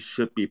energy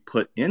should be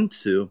put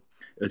into,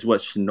 is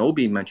what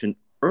Shinobi mentioned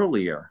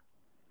earlier.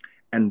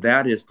 And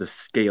that is the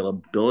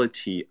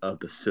scalability of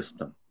the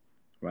system,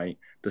 right?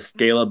 The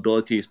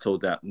scalability so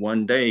that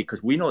one day,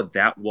 because we know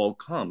that will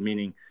come,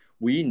 meaning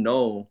we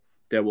know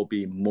there will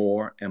be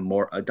more and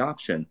more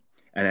adoption.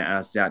 And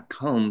as that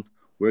comes,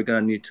 we're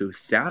going to need to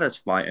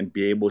satisfy and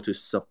be able to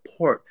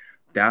support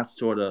that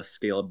sort of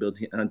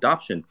scalability and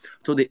adoption.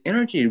 So the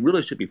energy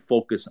really should be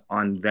focused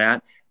on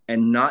that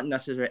and not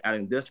necessarily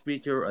adding this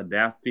feature or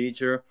that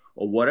feature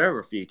or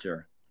whatever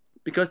feature,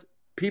 because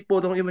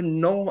people don't even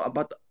know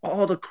about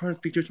all the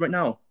current features right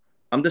now.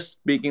 I'm just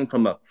speaking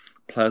from a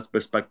Plus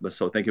perspective.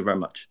 So thank you very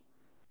much.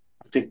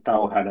 I think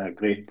Tao had a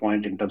great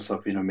point in terms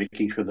of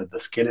making sure that the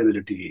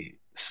scalability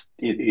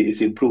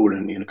is improved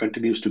and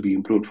continues to be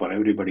improved for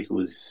everybody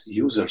who is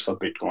users of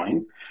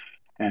Bitcoin.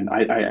 And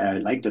I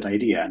like that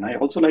idea, and I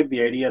also like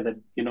the idea that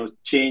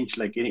change,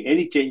 like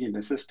any change in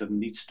the system,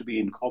 needs to be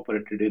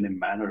incorporated in a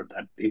manner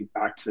that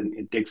impacts and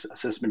it takes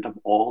assessment of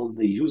all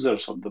the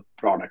users of the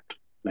product,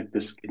 like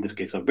this in this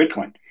case of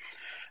Bitcoin.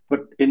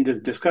 But in this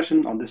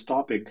discussion on this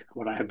topic,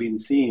 what I have been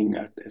seeing,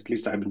 at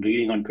least I've been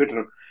reading on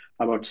Twitter,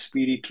 about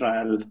speedy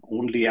trial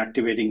only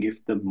activating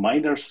if the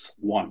miners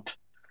want,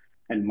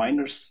 and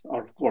miners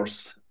are of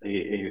course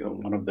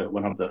one of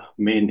the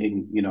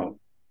main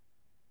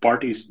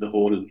parties to the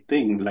whole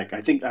thing. Like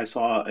I think I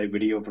saw a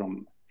video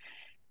from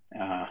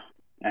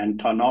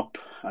Antonop,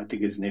 I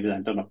think his name is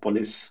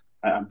Antonopoulos.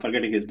 I'm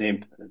forgetting his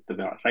name,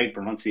 the right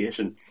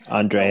pronunciation.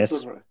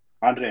 Andreas.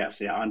 Andreas.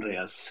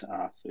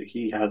 So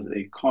he has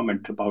a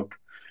comment about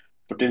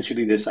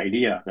potentially this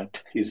idea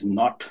that he's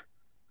not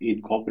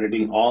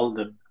incorporating all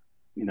the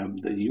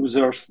the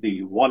users,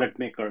 the wallet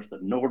makers, the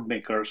node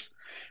makers,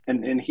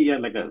 and he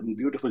had like a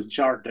beautiful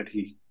chart that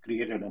he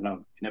created in a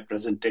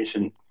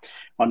presentation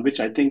on which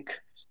I think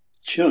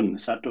Chun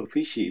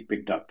Satofishi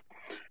picked up,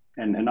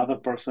 and another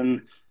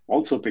person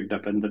also picked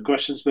up. And the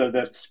questions were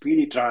that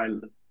speedy trial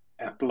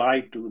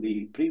applied to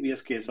the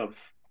previous case of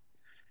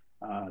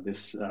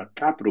this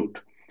Taproot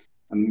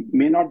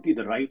may not be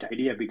the right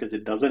idea because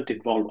it doesn't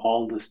involve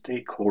all the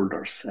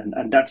stakeholders.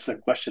 And that's a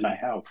question I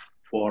have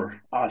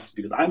for us,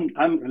 because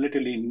I'm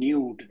relatively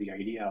new to the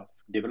idea of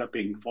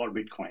developing for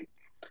Bitcoin.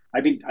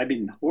 I've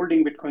been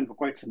holding Bitcoin for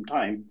quite some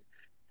time,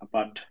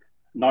 but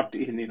not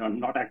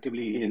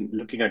actively in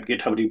looking at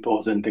GitHub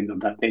repos and things of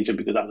that nature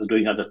because I was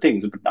doing other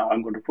things. But now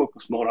I'm going to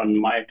focus more on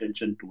my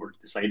attention towards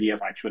this idea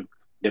of actual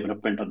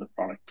development of the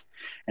product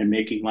and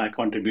making my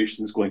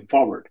contributions going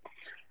forward.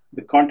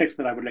 The context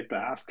that I would like to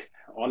ask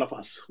all of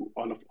us,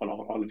 all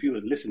of you who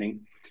are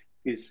listening,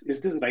 is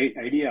this right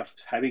idea of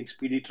having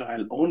speedy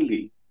trial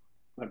only,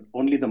 but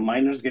only the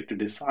miners get to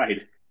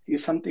decide,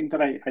 is something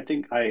that I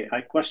think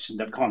I question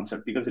that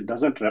concept because it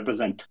doesn't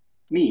represent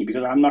me,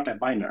 because I'm not a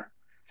miner.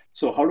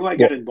 So how do I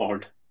get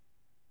involved?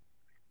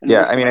 And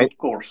Yeah, what's I the mean, right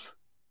course?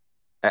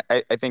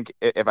 I think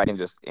if I can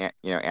just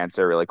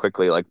answer really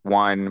quickly, like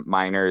one,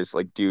 miners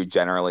like do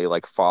generally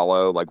like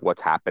follow like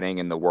what's happening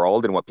in the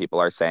world and what people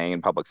are saying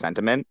in public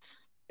sentiment.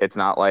 It's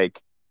not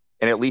like,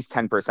 and at least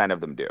 10% of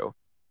them do.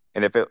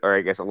 And or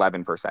I guess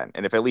 11%.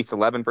 And if at least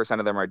 11%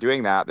 of them are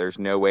doing that, there's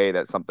no way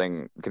that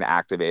something can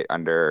activate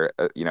under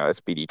a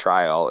speedy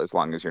trial, as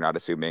long as you're not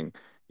assuming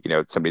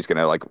somebody's going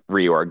to like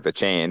reorg the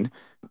chain,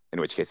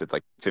 in which case it's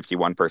like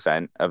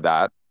 51% of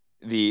that.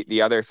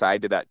 The other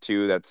side to that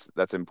too,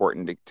 that's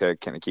important to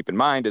kind of keep in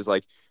mind, is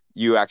like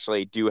you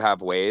actually do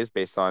have ways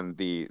based on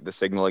the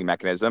signaling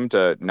mechanism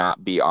to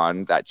not be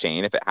on that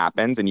chain if it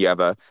happens, and you have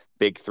a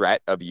big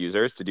threat of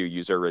users to do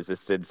user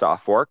resisted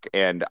soft fork.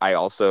 And I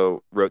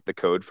also wrote the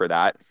code for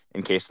that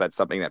in case that's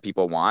something that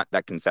people want.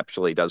 That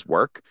conceptually does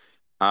work.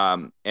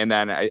 And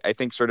then I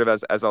think sort of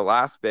as a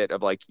last bit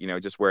of like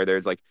just where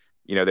there's like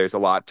there's a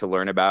lot to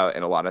learn about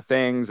and a lot of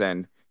things,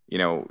 and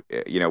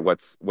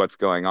what's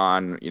going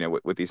on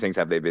with these things,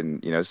 have they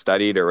been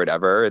studied or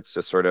whatever. It's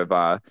just sort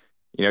of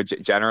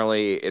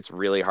generally it's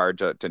really hard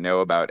to know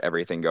about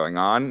everything going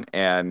on.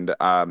 And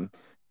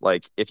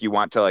like if you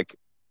want to like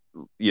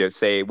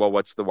say, well,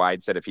 what's the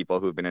wide set of people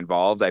who've been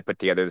involved, I put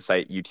together the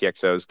site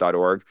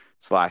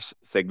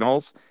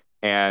utxos.org/signals,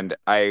 and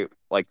I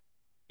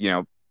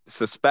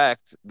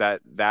suspect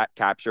that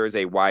captures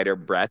a wider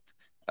breadth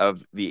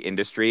of the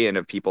industry and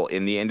of people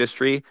in the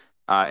industry.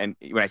 And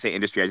when I say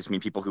industry, I just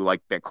mean people who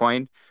like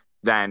Bitcoin,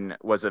 than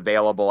was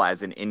available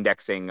as an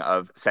indexing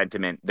of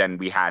sentiment than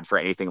we had for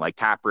anything like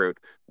Taproot,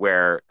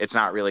 where it's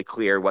not really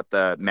clear what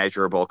the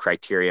measurable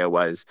criteria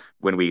was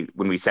when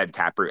we said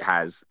Taproot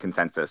has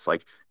consensus.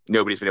 Like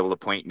nobody's been able to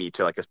point me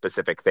to like a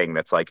specific thing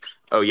that's like,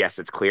 oh yes,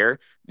 it's clear.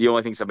 The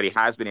only thing somebody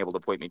has been able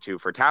to point me to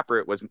for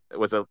Taproot was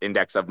an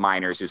index of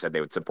miners who said they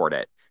would support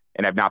it.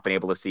 And I've not been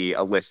able to see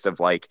a list of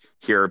like,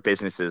 here are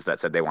businesses that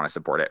said they want to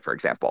support it, for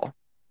example.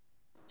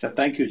 So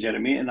thank you,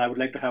 Jeremy. And I would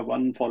like to have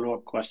one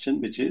follow-up question,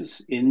 which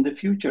is, in the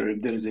future,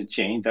 if there is a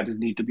change that is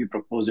need to be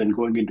proposed and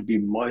going to be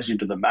merged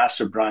into the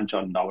master branch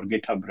on our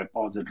GitHub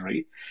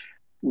repository,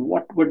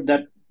 what would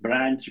that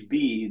branch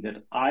be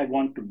that I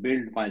want to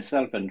build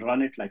myself and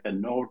run it like a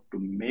node to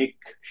make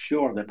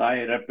sure that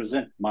I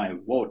represent my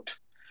vote?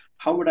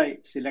 How would I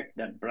select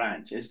that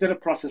branch? Is there a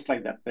process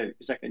like that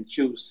which I can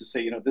choose to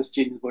say, this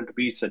change is going to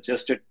be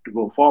suggested to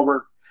go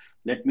forward?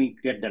 Let me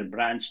get that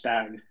branch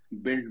tag,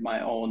 build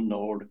my own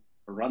node,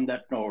 run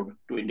that node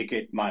to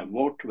indicate my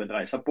vote, whether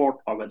I support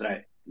or whether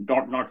I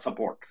not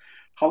support.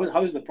 How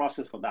is the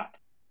process for that?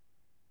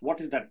 What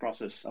is that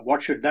process?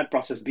 What should that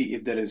process be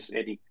if there is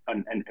any?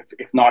 And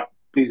if not,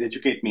 please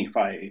educate me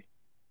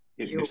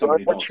if You run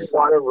somebody what you knows.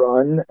 want to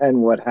run,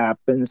 and what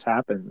happens,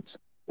 happens.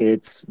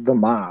 It's the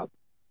mob.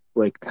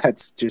 Like,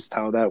 that's just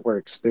how that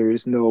works. There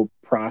is no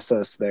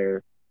process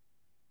there.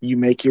 You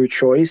make your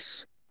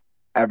choice,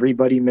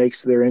 everybody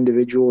makes their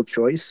individual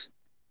choice,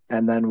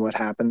 and then what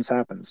happens,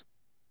 happens.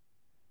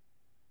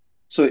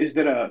 So is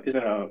there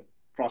a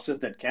process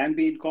that can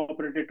be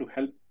incorporated to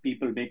help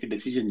people make a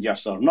decision,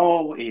 yes or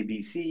no, A,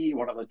 B, C?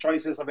 What are the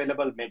choices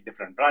available? Make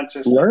different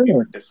branches, let people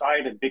Learning.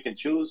 decide and pick and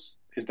choose.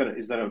 Is there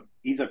a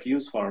ease of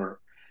use for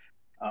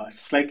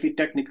slightly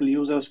technical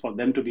users for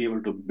them to be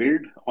able to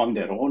build on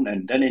their own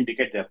and then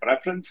indicate their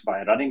preference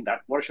by running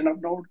that version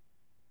of Node?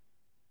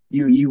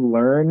 You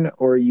learn,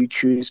 or you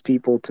choose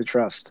people to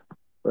trust.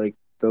 Like,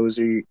 those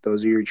are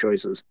your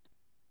choices.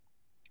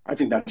 I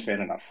think that's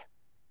fair enough.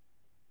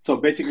 So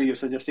basically, you're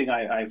suggesting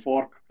I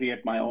fork,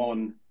 create my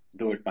own,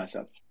 do it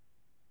myself.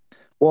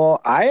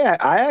 Well, I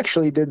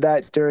actually did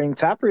that during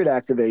Taproot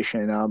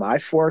activation. I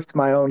forked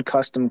my own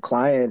custom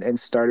client and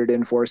started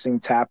enforcing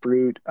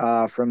Taproot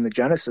from the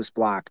Genesis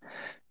block.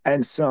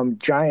 And some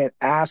giant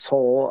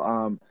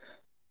asshole,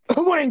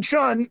 Wang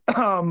Chun,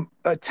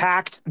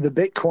 attacked the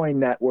Bitcoin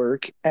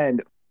network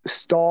and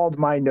stalled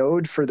my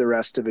node for the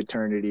rest of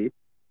eternity.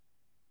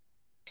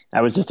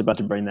 I was just about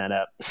to bring that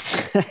up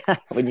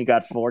when you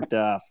got forked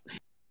off.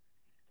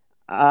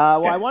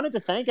 Well, I wanted to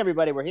thank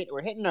everybody. We're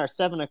hitting our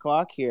 7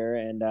 o'clock here,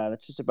 and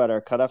that's just about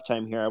our cutoff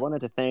time here. I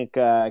wanted to thank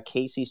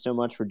Casey so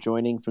much for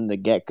joining from the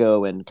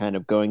get-go and kind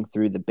of going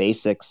through the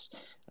basics.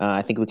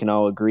 I think we can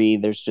all agree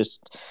there's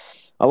just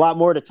a lot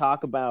more to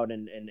talk about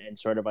and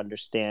sort of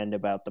understand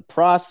about the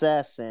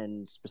process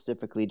and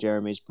specifically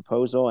Jeremy's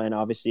proposal. And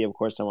obviously, of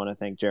course, I want to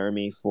thank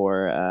Jeremy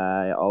for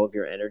all of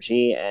your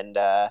energy and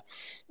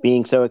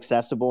being so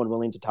accessible and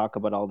willing to talk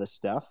about all this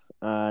stuff.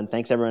 And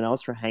thanks everyone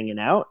else for hanging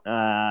out.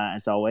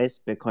 As always,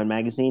 Bitcoin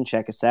Magazine,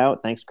 check us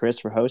out. Thanks, Chris,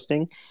 for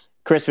hosting.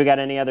 Chris, we got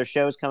any other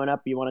shows coming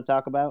up you want to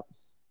talk about?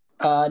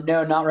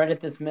 No, not right at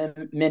this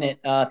minute.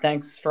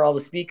 Thanks for all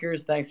the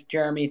speakers. Thanks,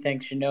 Jeremy.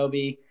 Thanks,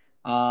 Shinobi.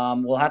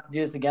 We'll have to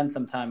do this again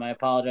sometime. I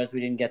apologize we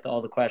didn't get to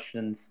all the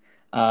questions.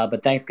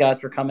 But thanks,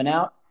 guys, for coming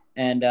out.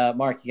 And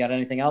Mark, you got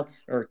anything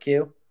else? Or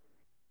Q?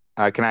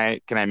 Can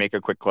I make a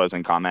quick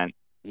closing comment?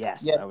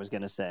 Yes, I was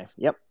going to say.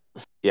 Yep.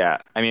 Yeah,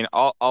 I mean,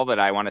 all that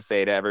I want to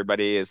say to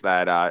everybody is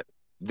that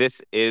this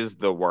is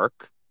the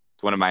work.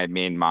 It's one of my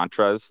main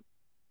mantras.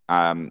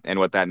 And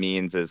what that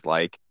means is,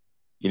 like,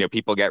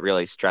 people get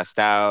really stressed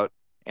out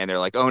and they're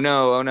like, oh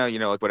no,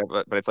 like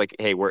whatever. But it's like,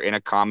 hey, we're in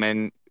a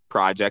common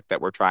project that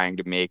we're trying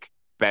to make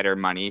better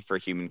money for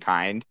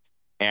humankind.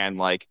 And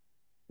like,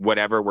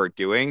 whatever we're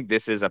doing,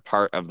 this is a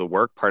part of the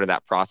work, part of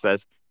that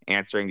process,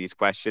 answering these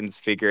questions,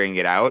 figuring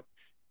it out.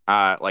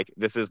 Like,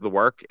 this is the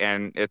work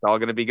and it's all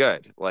going to be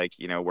good. Like,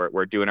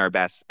 we're doing our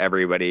best,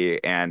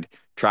 everybody, and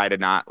try to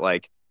not,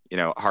 like,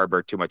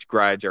 harbor too much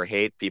grudge or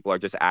hate. People are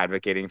just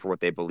advocating for what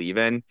they believe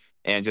in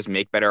and just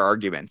make better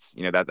arguments.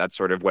 That's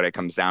sort of what it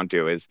comes down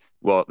to is,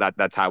 well,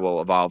 that's how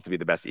we'll evolve to be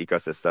the best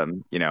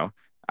ecosystem,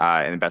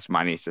 and the best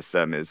mining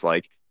system is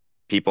like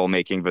people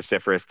making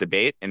vociferous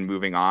debate and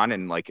moving on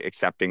and like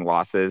accepting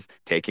losses,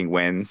 taking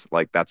wins.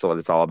 Like, that's what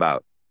it's all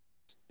about.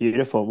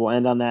 Beautiful. We'll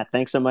end on that.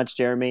 Thanks so much,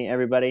 Jeremy.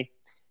 Everybody,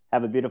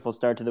 have a beautiful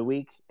start to the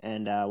week,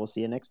 and we'll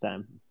see you next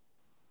time.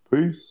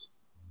 Peace.